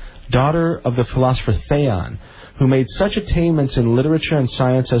Hypatia, daughter of the philosopher Theon, who made such attainments in literature and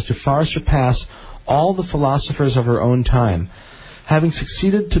science as to far surpass all the philosophers of her own time. Having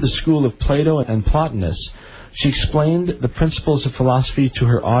succeeded to the school of Plato and Plotinus, she explained the principles of philosophy to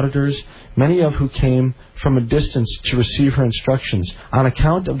her auditors, many of who came from a distance to receive her instructions, on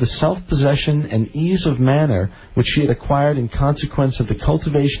account of the self-possession and ease of manner which she had acquired in consequence of the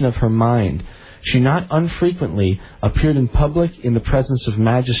cultivation of her mind. She not unfrequently appeared in public in the presence of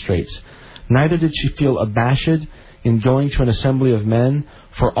magistrates. Neither did she feel abashed in going to an assembly of men,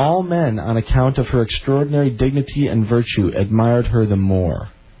 for all men, on account of her extraordinary dignity and virtue, admired her the more.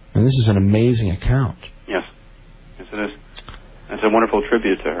 And this is an amazing account. Yes, yes it is. It's a wonderful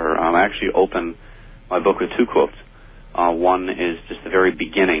tribute to her. I actually open my book with two quotes. One is just the very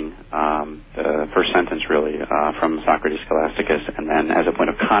beginning, the first sentence really, from Socrates Scholasticus, and then as a point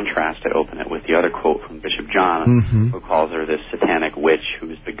of contrast, I open it with the other quote from Bishop John, who calls her this satanic witch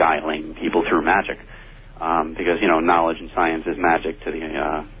who's beguiling people through magic. Because, knowledge and science is magic to the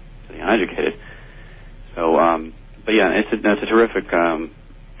uneducated. So, but yeah, it's a terrific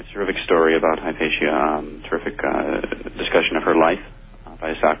story about Hypatia, terrific discussion of her life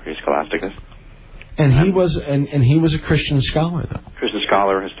by Socrates Scholasticus. And he was a Christian scholar, though. Christian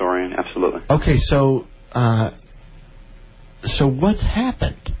scholar, historian, absolutely. Okay, so what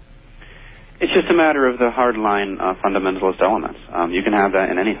happened? It's just a matter of the hardline fundamentalist elements. You can have that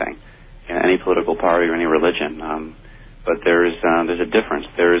in anything, in any political party or any religion. But there's a difference.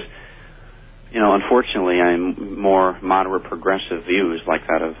 There's, unfortunately, more moderate progressive views like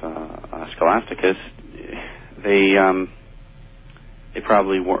that of Scholasticus. They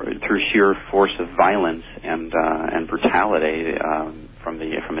probably were, through sheer force of violence and brutality from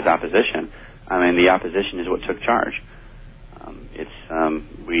his opposition. The opposition is what took charge.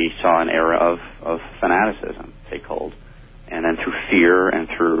 We saw an era of fanaticism take hold, and then through fear and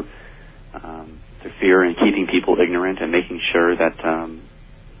through fear and keeping people ignorant and making sure that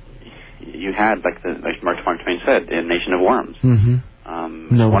you had, like Mark Twain said, a nation of worms.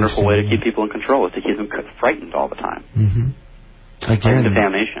 A wonderful way to keep people in control is to keep them frightened all the time. Again, frightened of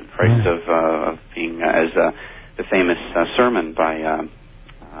damnation, frightened of being, as the famous sermon by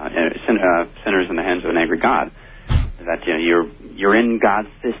Sinners in the Hands of an Angry God, that you're in God's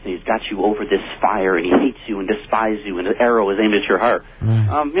fist and He's got you over this fire and He hates you and despises you and the arrow is aimed at your heart.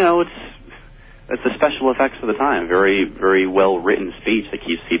 It's the special effects of the time. Very, very well written speech that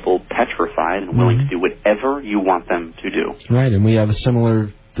keeps people petrified and willing to do whatever you want them to do. Right, and we have a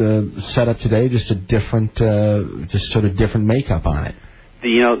similar setup today, just a different, different makeup on it.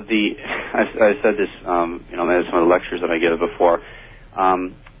 I said this, in some of the lectures that I give before.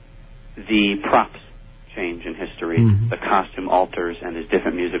 The props change in history, the costume alters, and there's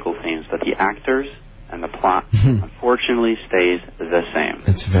different musical themes, but the actors and the plot, unfortunately, stays the same.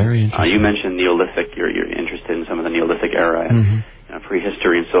 It's very interesting. You mentioned Neolithic. You're interested in some of the Neolithic era and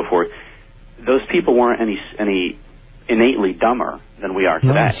prehistory and so forth. Those people weren't any innately dumber than we are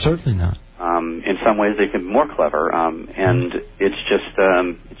today. No, certainly not. In some ways, they can be more clever, and it's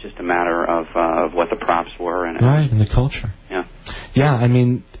just a matter of what the props were and the culture. Yeah.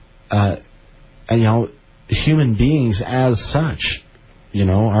 Human beings as such,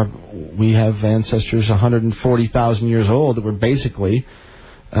 we have ancestors 140,000 years old that were basically,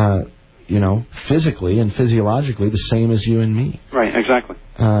 physically and physiologically the same as you and me. Right. Exactly.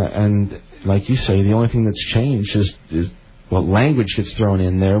 And like you say, the only thing that's changed is language gets thrown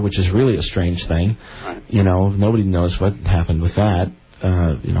in there, which is really a strange thing. Right. Nobody knows what happened with that,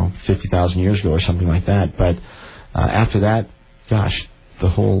 50,000 years ago or something like that. But after that, gosh,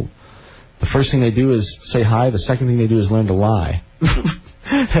 the first thing they do is say hi. The second thing they do is learn to lie.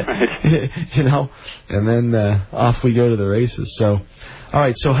 And then off we go to the races. So, all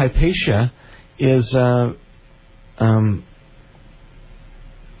right. So Hypatia is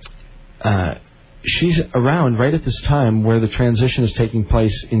she's around right at this time where the transition is taking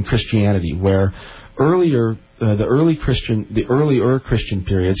place in Christianity, where earlier the earlier Christian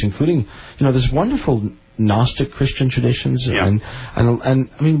periods, including there's wonderful Gnostic Christian traditions and I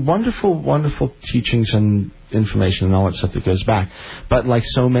mean wonderful teachings and information and all that stuff that goes back. But like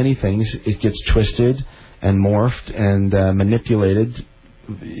so many things, it gets twisted and morphed and manipulated,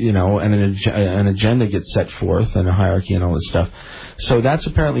 and an agenda gets set forth and a hierarchy and all this stuff. So that's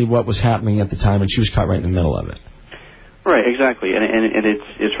apparently what was happening at the time, and she was caught right in the middle of it. Right, exactly, and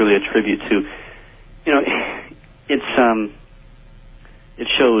it's really a tribute to, it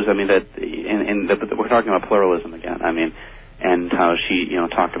shows. I mean that we're talking about pluralism again. I mean, and how she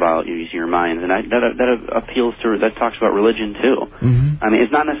talked about using your mind, and that appeals to her. That talks about religion too. Mm-hmm. I mean,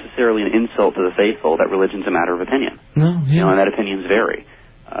 it's not necessarily an insult to the faithful that religion's a matter of opinion. No, yeah. And that opinions vary.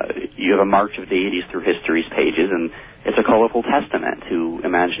 You have a march of deities through history's pages, and it's a colorful testament to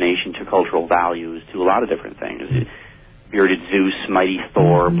imagination, to cultural values, to a lot of different things. Bearded Zeus, mighty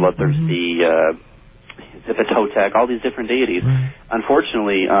Thor, bloodthirsty Zippototek, all these different deities. Right.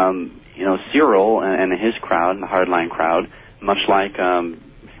 Unfortunately, Cyril and his crowd, the hardline crowd, much like a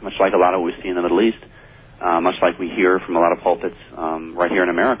lot of what we see in the Middle East, much like we hear from a lot of pulpits right here in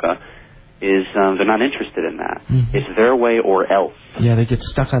America, is they're not interested in that. Mm-hmm. It's their way or else. Yeah, they get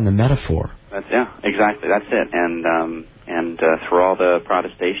stuck on the metaphor. Exactly. That's it. And through all the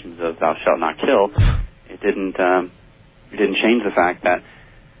protestations of "Thou shalt not kill," it didn't change the fact that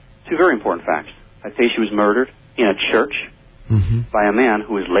two very important facts. That Taysha was murdered in a church by a man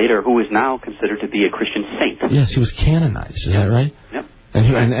who is now considered to be a Christian saint. Yes, he was canonized. Is that right? Yep.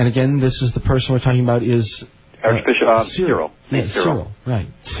 And again, this is the person we're talking about is Archbishop Cyril. Saint Cyril. Right.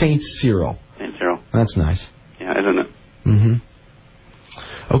 Saint Cyril. Saint Cyril. That's nice. Yeah, isn't it? Mm-hmm.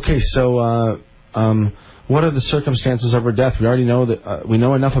 Okay, so what are the circumstances of her death? We already know that we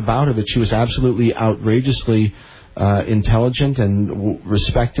know enough about her that she was absolutely outrageously intelligent and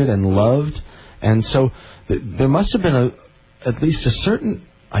respected and loved, and so there must have been at least a certain,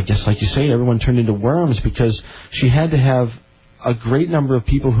 I guess, like you say, everyone turned into worms because she had to have a great number of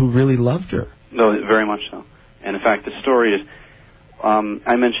people who really loved her. No, very much so. And in fact, the story is,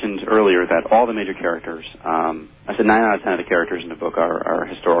 I mentioned earlier that all the major characters, I said 9 out of 10 of the characters in the book are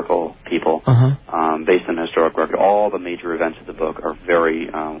historical people, based on the historic record. All the major events of the book are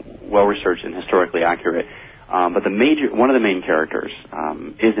very well-researched and historically accurate. But one of the main characters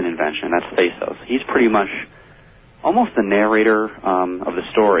is an invention, and that's Thasos. He's pretty much almost the narrator of the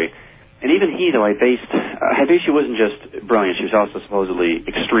story. And even he, though, Hypatia wasn't just brilliant, she was also supposedly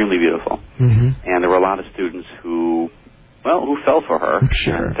extremely beautiful. Mm-hmm. And there were a lot of students who fell for her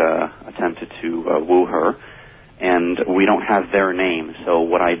and attempted to woo her. And we don't have their names, so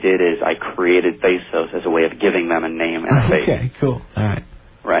what I did is I created Thasos as a way of giving them a name and a face. Okay, cool. All right.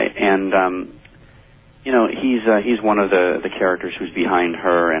 Right, and he's one of the characters who's behind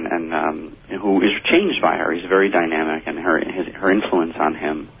her and who is changed by her. He's very dynamic, and her influence on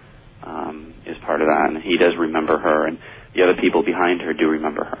him is part of that, and he does remember her, and the other people behind her do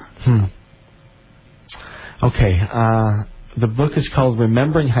remember her. Okay, the book is called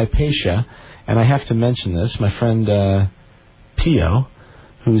Remembering Hypatia, and I have to mention this. My friend Pio,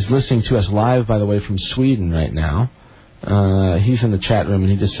 who's listening to us live, by the way, from Sweden right now, he's in the chat room,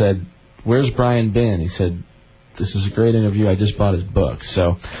 and he just said, "Where's Brian been?" He said, "This is a great interview. I just bought his book."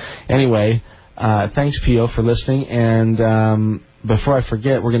 So, anyway, thanks, Pio, for listening. And before I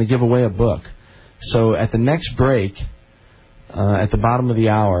forget, we're going to give away a book. So at the next break, at the bottom of the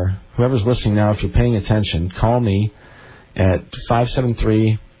hour, whoever's listening now, if you're paying attention, call me at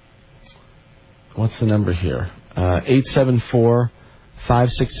 573. What's the number here?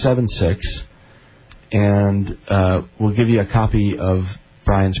 874-5676, and we'll give you a copy of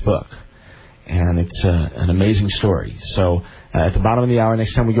Brian's book. And it's an amazing story. So at the bottom of the hour,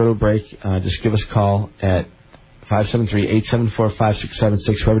 next time we go to a break, just give us a call at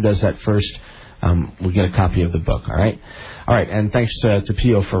 573-874-5676. Whoever does that first, we'll get a copy of the book, all right? All right, and thanks to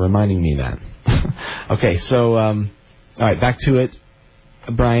Pio for reminding me that. Okay, so, all right, back to it,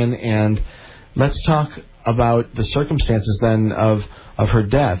 Brian, and let's talk about the circumstances then of her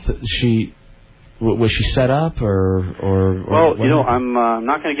death. Was she set up or well, I'm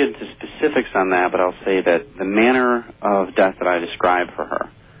not going to get into specifics on that, but I'll say that the manner of death that I described for her,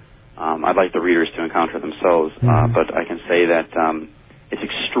 I'd like the readers to encounter themselves, but I can say that it's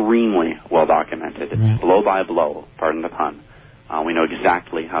extremely well documented, blow by blow, pardon the pun. We know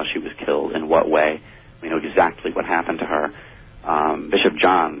exactly how she was killed, in what way. We know exactly what happened to her. Bishop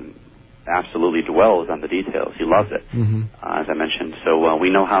John absolutely dwells on the details. He loves it, as I mentioned. So we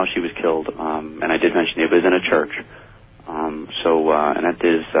know how she was killed, and I did mention it was in a church. And that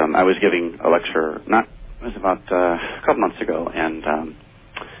is, I was giving a lecture, it was about a couple months ago, and at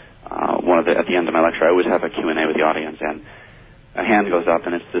the end of my lecture, I always have a Q&A with the audience, and a hand goes up,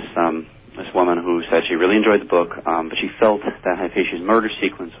 and it's this woman who said she really enjoyed the book, but she felt that Hypatia's murder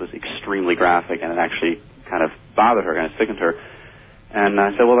sequence was extremely graphic, and it actually kind of bothered her, kind of sickened her. And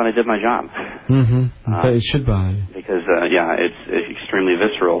I said, well, then I did my job. But it should bother you. Because, it's extremely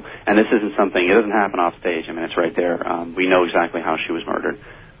visceral. And this isn't something, it doesn't happen off stage. I mean, it's right there. We know exactly how she was murdered.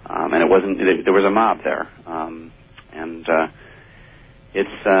 And there was a mob there.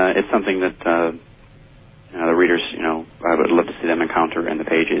 It's something that, the readers, I would love to see them encounter in the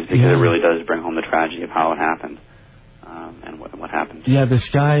pages, because it really does bring home the tragedy of how it happened, and what happened. Yeah, this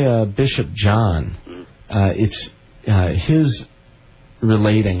guy, Bishop John, it's his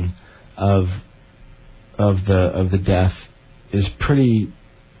relating of the death is pretty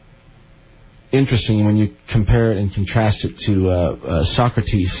interesting when you compare it and contrast it to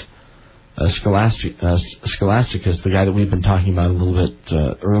Socrates, Scholasticus, the guy that we've been talking about a little bit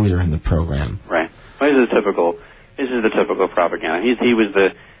earlier in the program. Right. Well, this is the typical propaganda. He was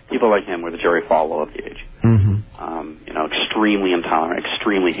people like him were the Jerry Falwell of the age. Extremely intolerant,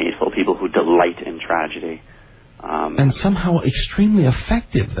 extremely hateful, people who delight in tragedy. And somehow extremely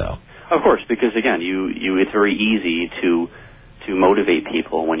effective, though. Of course, because again, it's very easy to motivate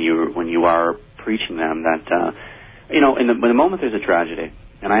people when you are preaching them that in the moment there's a tragedy,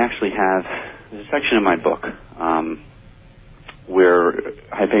 and I actually there's a section in my book where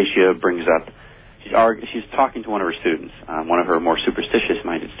Hypatia brings up, she's talking to one of her students, one of her more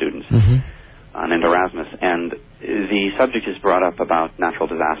superstitious-minded students, named Erasmus, and the subject is brought up about natural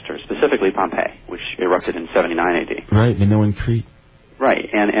disasters, specifically Pompeii, which erupted in 79 AD. Right, Minoan Crete. Right,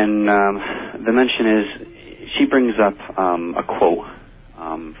 and the mention is, she brings up a quote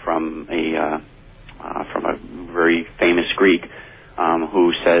from a very famous Greek who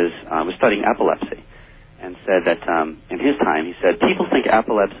was studying epilepsy, and said that in his time, he said, people think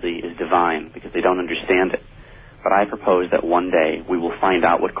epilepsy is divine because they don't understand it. But I propose that one day we will find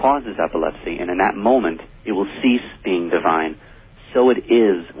out what causes epilepsy, and in that moment it will cease being divine. So it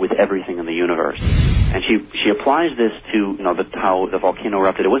is with everything in the universe. And she applies this to how the volcano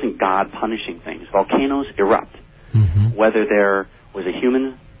erupted. It wasn't God punishing things. Volcanoes erupt, whether there was a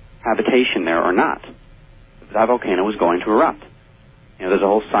human habitation there or not. That volcano was going to erupt. There's a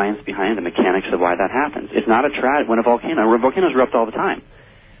whole science behind the mechanics of why that happens. It's not a tragedy. Volcanoes erupt all the time.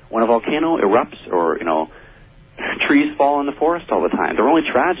 When a volcano erupts, or trees fall in the forest all the time. Their only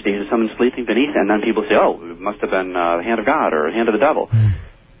tragedy is someone sleeping beneath, and then people say, "Oh, it must have been the hand of God or the hand of the devil."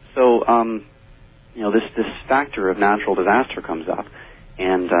 So, this factor of natural disaster comes up,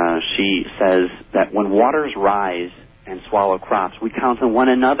 and she says that when waters rise and swallow crops, we count on one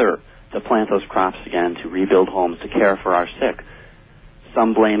another to plant those crops again, to rebuild homes, to care for our sick.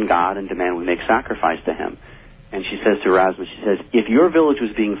 Some blame God and demand we make sacrifice to Him. And she says to Erasmus, she says, if your village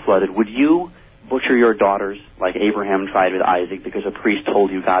was being flooded, would you butcher your daughters like Abraham tried with Isaac because a priest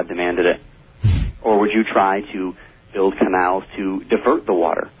told you God demanded it? Or would you try to build canals to divert the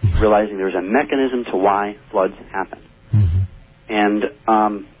water, realizing there's a mechanism to why floods happen? And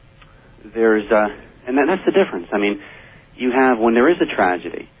that's the difference. I mean, you have, when there is a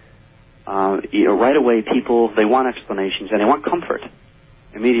tragedy, right away people, they want explanations and they want comfort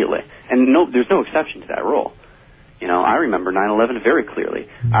immediately. And there's no exception to that rule. I remember 9/11 very clearly.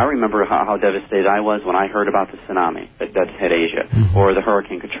 I remember how devastated I was when I heard about the tsunami that hit Asia, or the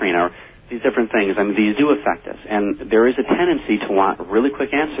Hurricane Katrina, or these different things. I mean, these do affect us. And there is a tendency to want really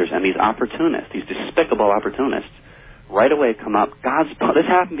quick answers. And these opportunists, these despicable opportunists, right away come up, this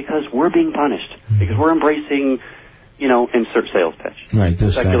happened because we're being punished, because we're embracing, insert sales pitch. Right,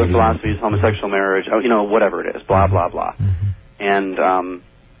 secular philosophies, homosexual marriage, whatever it is, blah, blah, blah. And,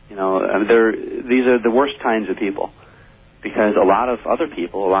 these are the worst kinds of people, because a lot of other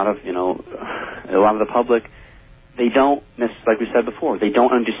people, a lot of the public, they don't, like we said before, they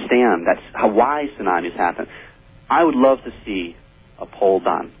don't understand why tsunamis happen. I would love to see a poll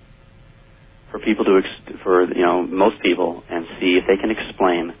done for people most people, and see if they can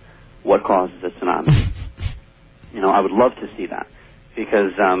explain what causes a tsunami. I would love to see that,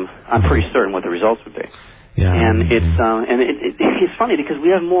 because I'm pretty certain what the results would be. Yeah. And it's funny because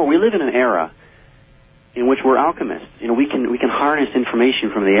we live in an era in which we're alchemists. We can harness information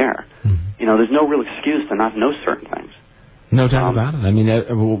from the air. There's no real excuse to not know certain things. No doubt about it. I mean,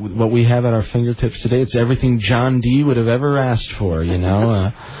 what we have at our fingertips today, it's everything John Dee would have ever asked for,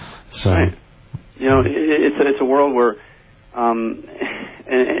 So, right. It's a world where,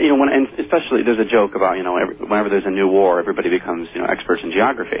 And especially there's a joke about, whenever there's a new war, everybody becomes, experts in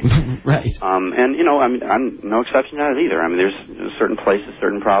geography. Right. I'm no exception to that either. I mean, there's certain places,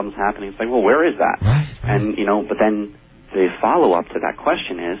 certain problems happening. It's like, well, where is that? Right. And, but then the follow-up to that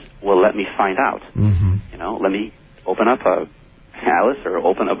question is, well, let me find out. Mm-hmm. Let me open up a atlas or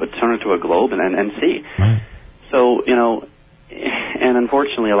turn it to a globe and see. Right. So, and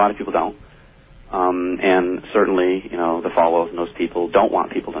unfortunately a lot of people don't. And certainly, the followers and those people don't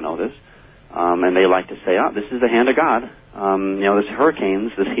want people to know this. And they like to say, this is the hand of God. There's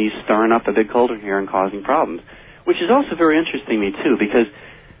hurricanes, he's stirring up a big cauldron here and causing problems. Which is also very interesting to me, too, because,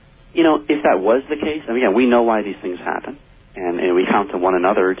 if that was the case, I mean, we know why these things happen. And we count to one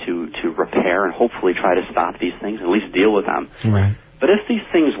another to repair and hopefully try to stop these things, at least deal with them. Right. But if these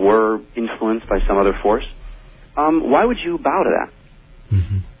things were influenced by some other force, why would you bow to that?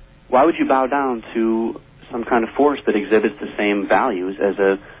 Mm-hmm. Why would you bow down to some kind of force that exhibits the same values as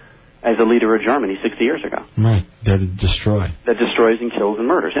a leader of Germany 60 years ago? Right. There to destroy. That destroys and kills and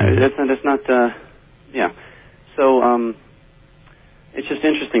murders. Mm-hmm. That's not. So it's just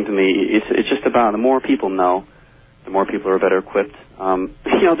interesting to me. It's just about the more people know, the more people are better equipped.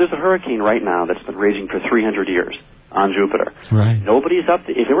 There's a hurricane right now that's been raging for 300 years on Jupiter. Right. Nobody's up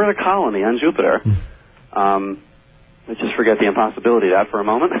to. If there were a colony on Jupiter. Let's just forget the impossibility of that for a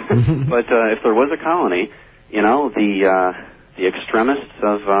moment. But if there was a colony, the extremists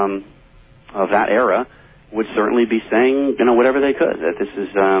of that era would certainly be saying, whatever they could. That this is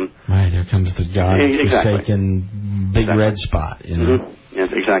right. Here comes the God-forsaken big red spot. Mm-hmm. Yes,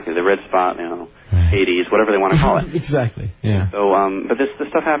 exactly. The red spot. Right. Hades, whatever they want to call it. Exactly. Yeah. So, but this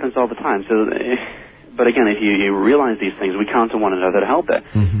stuff happens all the time. So. But again, if you realize these things, we count on one another to help it.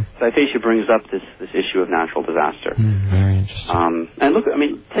 Mm-hmm. So Hypatia brings up this issue of natural disaster. Very interesting. And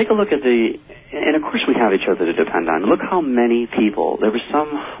take a look at and of course we have each other to depend on. Look how many people, I'm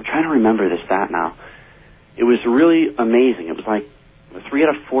trying to remember the stat now. It was really amazing. It was like 3 out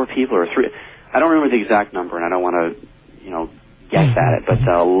of 4 people I don't remember the exact number and I don't want to, guess at it, but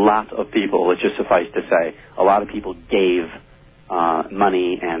a lot of people, it just suffice to say, a lot of people gave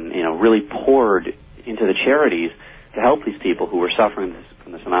money and, really poured into the charities to help these people who were suffering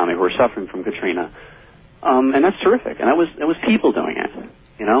from the tsunami, who were suffering from Katrina. And that's terrific. And it was people doing it,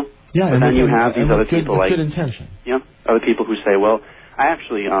 Yeah, but then you have these other people with good intention. Other people who say, well, I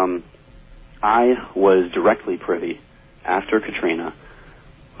actually, I was directly privy after Katrina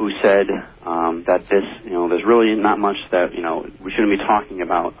who said that there's really not much that, we shouldn't be talking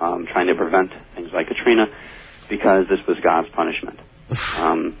about trying to prevent things like Katrina because this was God's punishment.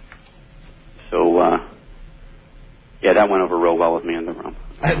 That went over real well with me in the room.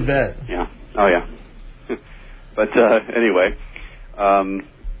 I bet. Yeah. Oh, yeah. But anyway,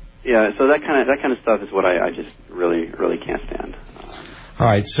 so that kind of stuff is what I just really, really can't stand. All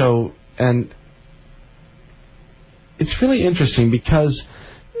right. So, and it's really interesting because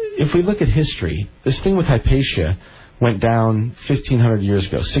if we look at history, this thing with Hypatia went down 1,500 years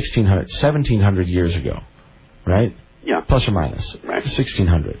ago, 1,600, 1,700 years ago, right? Yeah. Plus or minus. Right.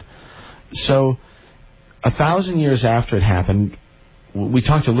 1,600. So 1,000 years after it happened, we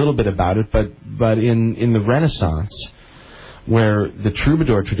talked a little bit about it, but in the Renaissance, where the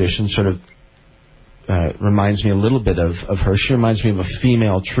troubadour tradition sort of reminds me a little bit of her. She reminds me of a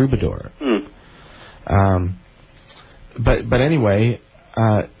female troubadour. But anyway,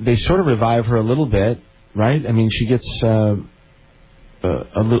 they sort of revive her a little bit, right? I mean, she gets a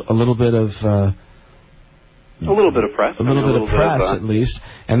little bit of. A little bit of press. A little bit of press, at least,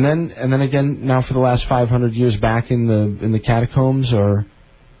 and then again now for the last 500 years back in the catacombs, or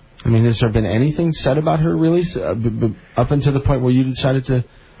I mean, has there been anything said about her really up until the point where you decided to?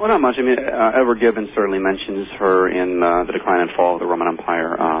 Well, not much. I mean, Edward Gibbon certainly mentions her in The Decline and Fall of the Roman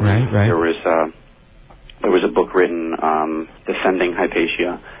Empire. Right. There was a book written defending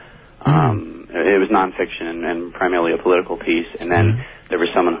Hypatia. It was nonfiction and primarily a political piece, and then there was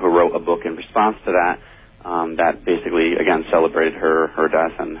someone who wrote a book in response to that. That basically, again, celebrated her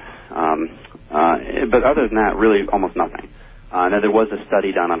death, but other than that, really almost nothing. Now, there was a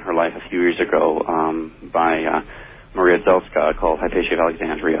study done on her life a few years ago by Maria Zelska called Hypatia of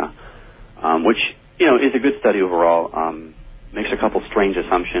Alexandria, which, is a good study overall, makes a couple strange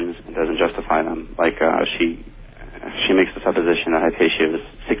assumptions and doesn't justify them. Like, she makes the supposition that Hypatia was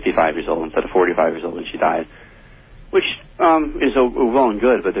 65 years old instead of 45 years old when she died, which is well and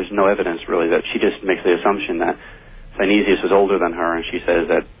good, but there's no evidence really that she just makes the assumption that Synesius was older than her, and she says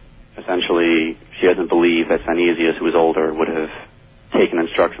that essentially she doesn't believe that Synesius, who was older, would have taken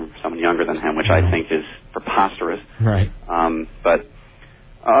instruction from someone younger than him, which I think is preposterous. Right. But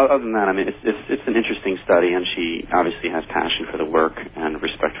Other than that, I mean, it's an interesting study, and she obviously has passion for the work and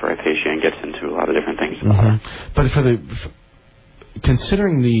respect for Hypatia, and gets into a lot of different things about her. But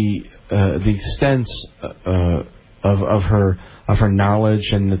considering the extent of her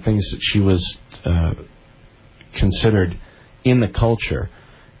knowledge and the things that she was considered in the culture,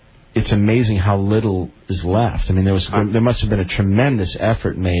 it's amazing how little is left. I mean, there must have been a tremendous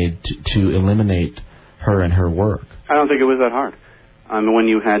effort made to eliminate her and her work. I don't think it was that hard. When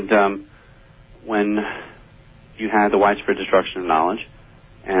you had the widespread destruction of knowledge,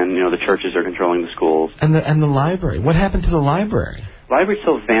 and the churches are controlling the schools, and the library. What happened to the library? Library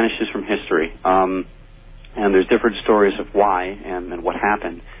still vanishes from history, and there's different stories of why and what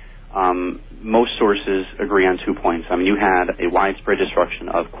happened. Most sources agree on 2 points. I mean, you had a widespread destruction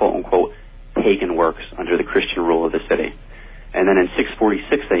of quote unquote pagan works under the Christian rule of the city, and then in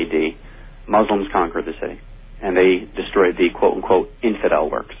 646 A.D., Muslims conquered the city, and they destroyed the quote-unquote infidel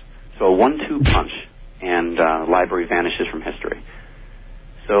works. So a 1-2 punch, and library vanishes from history.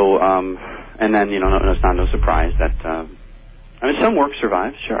 So, and then, it's not no surprise that, some works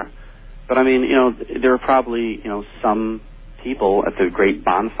survive, sure. But, there are probably, some people at the great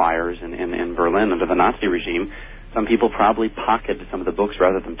bonfires in Berlin under the Nazi regime, some people probably pocketed some of the books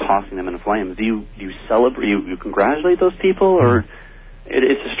rather than tossing them in flames. Do you celebrate, you congratulate those people, or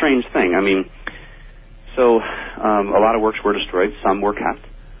it's a strange thing? So a lot of works were destroyed, some were kept,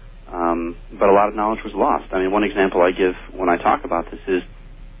 but a lot of knowledge was lost. One example I give when I talk about this is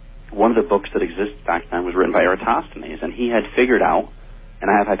one of the books that exists back then was written by Eratosthenes, and he had figured out,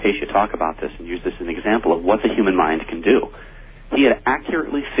 and I have Hypatia talk about this and use this as an example of what the human mind can do. He had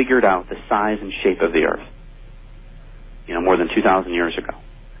accurately figured out the size and shape of the Earth, more than 2,000 years ago.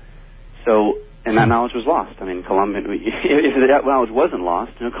 So, and that knowledge was lost. Columbus, if that knowledge wasn't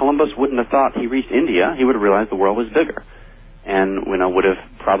lost, Columbus wouldn't have thought he reached India. He would have realized the world was bigger, and would have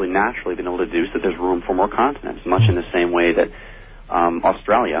probably naturally been able to deduce that there's room for more continents, much in the same way that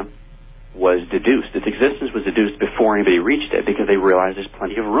Australia was deduced. Its existence was deduced before anybody reached it, because they realized there's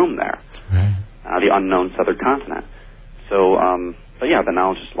plenty of room there, the unknown southern continent. So, but yeah, the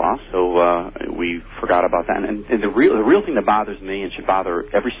knowledge is lost, so we forgot about that. And the real thing that bothers me, and should bother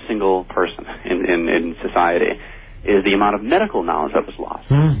every single person in society, is the amount of medical knowledge that was lost.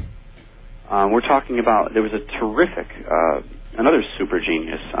 We're talking about, there was a terrific, another super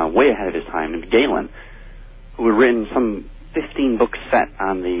genius, way ahead of his time, named Galen, who had written some 15-book set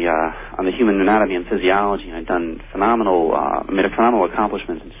on the human anatomy and physiology, and had done made phenomenal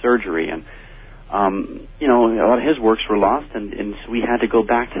accomplishments in surgery, and a lot of his works were lost, and so we had to go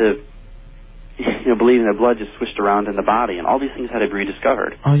back to, believing that blood just switched around in the body, and all these things had to be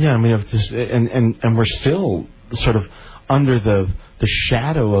rediscovered. Oh yeah, and we're still sort of under the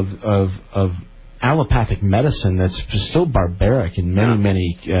shadow of allopathic medicine that's still barbaric in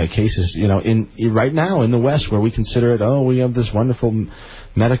many cases. Right now in the West, where we consider it, we have this wonderful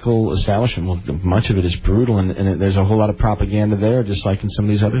medical establishment. Well, much of it is brutal, and there's a whole lot of propaganda there, just like in some of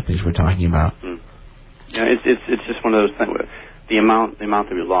these other things we're talking about. Yeah, it's just one of those things. The amount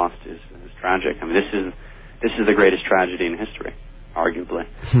that we lost is tragic. This is the greatest tragedy in history, arguably,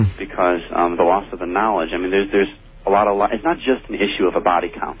 because the loss of the knowledge. There's a lot of. It's not just an issue of a body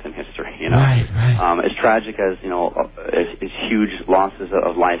count in history. Right. As tragic as as huge losses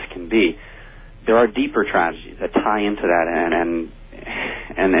of life can be, there are deeper tragedies that tie into that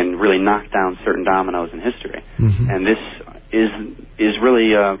and really knock down certain dominoes in history. And this is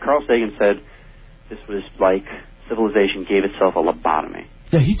really, Carl Sagan said, this was like civilization gave itself a lobotomy.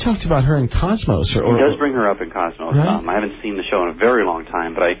 Yeah, he talked about her in Cosmos. He does bring her up in Cosmos. Right? I haven't seen the show in a very long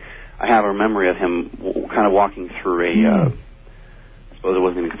time, but I have a memory of him kind of walking through I suppose it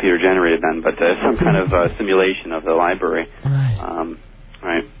wasn't even computer generated then, but some kind of simulation of the library.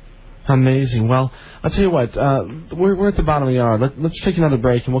 Right. Amazing. Well, I'll tell you what, we're at the bottom of the hour. Let's take another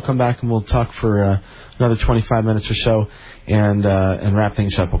break, and we'll come back and we'll talk for another 25 minutes or so and wrap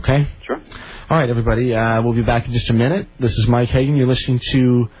things up, okay? Sure. All right, everybody. We'll be back in just a minute. This is Mike Hagan. You're listening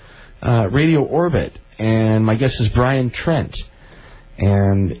to Radio Orbit, and my guest is Brian Trent.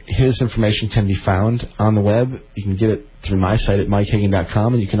 And his information can be found on the web. You can get it through my site at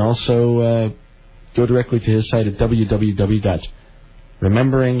mikehagan.com, and you can also go directly to his site at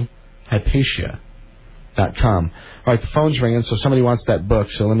www.rememberinghypatia.com. All right, the phone's ringing, so somebody wants that book.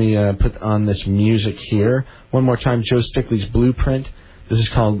 So let me put on this music here. One more time, Joe Stickley's Blueprint. This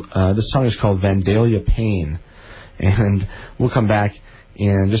song is called Vandalia Pain. And we'll come back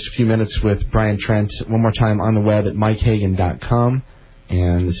in just a few minutes with Brian Trent. One more time on the web at mikehagan.com.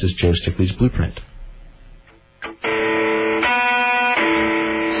 And this is Joe Stickley's Blueprint.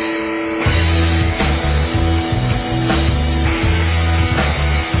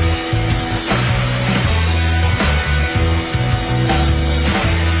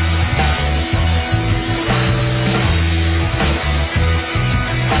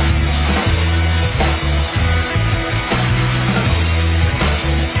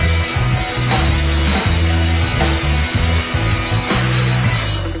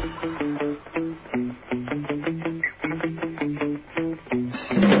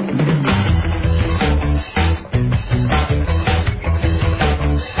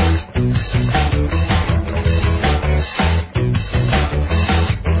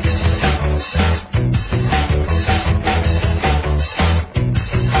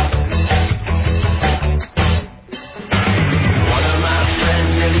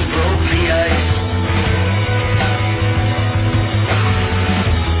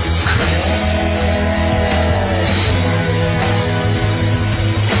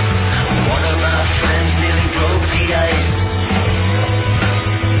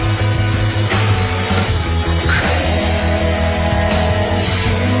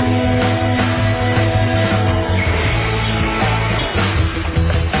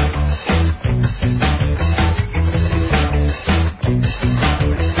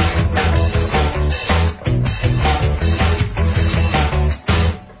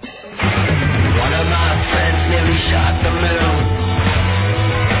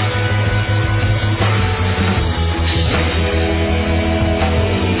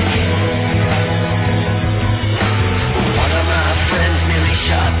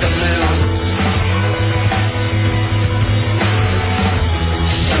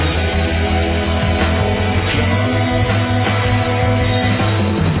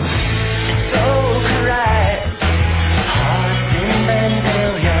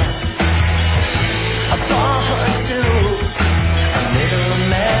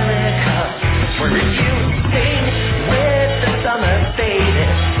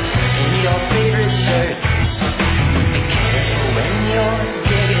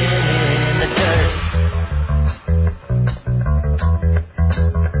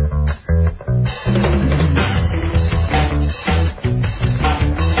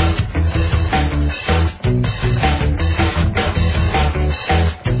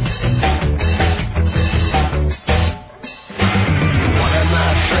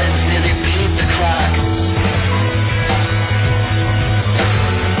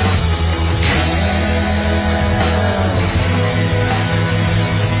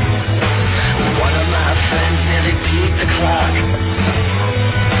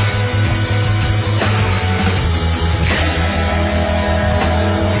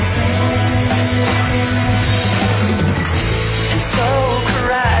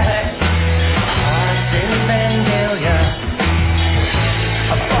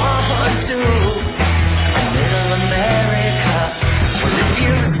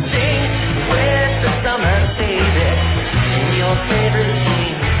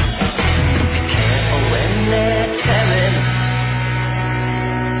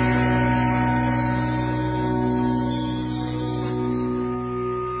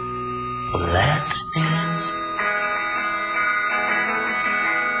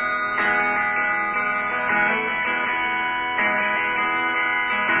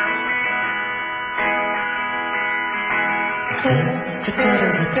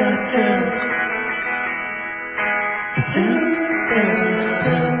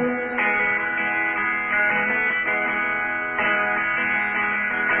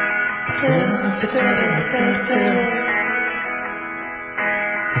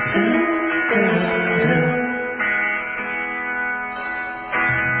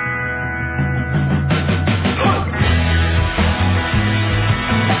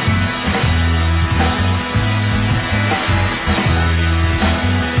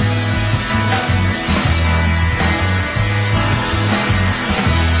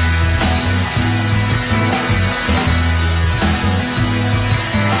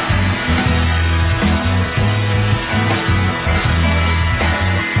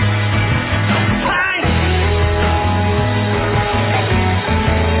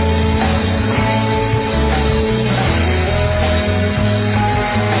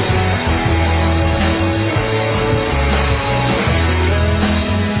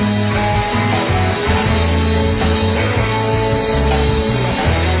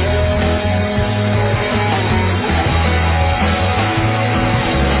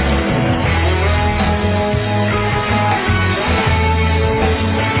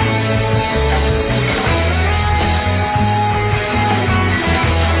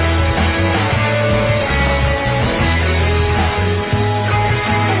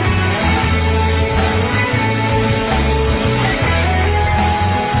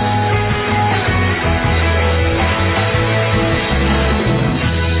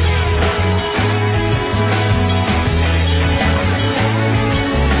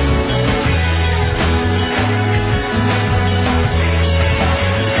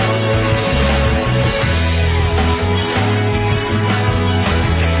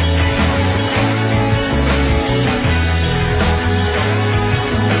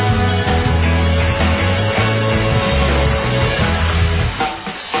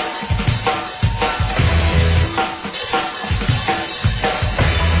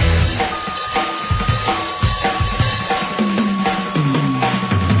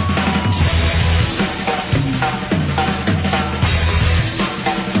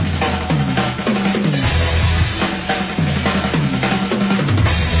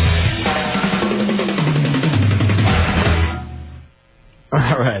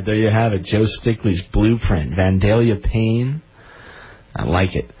 There you have it, Joe Stickley's Blueprint, Vandalia Pain. I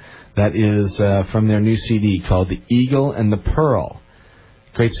like it. That is from their new CD called The Eagle and the Pearl.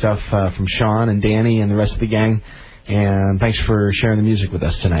 Great stuff from Sean and Danny and the rest of the gang. And thanks for sharing the music with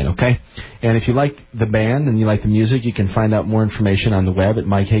us tonight, okay? And if you like the band and you like the music, you can find out more information on the web at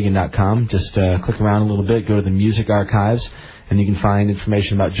MikeHagan.com. Just click around a little bit, go to the music archives, and you can find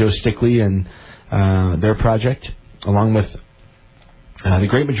information about Joe Stickley and their project, along with the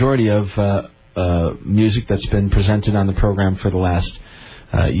great majority of music that's been presented on the program for the last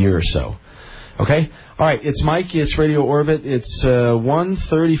year or so. Okay? All right, it's Mike. It's Radio Orbit. It's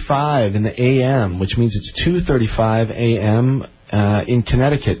 1:35 in the a.m., which means it's 2:35 a.m. In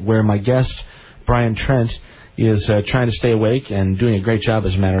Connecticut, where my guest, Brian Trent, is trying to stay awake and doing a great job,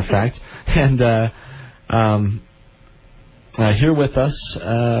 as a matter of fact. And here with us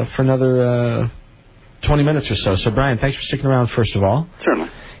for another 20 minutes or so. So, Brian, thanks for sticking around, first of all. Certainly.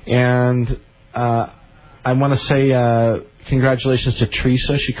 And I want to say congratulations to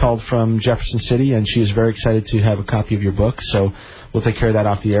Teresa. She called from Jefferson City, and she is very excited to have a copy of your book. So we'll take care of that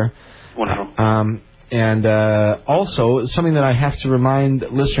off the air. Wonderful. And also, something that I have to remind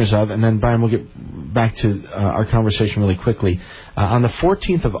listeners of, and then, Brian, we'll get back to our conversation really quickly. On the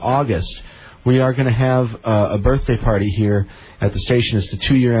 14th of August, we are going to have a birthday party here at the station. It's the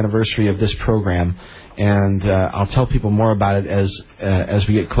 2-year anniversary of this program. And I'll tell people more about it as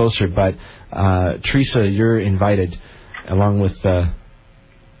we get closer. But, Teresa, you're invited, along with,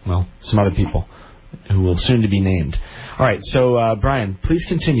 some other people who will soon to be named. All right, so, Brian, please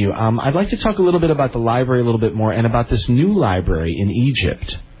continue. I'd like to talk a little bit about the library a little bit more and about this new library in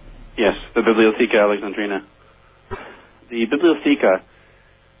Egypt. Yes, the Bibliotheca Alexandrina. The Bibliotheca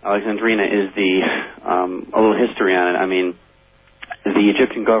Alexandrina is a little history on it. I mean, the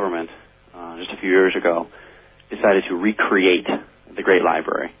Egyptian government, just a few years ago, decided to recreate the Great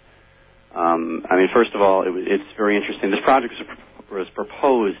Library. First of all, it's very interesting. This project was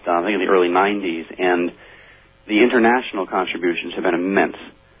proposed, I think, in the early 90s, and the international contributions have been immense.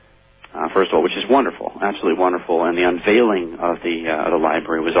 First of all, which is wonderful, absolutely wonderful. And the unveiling of the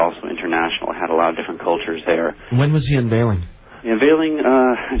library was also international. It had a lot of different cultures there. When was the unveiling? The unveiling,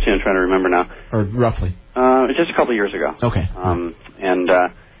 I'm trying to remember now. Or roughly? Just a couple of years ago. Okay.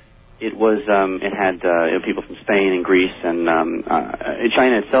 It was, it had people from Spain and Greece and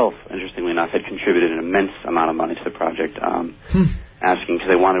China itself, interestingly interestingly enough, had contributed an immense amount of money to the project, asking, because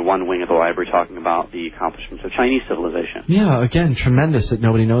they wanted one wing of the library talking about the accomplishments of Chinese civilization. Yeah, again, tremendous that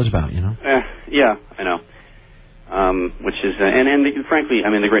nobody knows about, you know? Yeah, I know. Which is, frankly, I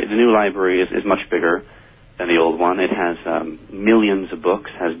mean, the new library is much bigger than the old one. It has millions of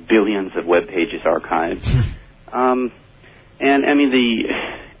books, has billions of web pages archived. And, I mean,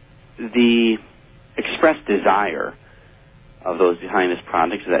 the expressed desire of those behind this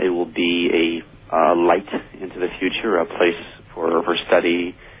project is that it will be a light into the future, a place for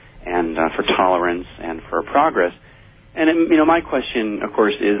study and for tolerance and for progress. And, you know, my question, of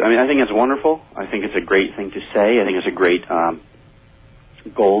course, is, I mean, I think it's wonderful. I think it's a great thing to say. I think it's a great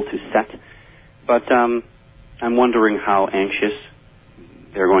goal to set. But I'm wondering how anxious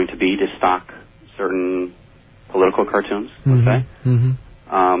they're going to be to stock certain political cartoons, let's say.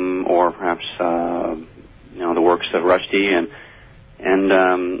 Or perhaps, you know, the works of Rushdie. And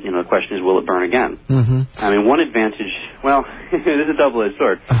you know, the question is, will it burn again? I mean, one advantage, well, this is a double-edged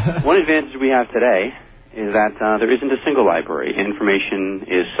sword. One advantage we have today is that there isn't a single library. Information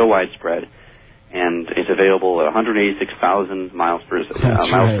is so widespread, and it's available at 186,000 miles per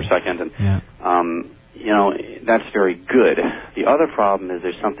second. And, you know, that's very good. The other problem is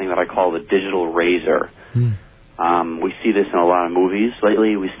there's something that I call the digital razor. We see this in a lot of movies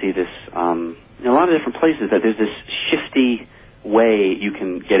lately. We see this in a lot of different places, that there's this shifty way you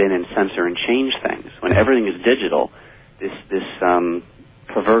can get in and censor and change things. When everything is digital, this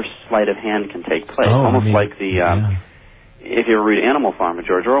perverse sleight of hand can take place. Like the, if you ever read Animal Farm of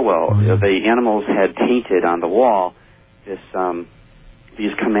George Orwell, the animals had painted on the wall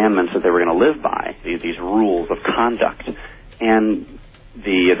these commandments that they were going to live by, these rules of conduct. And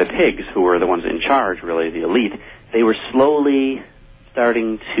the pigs, who were the ones in charge, really, the elite, they were slowly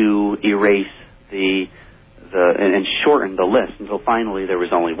starting to erase and shorten the list until finally there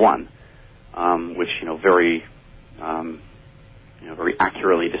was only one, which, you know, very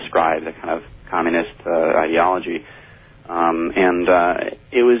accurately described the kind of communist ideology.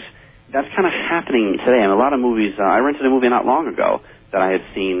 That's kind of happening today. And a lot of movies, I rented a movie not long ago that I had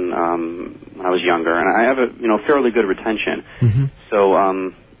seen when I was younger, and I have a fairly good retention. So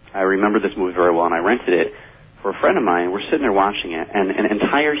I remember this movie very well, and I rented it for a friend of mine. We're sitting there watching it, and an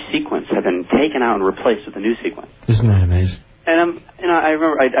entire sequence had been taken out and replaced with a new sequence. Isn't that amazing? And I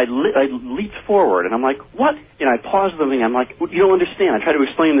remember I leaped forward, and I'm like, "What?" You know, I paused the thing. I'm like, "You don't understand." I tried to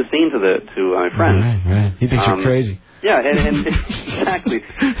explain the scene to my friend. Right. He thinks you're crazy. Yeah, and exactly.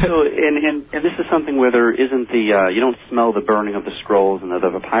 So, and this is something where there isn't you don't smell the burning of the scrolls and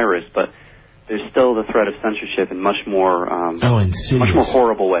the papyrus, but there's still the threat of censorship in much more much more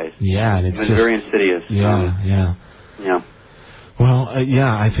horrible ways. Yeah, and it's very insidious. Yeah. Well,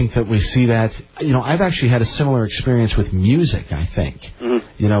 I think that we see that. You know, I've actually had a similar experience with music, I think.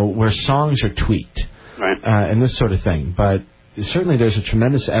 You know, where songs are tweaked. Right. And this sort of thing. But certainly there's a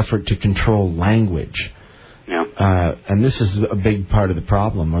tremendous effort to control language. Yeah. And this is a big part of the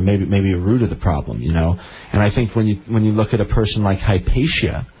problem, or maybe a root of the problem, you know. And I think when you look at a person like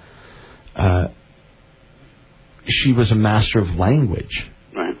Hypatia, she was a master of language.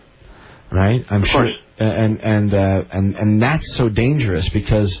 Right? I'm sure. And that's so dangerous,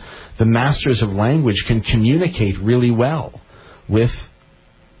 because the masters of language can communicate really well with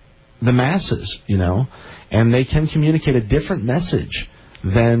the masses, you know, and they can communicate a different message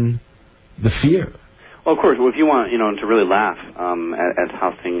than the fear. Well, of course, if you want, to really laugh at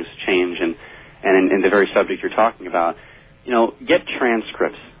how things change and in the very subject you're talking about, get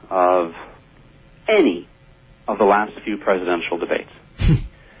transcripts of any of the last few presidential debates,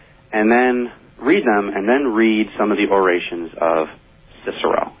 and then read them, and then read some of the orations of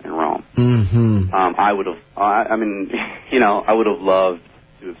Cicero in Rome. I would have loved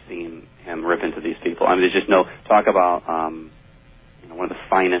to have seen him rip into these people. I mean, there's just no talk about one of the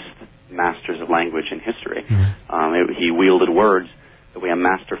finest masters of language in history. He wielded words the way a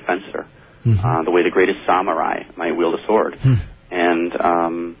master fencer, the way the greatest samurai might wield a sword. And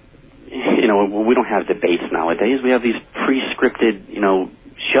we don't have debates nowadays. We have these pre-scripted,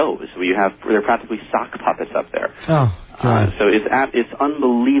 shows where they're practically sock puppets up there. Oh, God. So it's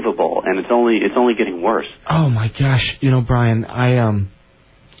unbelievable, and it's only getting worse. Oh my gosh, Brian, I'm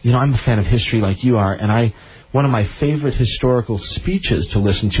a fan of history like you are, and one of my favorite historical speeches to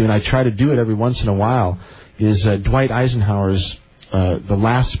listen to, and I try to do it every once in a while, is Dwight Eisenhower's the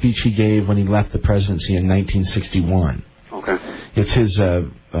last speech he gave when he left the presidency in 1961. Okay. It's his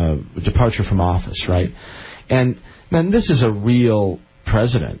departure from office, right? And man, this is a real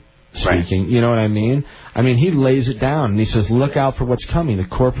president. speaking. You know what I mean? I mean, he lays it down, and he says, look out for what's coming. The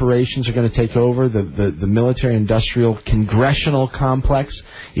corporations are going to take over. The military-industrial congressional complex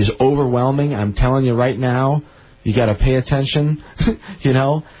is overwhelming. I'm telling you right now, you got to pay attention, you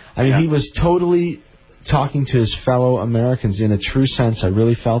know? I mean, he was totally talking to his fellow Americans in a true sense. I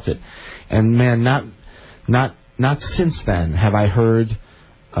really felt it. And, man, not since then have I heard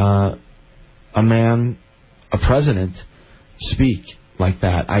a president, speak like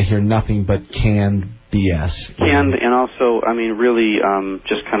that. I hear nothing but canned BS. Canned, and also, I mean, really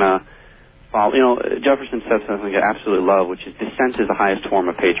just kind of follow. You know, Jefferson said something I absolutely love, which is dissent is the highest form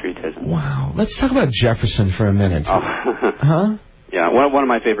of patriotism. Wow. Let's talk about Jefferson for a minute. Oh. Huh? Yeah, one of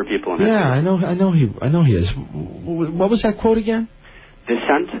my favorite people in history. Yeah, I know he is. What was that quote again?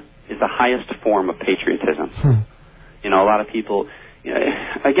 Dissent is the highest form of patriotism. You know, a lot of people, you know,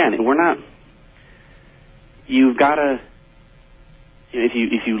 again, we're not. You've got to, you know,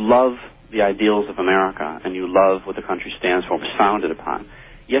 if you love the ideals of America and you love what the country stands for, was founded upon,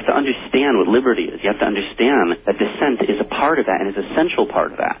 you have to understand what liberty is. You have to understand that dissent is a part of that and is an essential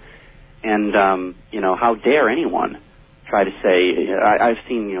part of that. And you know, how dare anyone try to say? I've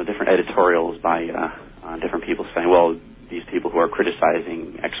seen, you know, different editorials by different people saying, well, these people who are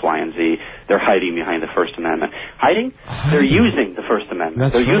criticizing X, Y, and Z, they're hiding behind the First Amendment. Hiding? They're using the First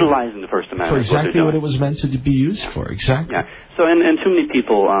Amendment. They're utilizing the First Amendment. For exactly what it was meant to be used for. Exactly. Yeah. So, and too many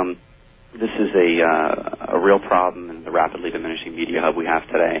people, this is a real problem in the rapidly diminishing media hub we have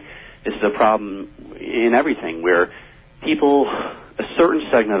today. This is a problem in everything where people, a certain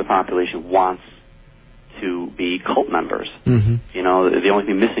segment of the population wants to be cult members. Mm-hmm. You know, the only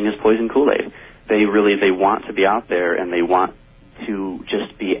thing missing is poison Kool-Aid. They want to be out there, and they want to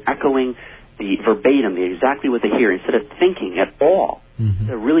just be echoing the verbatim, exactly what they hear, instead of thinking at all. Mm-hmm.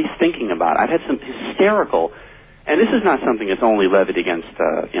 They're really thinking about it. I've had some hysterical, and this is not something that's only levied against,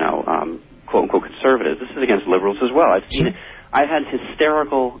 quote-unquote conservatives. This is against liberals as well. I've seen it. I've had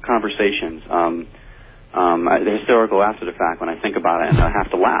hysterical conversations. They're hysterical after the fact when I think about it, and I have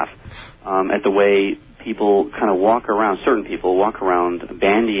to laugh at the way people kind of walk around, certain people walk around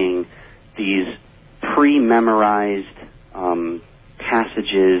bandying these pre-memorized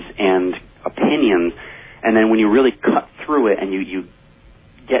passages and opinions, and then when you really cut through it and you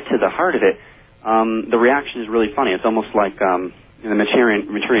get to the heart of it, the reaction is really funny. It's almost like in the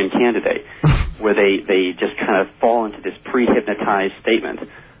Manchurian Candidate, where they just kind of fall into this pre-hypnotized statement,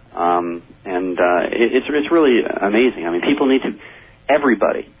 and it's really amazing. I mean, people need to,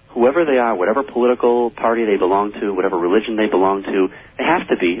 everybody, whoever they are, whatever political party they belong to, whatever religion they belong to, they have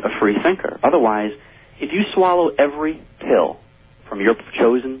to be a free thinker. Otherwise, if you swallow every pill from your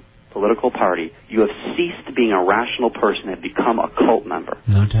chosen political party, you have ceased being a rational person and become a cult member.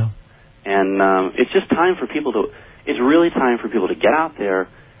 No doubt. And it's just time for people to, it's really time for people to get out there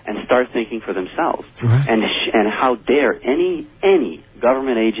and start thinking for themselves. Right. And how dare any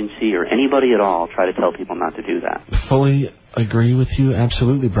government agency or anybody at all try to tell people not to do that. Fully agree with you,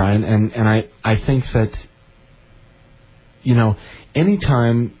 absolutely, Brian. And I think that, you know,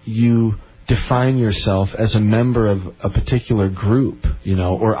 anytime you define yourself as a member of a particular group, you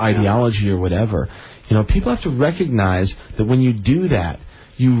know, or ideology or whatever, you know, people have to recognize that when you do that,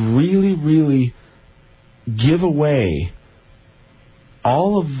 you really, really give away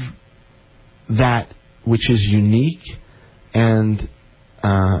all of that which is unique and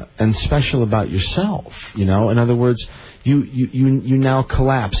special about yourself. You know, in other words, you now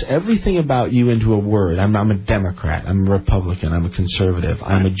collapse everything about you into a word. I'm a Democrat. I'm a Republican. I'm a conservative.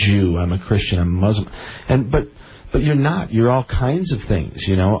 I'm a Jew. I'm a Christian. I'm a Muslim. But you're not. You're all kinds of things.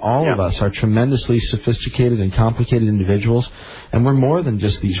 You know, all of us are tremendously sophisticated and complicated individuals, and we're more than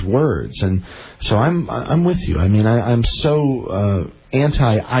just these words. And so I'm with you. I mean, I'm so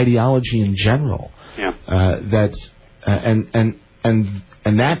anti-ideology in general. That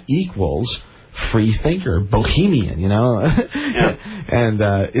and that equals free thinker, bohemian, you know. And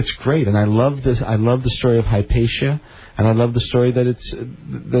it's great. And I love this. I love the story of Hypatia, and I love the story that it's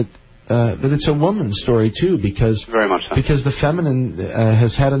a woman's story too, because very much so. Because the feminine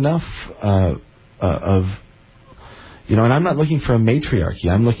has had enough of, you know. And I'm not looking for a matriarchy.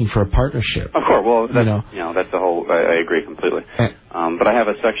 I'm looking for a partnership. Of course. Well, that's, that's the whole. I agree completely. But I have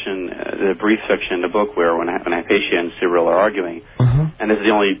a section, a brief section in the book where when Hypatia and Cyril are arguing, and this is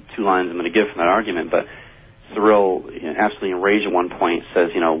the only 2 lines I'm going to give from that argument, but Cyril, absolutely enraged at one point, says,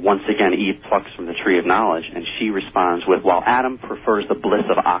 you know, once again Eve plucks from the tree of knowledge, and she responds with, while Adam prefers the bliss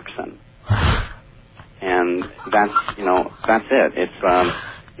of oxen. And that's it. It's,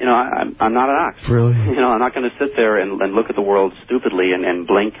 you know, I'm not an ox. Really? You know, I'm not going to sit there and look at the world stupidly and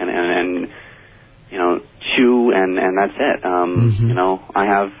blink and you know, chew and that's it. You know, I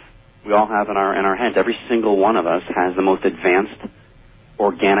have we all have in our heads. Every single one of us has the most advanced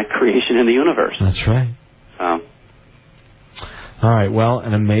organic creation in the universe. That's right. So. All right. Well,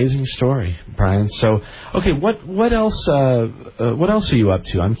 an amazing story, Brian. So, okay, what else are you up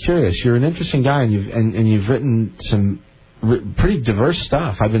to? I'm curious. You're an interesting guy, and you've written some pretty diverse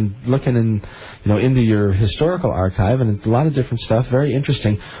stuff. I've been looking into your historical archive, and a lot of different stuff. Very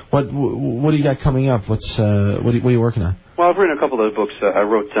interesting. What do you got coming up? What are you working on? Well, I've written a couple of books. I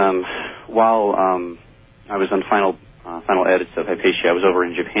wrote while I was on final edits of Hypatia. I was over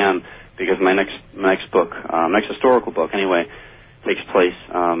in Japan because my next book, next historical book, anyway, takes place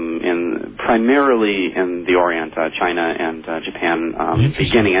primarily in the Orient, China and Japan,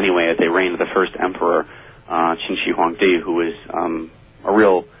 beginning anyway at the reign of the first emperor, Qin Shi Huangdi, who is a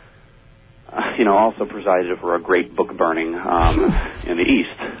real, also presided over a great book burning in the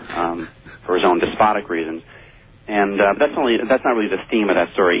East for his own despotic reasons. And that's not really the theme of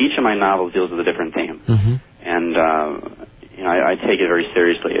that story. Each of my novels deals with a different theme, and I take it very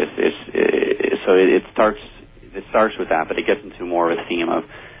seriously. So it starts with that, but it gets into more of a theme of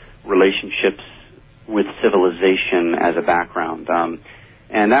relationships with civilization as a background.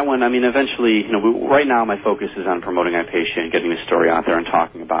 And that one, eventually, right now my focus is on promoting Hypatia and getting the story out there and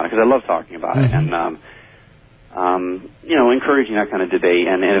talking about it, because I love talking about it, and encouraging that kind of debate,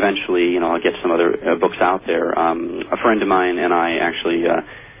 and eventually, I'll get some other books out there. A friend of mine and I actually, I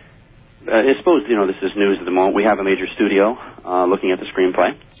suppose, this is news at the moment. We have a major studio looking at the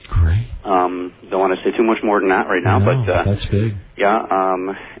screenplay. Great. Don't want to say too much more than that right now, no, but that's big. Yeah,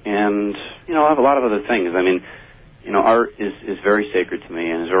 and I have a lot of other things. Art is very sacred to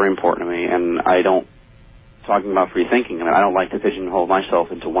me and is very important to me, and I don't, talking about free thinking, I don't like to pigeonhole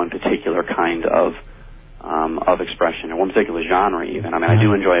myself into one particular kind of expression or one particular genre even. I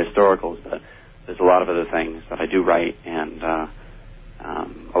do enjoy historicals, but there's a lot of other things that I do write, and a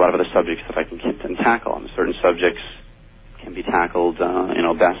lot of other subjects that I can tackle. Certain subjects can be tackled,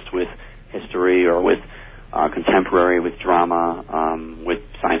 best with history or with contemporary, with drama, with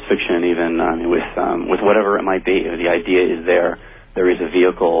science fiction, even with whatever it might be. The idea is there is a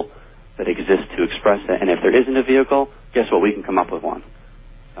vehicle that exists to express it, and if there isn't a vehicle, guess what? We can come up with one.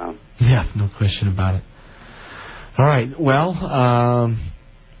 Yeah, no question about it. All right. Well,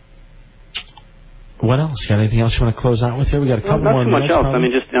 what else? Got anything else you want to close out with here? We got a couple more minutes. Not too much else. I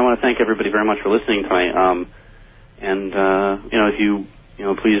want to thank everybody very much for listening tonight. If you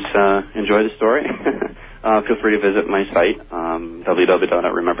please enjoy the story. Feel free to visit my site,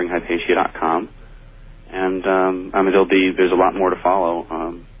 www.rememberinghypatia.com, and there's a lot more to follow.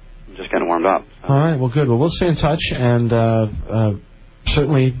 I'm just getting warmed up. So. All right. Well, good. Well, we'll stay in touch, and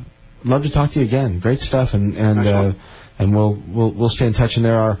certainly love to talk to you again. Great stuff, and we'll stay in touch. And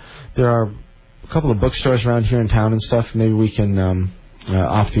there are a couple of bookstores around here in town and stuff. Maybe we can.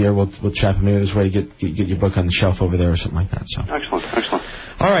 Off the air, we'll chat. Maybe there's a way to get your book on the shelf over there or something like that. So excellent.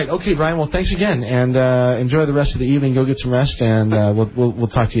 All right, okay, Brian. Well, thanks again, and enjoy the rest of the evening. Go get some rest, and we'll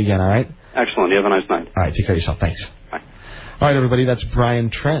talk to you again. All right. Excellent. You have a nice night. All right. Take care of yourself. Thanks. Bye. All right, everybody. That's Brian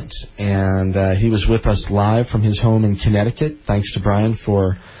Trent, and he was with us live from his home in Connecticut. Thanks to Brian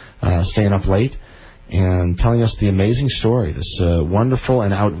for staying up late and telling us the amazing story, this wonderful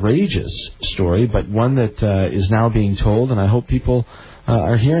and outrageous story, but one that is now being told, and I hope people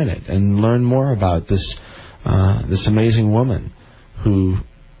are hearing it and learn more about this amazing woman who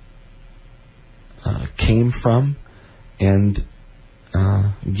came from and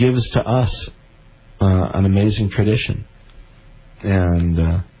gives to us an amazing tradition.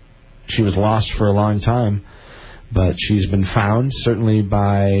 And she was lost for a long time, but she's been found, certainly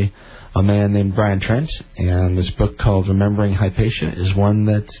by a man named Brian Trent, and this book called Remembering Hypatia is one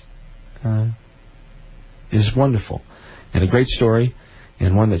that is wonderful and a great story,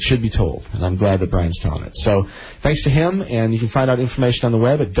 and one that should be told, and I'm glad that Brian's telling it. So thanks to him, and you can find out information on the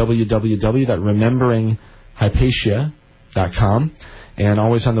web at www.rememberinghypatia.com, and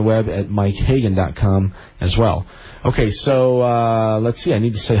always on the web at mikehagan.com as well. Okay, so let's see. I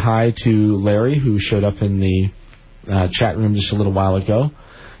need to say hi to Larry, who showed up in the chat room just a little while ago,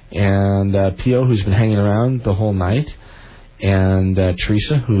 and Pio, who's been hanging around the whole night, and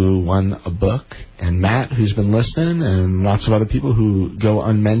Teresa, who won a book, and Matt, who's been listening, and lots of other people who go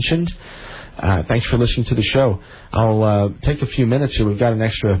unmentioned. Thanks for listening to the show. I'll take a few minutes here. We've got an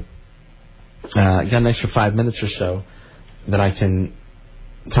extra 5 minutes or so that I can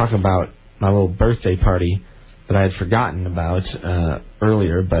talk about my little birthday party that I had forgotten about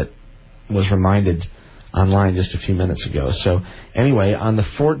earlier, but was reminded online just a few minutes ago. So anyway, on the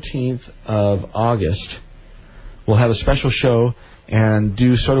 14th of August, we'll have a special show and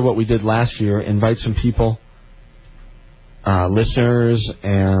do sort of what we did last year, invite some people listeners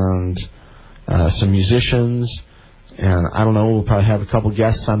and some musicians. And I don't know, we'll probably have a couple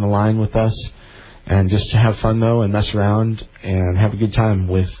guests on the line with us. And just to have fun, though, and mess around and have a good time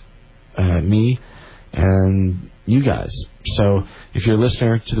with me and you guys. So if you're a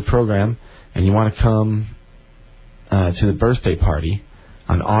listener to the program and you want to come to the birthday party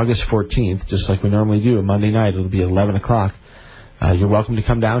on August 14th, just like we normally do, a Monday night, it'll be 11 o'clock, you're welcome to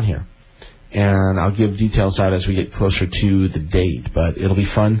come down here. And I'll give details out as we get closer to the date. But it'll be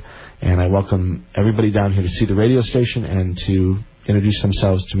fun, and I welcome everybody down here to see the radio station and to introduce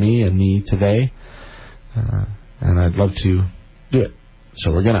themselves to me and me today. And I'd love to do it.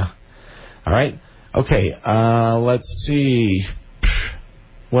 So we're gonna. All right? Okay, let's see.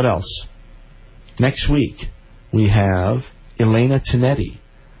 What else? Next week, we have Elena Tinetti.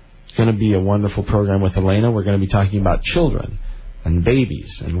 It's going to be a wonderful program with Elena. We're going to be talking about children and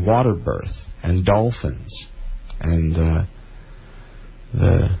babies and water birth and dolphins and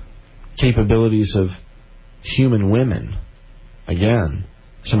the capabilities of human women. Again,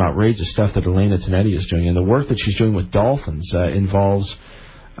 some outrageous stuff that Elena Tinetti is doing. And the work that she's doing with dolphins involves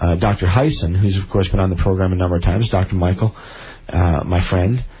Dr. Hyson, who's, of course, been on the program a number of times, Dr. Michael, my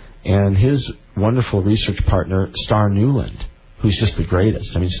friend, and his wonderful research partner, Star Newland, who's just the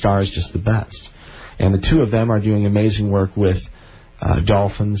greatest. I mean, Star is just the best. And the two of them are doing amazing work with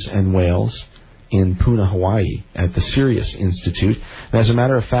dolphins and whales in Puna, Hawaii, at the Sirius Institute. And as a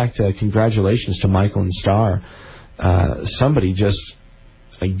matter of fact, congratulations to Michael and Star. Somebody just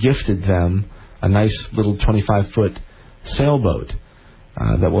gifted them a nice little 25-foot sailboat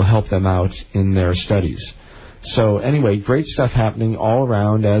that will help them out in their studies. So anyway, great stuff happening all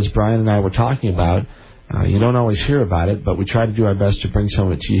around, as Brian and I were talking about. You don't always hear about it, but we try to do our best to bring some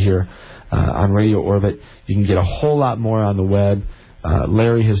of it to you here on Radio Orbit. You can get a whole lot more on the web.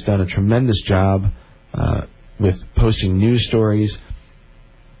 Larry has done a tremendous job with posting news stories.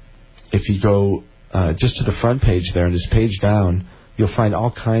 If you go just to the front page there and just page down, you'll find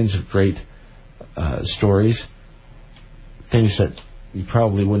all kinds of great stories, things that you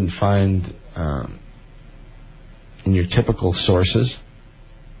probably wouldn't find in your typical sources.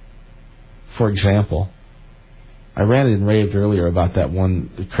 For example, I ranted and raved earlier about that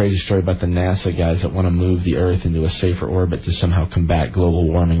one crazy story about the NASA guys that want to move the Earth into a safer orbit to somehow combat global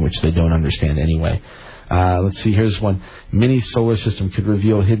warming, which they don't understand anyway. Let's see, here's one. Mini solar system could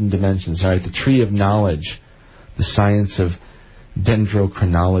reveal hidden dimensions. All right, the tree of knowledge, the science of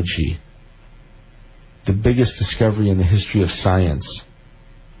dendrochronology, the biggest discovery in the history of science.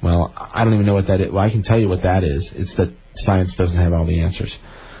 Well, I don't even know what that is. Well, I can tell you what that is. It's that science doesn't have all the answers.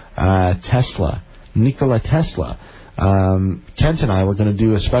 Tesla, Nikola Tesla. Kent and I were going to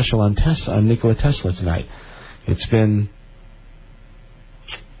do a special on Nikola Tesla tonight. It's been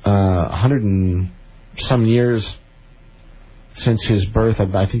 100 and some years since his birth.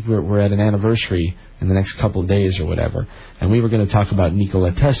 I think we're at an anniversary in the next couple of days or whatever. And we were going to talk about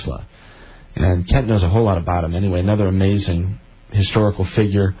Nikola Tesla. And Kent knows a whole lot about him. Anyway, another amazing historical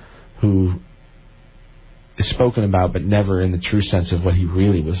figure who is spoken about, but never in the true sense of what he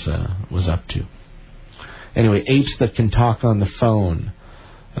really was up to. Anyway, apes that can talk on the phone.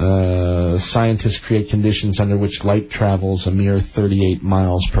 Scientists create conditions under which light travels a mere 38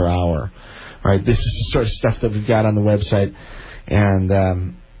 miles per hour. Right, this is the sort of stuff that we've got on the website, and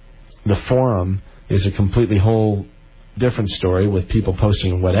the forum is a completely whole different story with people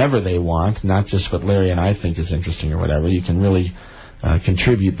posting whatever they want, not just what Larry and I think is interesting or whatever. You can really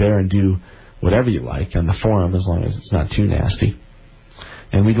contribute there and do whatever you like on the forum, as long as it's not too nasty.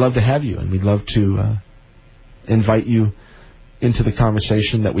 And we'd love to have you, and we'd love to invite you into the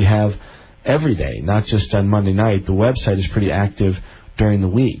conversation that we have every day, not just on Monday night. The website is pretty active during the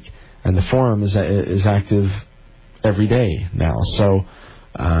week, and the forum is active every day now. So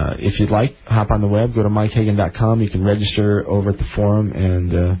if you'd like, hop on the web, go to MikeHagan.com. You can register over at the forum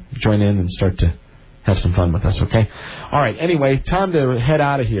and join in and start to have some fun with us, okay? All right, anyway, time to head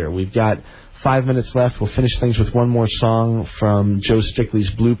out of here. We've got 5 minutes left. We'll finish things with one more song from Joe Stickley's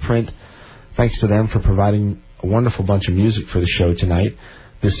Blueprint. Thanks to them for providing a wonderful bunch of music for the show tonight.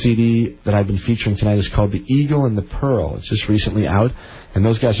 The CD that I've been featuring tonight is called The Eagle and the Pearl. It's just recently out, and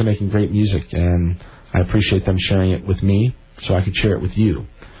those guys are making great music, and I appreciate them sharing it with me so I could share it with you.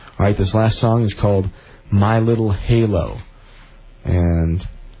 All right, this last song is called My Little Halo, and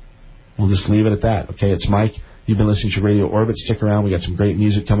we'll just leave it at that. Okay, it's Mike. You've been listening to Radio Orbit. Stick around. We got some great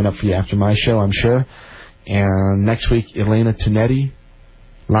music coming up for you after my show, I'm sure. And next week, Elena Tinetti.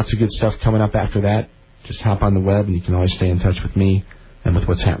 Lots of good stuff coming up after that. Just hop on the web, and you can always stay in touch with me and with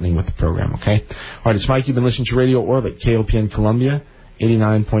what's happening with the program, okay? All right, it's Mike. You've been listening to Radio Orbit, KOPN Columbia,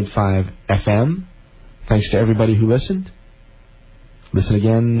 89.5 FM. Thanks to everybody who listened. Listen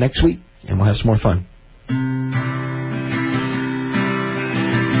again next week, and we'll have some more fun.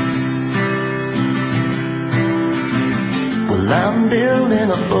 Well, I'm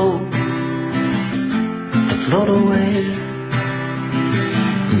building a boat to float away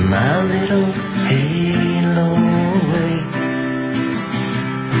my little halo away.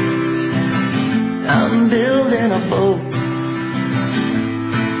 I'm building a boat,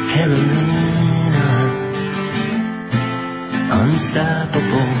 Carolina,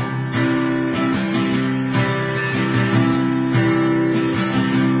 unstoppable.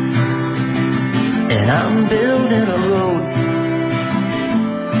 And I'm building a road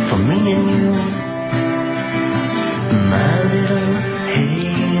for me and you, my little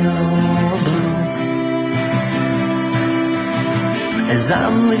halo blue. As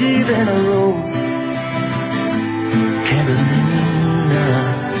I'm leaving a road, Carolina,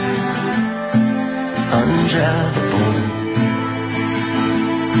 undrivable.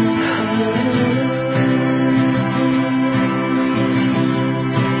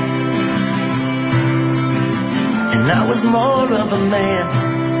 And I was more of a man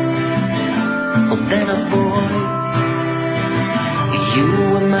than a boy. You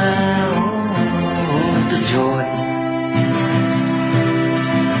were my older joy.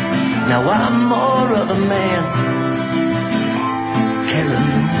 Now I'm more of a man,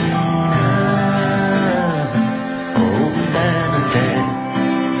 Carolina, old than a dad.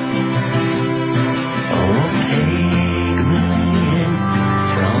 Oh, take me in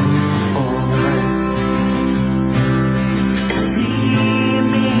from forward and see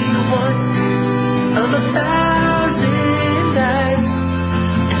me one of 1,000 nights,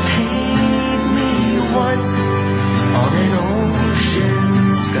 and paint me one on an ocean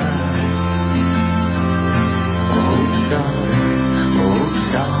sky. Oh, daughter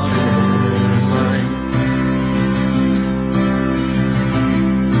mine.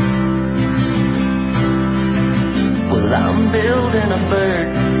 Well, I'm building a bird,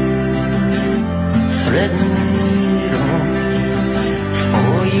 threading needle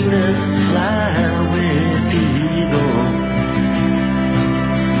for you to fly with eagle.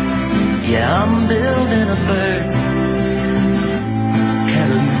 Yeah, I'm building a bird,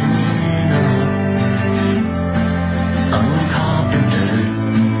 Carolina, I'm carpenter.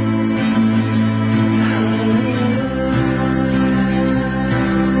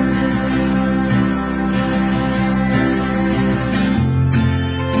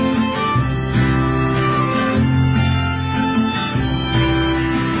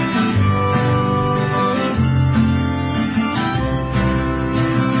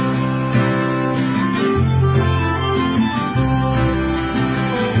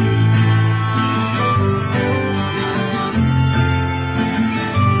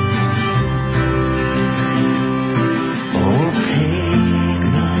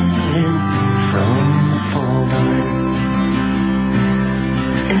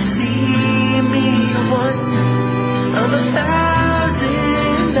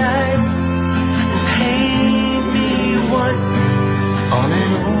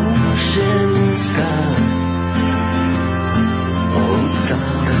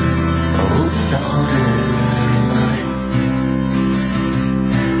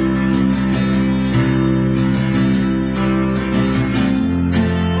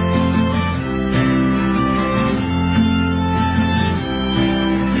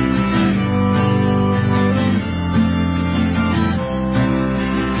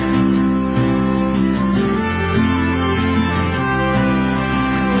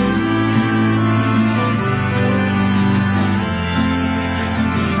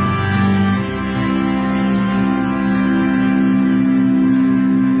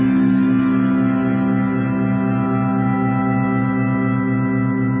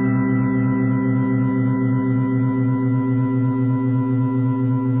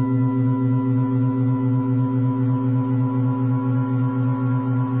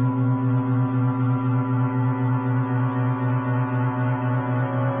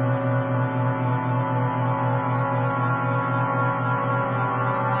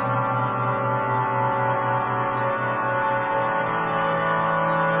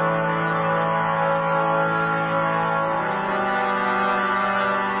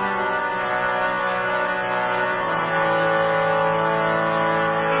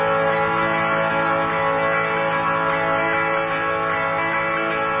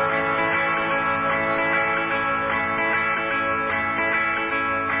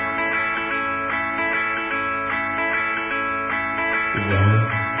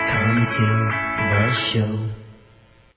 Welcome to the show.